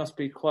 you must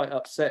be quite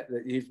upset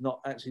that you've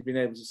not actually been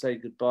able to say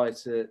goodbye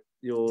to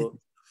your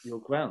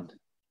ground.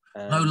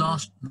 No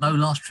last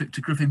trip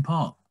to Griffin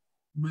Park.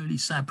 Really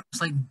sad.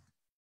 It's like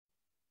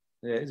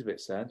yeah, it is a bit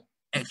sad.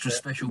 Extra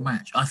special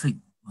match, I think.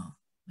 Well,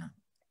 no.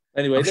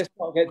 Anyway, let's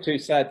not get too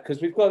sad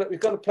because we've got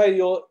to play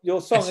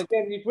your song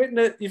again. You've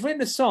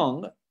written a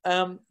song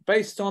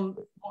based on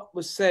what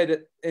was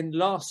said in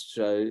last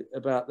show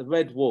about the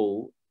red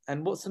wall.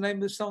 And what's the name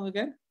of the song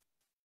again?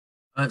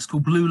 It's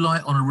called Blue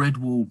Light on a Red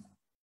Wall.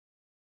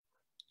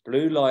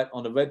 Blue Light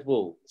on a Red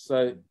Wall.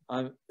 So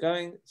I'm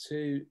going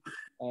to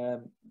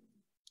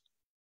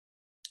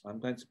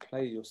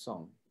play your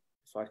song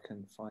if I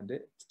can find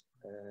it.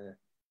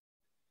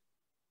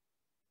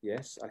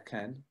 Yes, I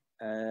can.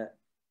 There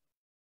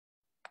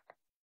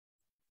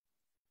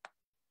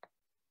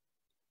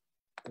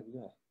we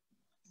go.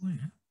 Oh,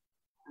 yeah.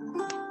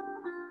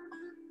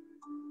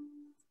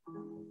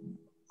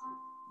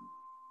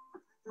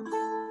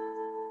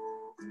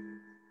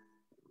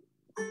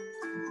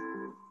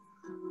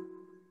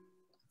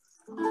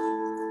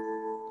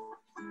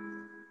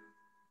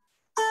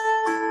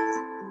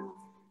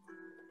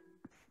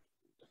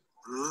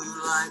 Blue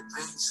light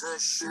paints a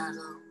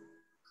shadow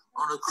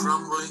on a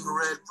crumbling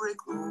red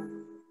brick wall.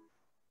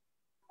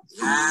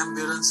 The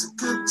ambulance a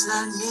good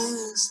 10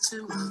 years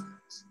too late.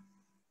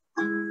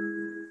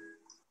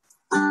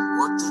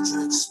 What did you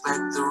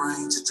expect the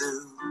rain to do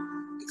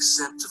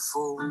except to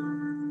fall?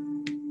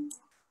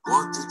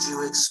 What did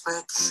you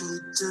expect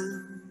she'd do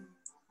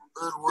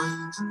but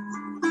wait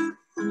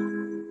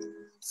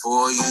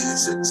for you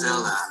to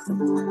tell her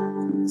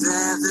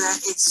there,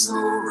 it's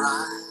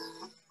alright.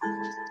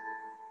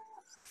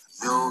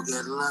 You'll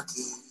get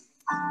lucky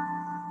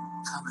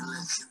come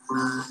election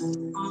night.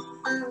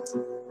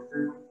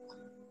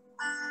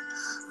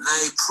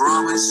 They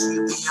promise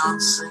you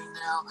Beyonce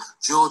now,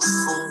 George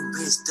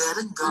Formby's dead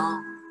and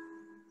gone.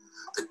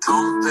 The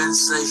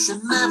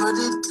compensation never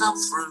did come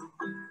through.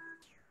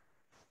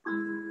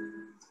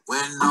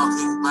 We're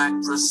knocking back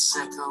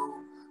Prosecco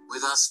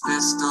with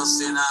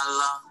asbestos in our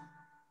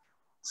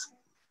lungs.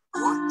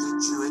 What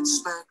did you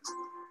expect?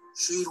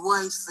 She'd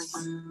wait for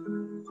you.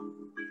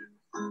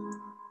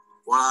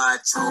 Well, I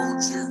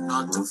told you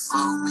not to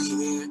phone me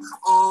here,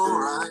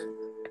 alright.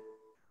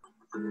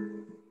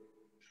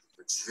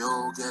 But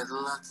you'll get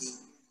lucky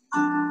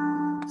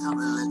come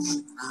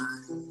election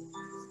night.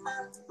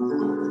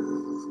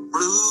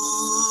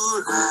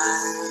 Blue light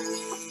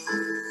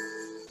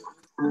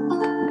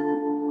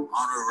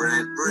on a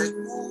red brick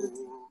wall.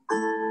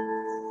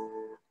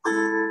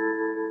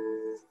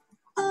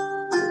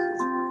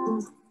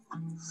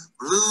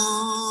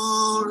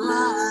 Blue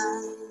light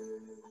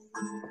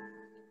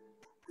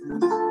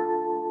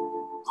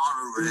on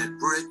a red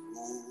brick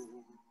wall.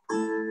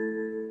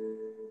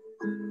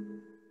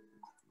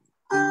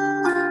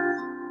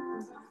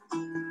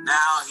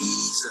 Now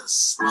he's a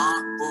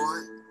smart boy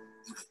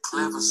in a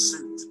clever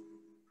suit,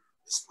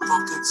 his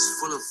pockets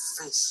full of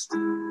fists.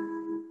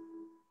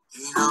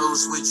 He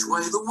knows which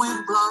way the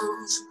wind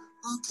blows,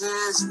 who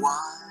cares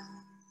why?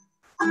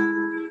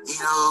 He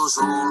knows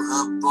all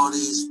her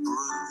body's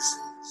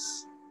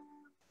bruises,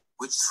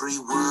 which 3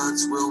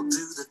 words will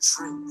do the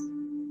trick.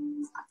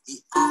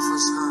 He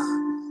offers her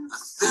a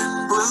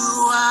thin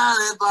blue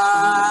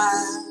alibi,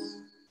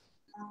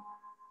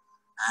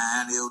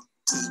 and he'll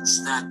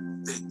teach that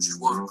bitch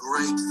what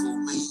grateful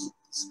means.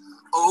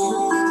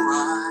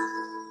 Alright.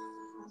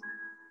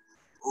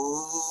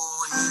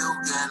 Oh, he'll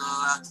get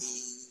lucky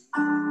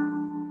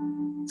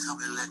come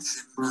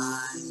election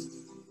night.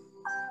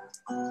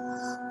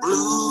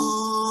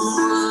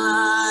 Blue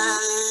light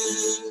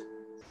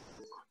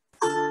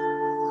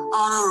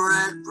on a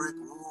red brick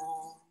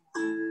wall.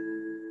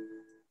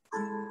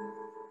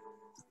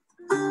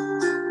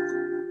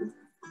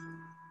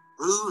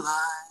 Blue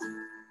light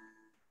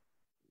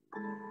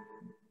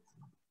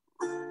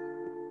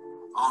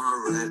on a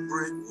red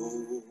brick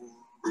wall.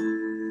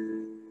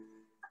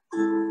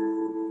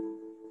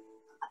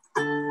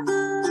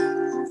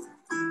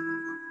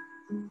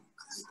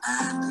 The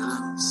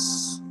ambulance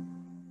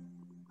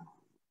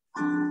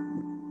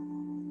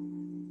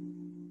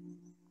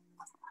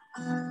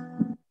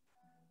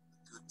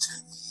good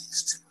 10 years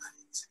too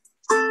late.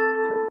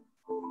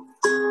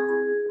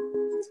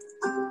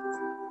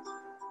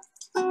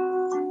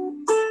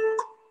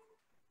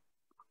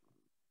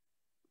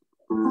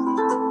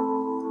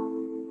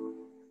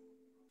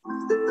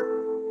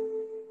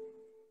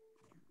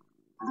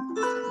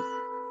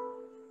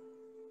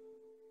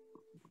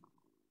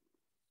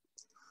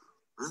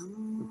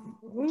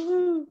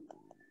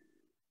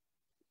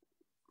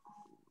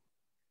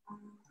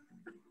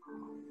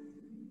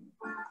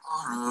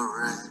 On a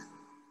red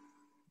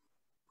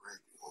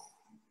wall.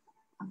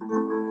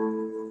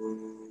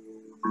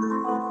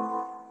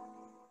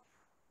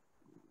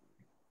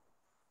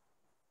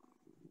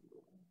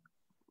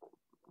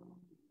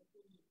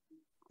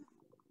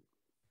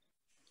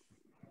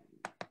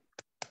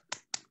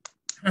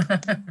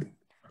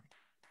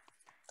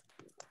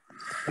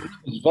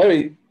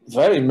 Very,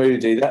 very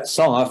moody, that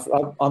song.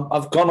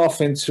 I've gone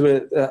off into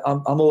it.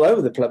 I'm all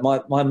over the place.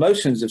 My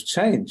emotions have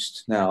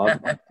changed now.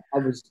 I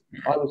was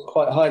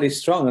quite highly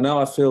strung, and now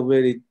I feel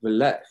really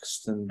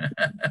relaxed. And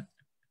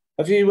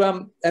have you?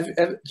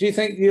 Do you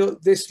think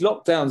this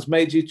lockdown's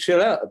made you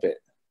chill out a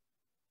bit?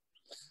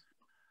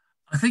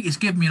 I think it's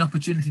given me an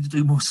opportunity to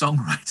do more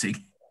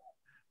songwriting,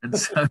 and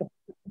so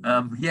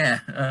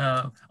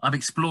I'm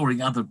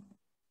exploring other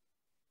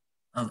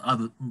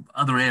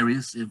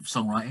areas of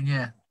songwriting.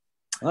 Yeah.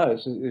 No,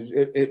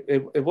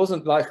 it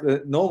wasn't like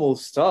the normal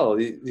style.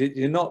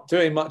 You're not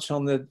doing much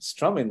on the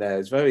strumming there.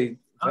 It's very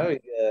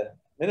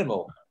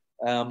minimal.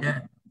 And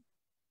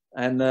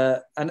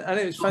it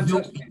was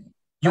fantastic.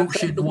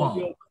 Yorkshire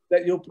noir.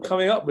 That you're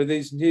coming up with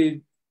these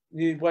new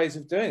ways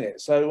of doing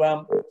it.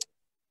 So,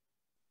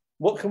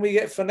 what can we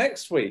get for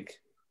next week?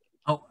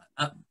 Oh,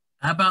 how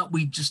about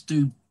we just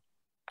do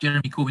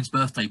Jeremy Corbyn's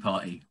birthday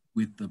party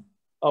with the.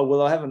 Oh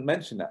well, I haven't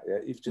mentioned that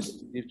yet. You've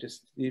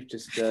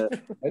just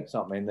said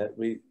something that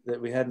we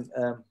hadn't.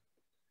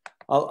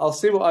 I'll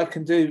see what I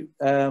can do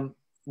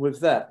with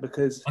that,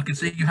 because I can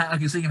sing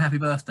him happy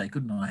birthday,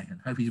 couldn't I? And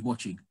hope he's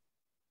watching.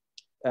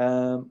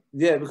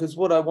 Yeah, because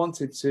what I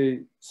wanted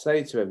to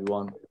say to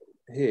everyone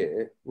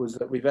here was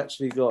that we've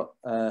actually got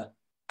a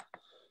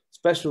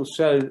special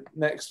show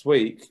next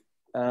week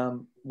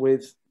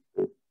with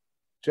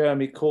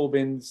Jeremy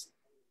Corbyn's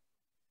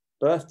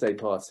birthday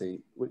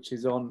party, which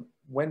is on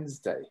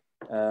Wednesday,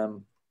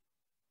 and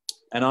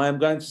I am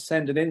going to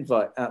send an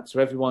invite out to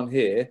everyone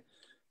here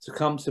to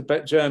come to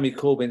Jeremy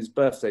Corbyn's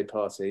birthday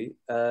party,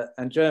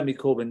 and Jeremy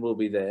Corbyn will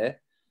be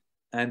there,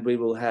 and we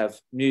will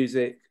have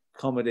music,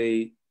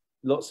 comedy,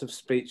 lots of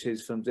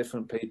speeches from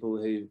different people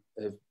who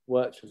have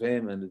worked with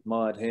him and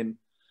admired him.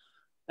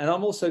 And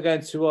I'm also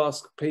going to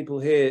ask people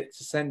here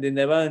to send in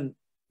their own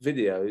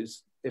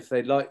videos if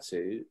they'd like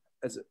to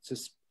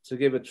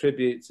give a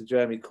tribute to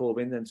Jeremy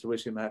Corbyn and to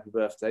wish him a happy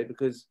birthday,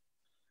 because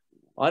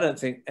I don't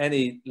think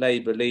any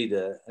Labour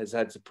leader has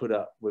had to put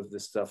up with the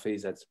stuff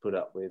he's had to put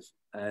up with.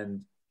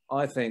 And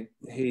I think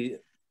he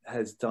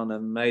has done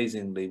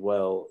amazingly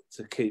well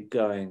to keep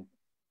going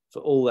for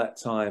all that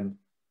time.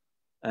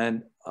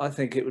 And I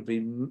think it would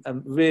be a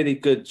really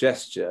good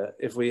gesture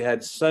if we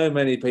had so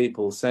many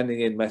people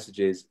sending in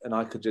messages and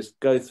I could just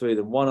go through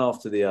them one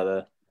after the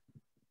other,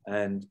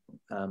 and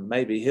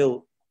maybe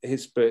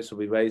his spirits will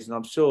be raised, and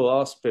I'm sure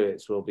our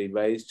spirits will be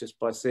raised just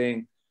by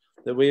seeing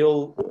that we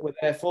all were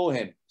there for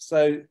him.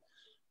 So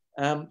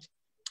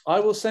I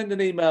will send an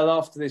email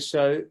after this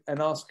show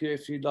and ask you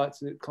if you'd like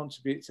to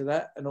contribute to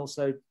that, and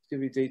also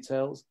give you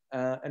details.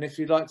 And if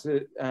you'd like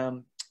to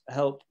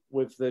help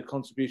with the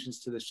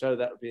contributions to the show,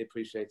 that would be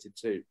appreciated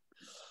too.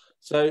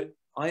 So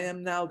I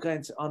am now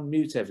going to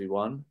unmute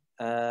everyone,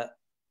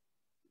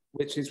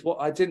 which is what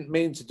I didn't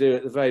mean to do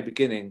at the very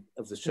beginning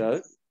of the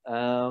show.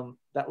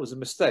 That was a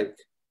mistake.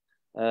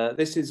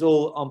 This is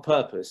all on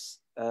purpose.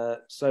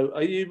 So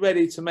are you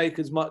ready to make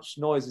as much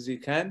noise as you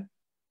can?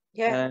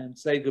 Yeah. And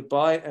say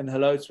goodbye and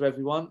hello to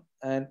everyone.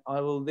 And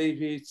I will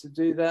leave you to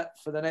do that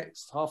for the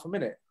next half a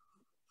minute.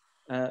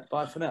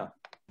 Bye for now.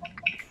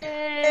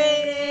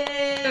 Hey,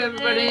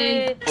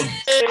 everybody.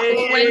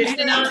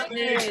 Wednesday night.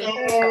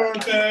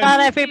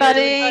 Bye,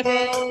 everybody.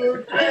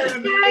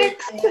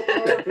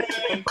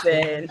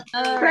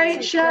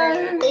 Great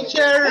show. Hey,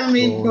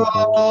 Jeremy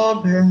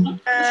Corbyn.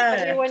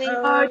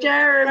 Oh,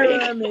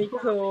 Jeremy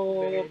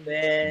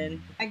Corbyn.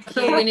 That's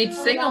all we need to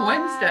sing on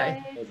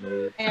Wednesday.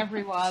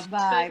 Everyone,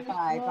 bye,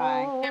 bye,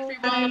 bye.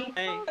 Everyone.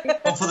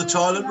 Off for the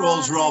toilet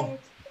rolls, Rob.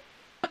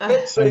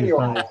 Good for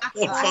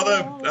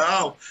them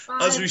now,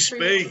 as we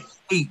speak.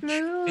 Peach,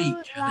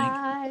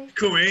 I think.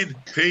 Come in,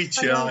 Peach,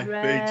 Peach.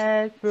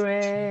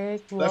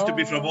 Left to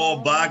be from all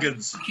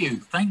bargains.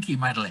 Thank you,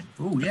 Madeline.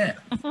 Oh yeah.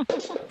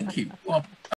 Thank you. Well,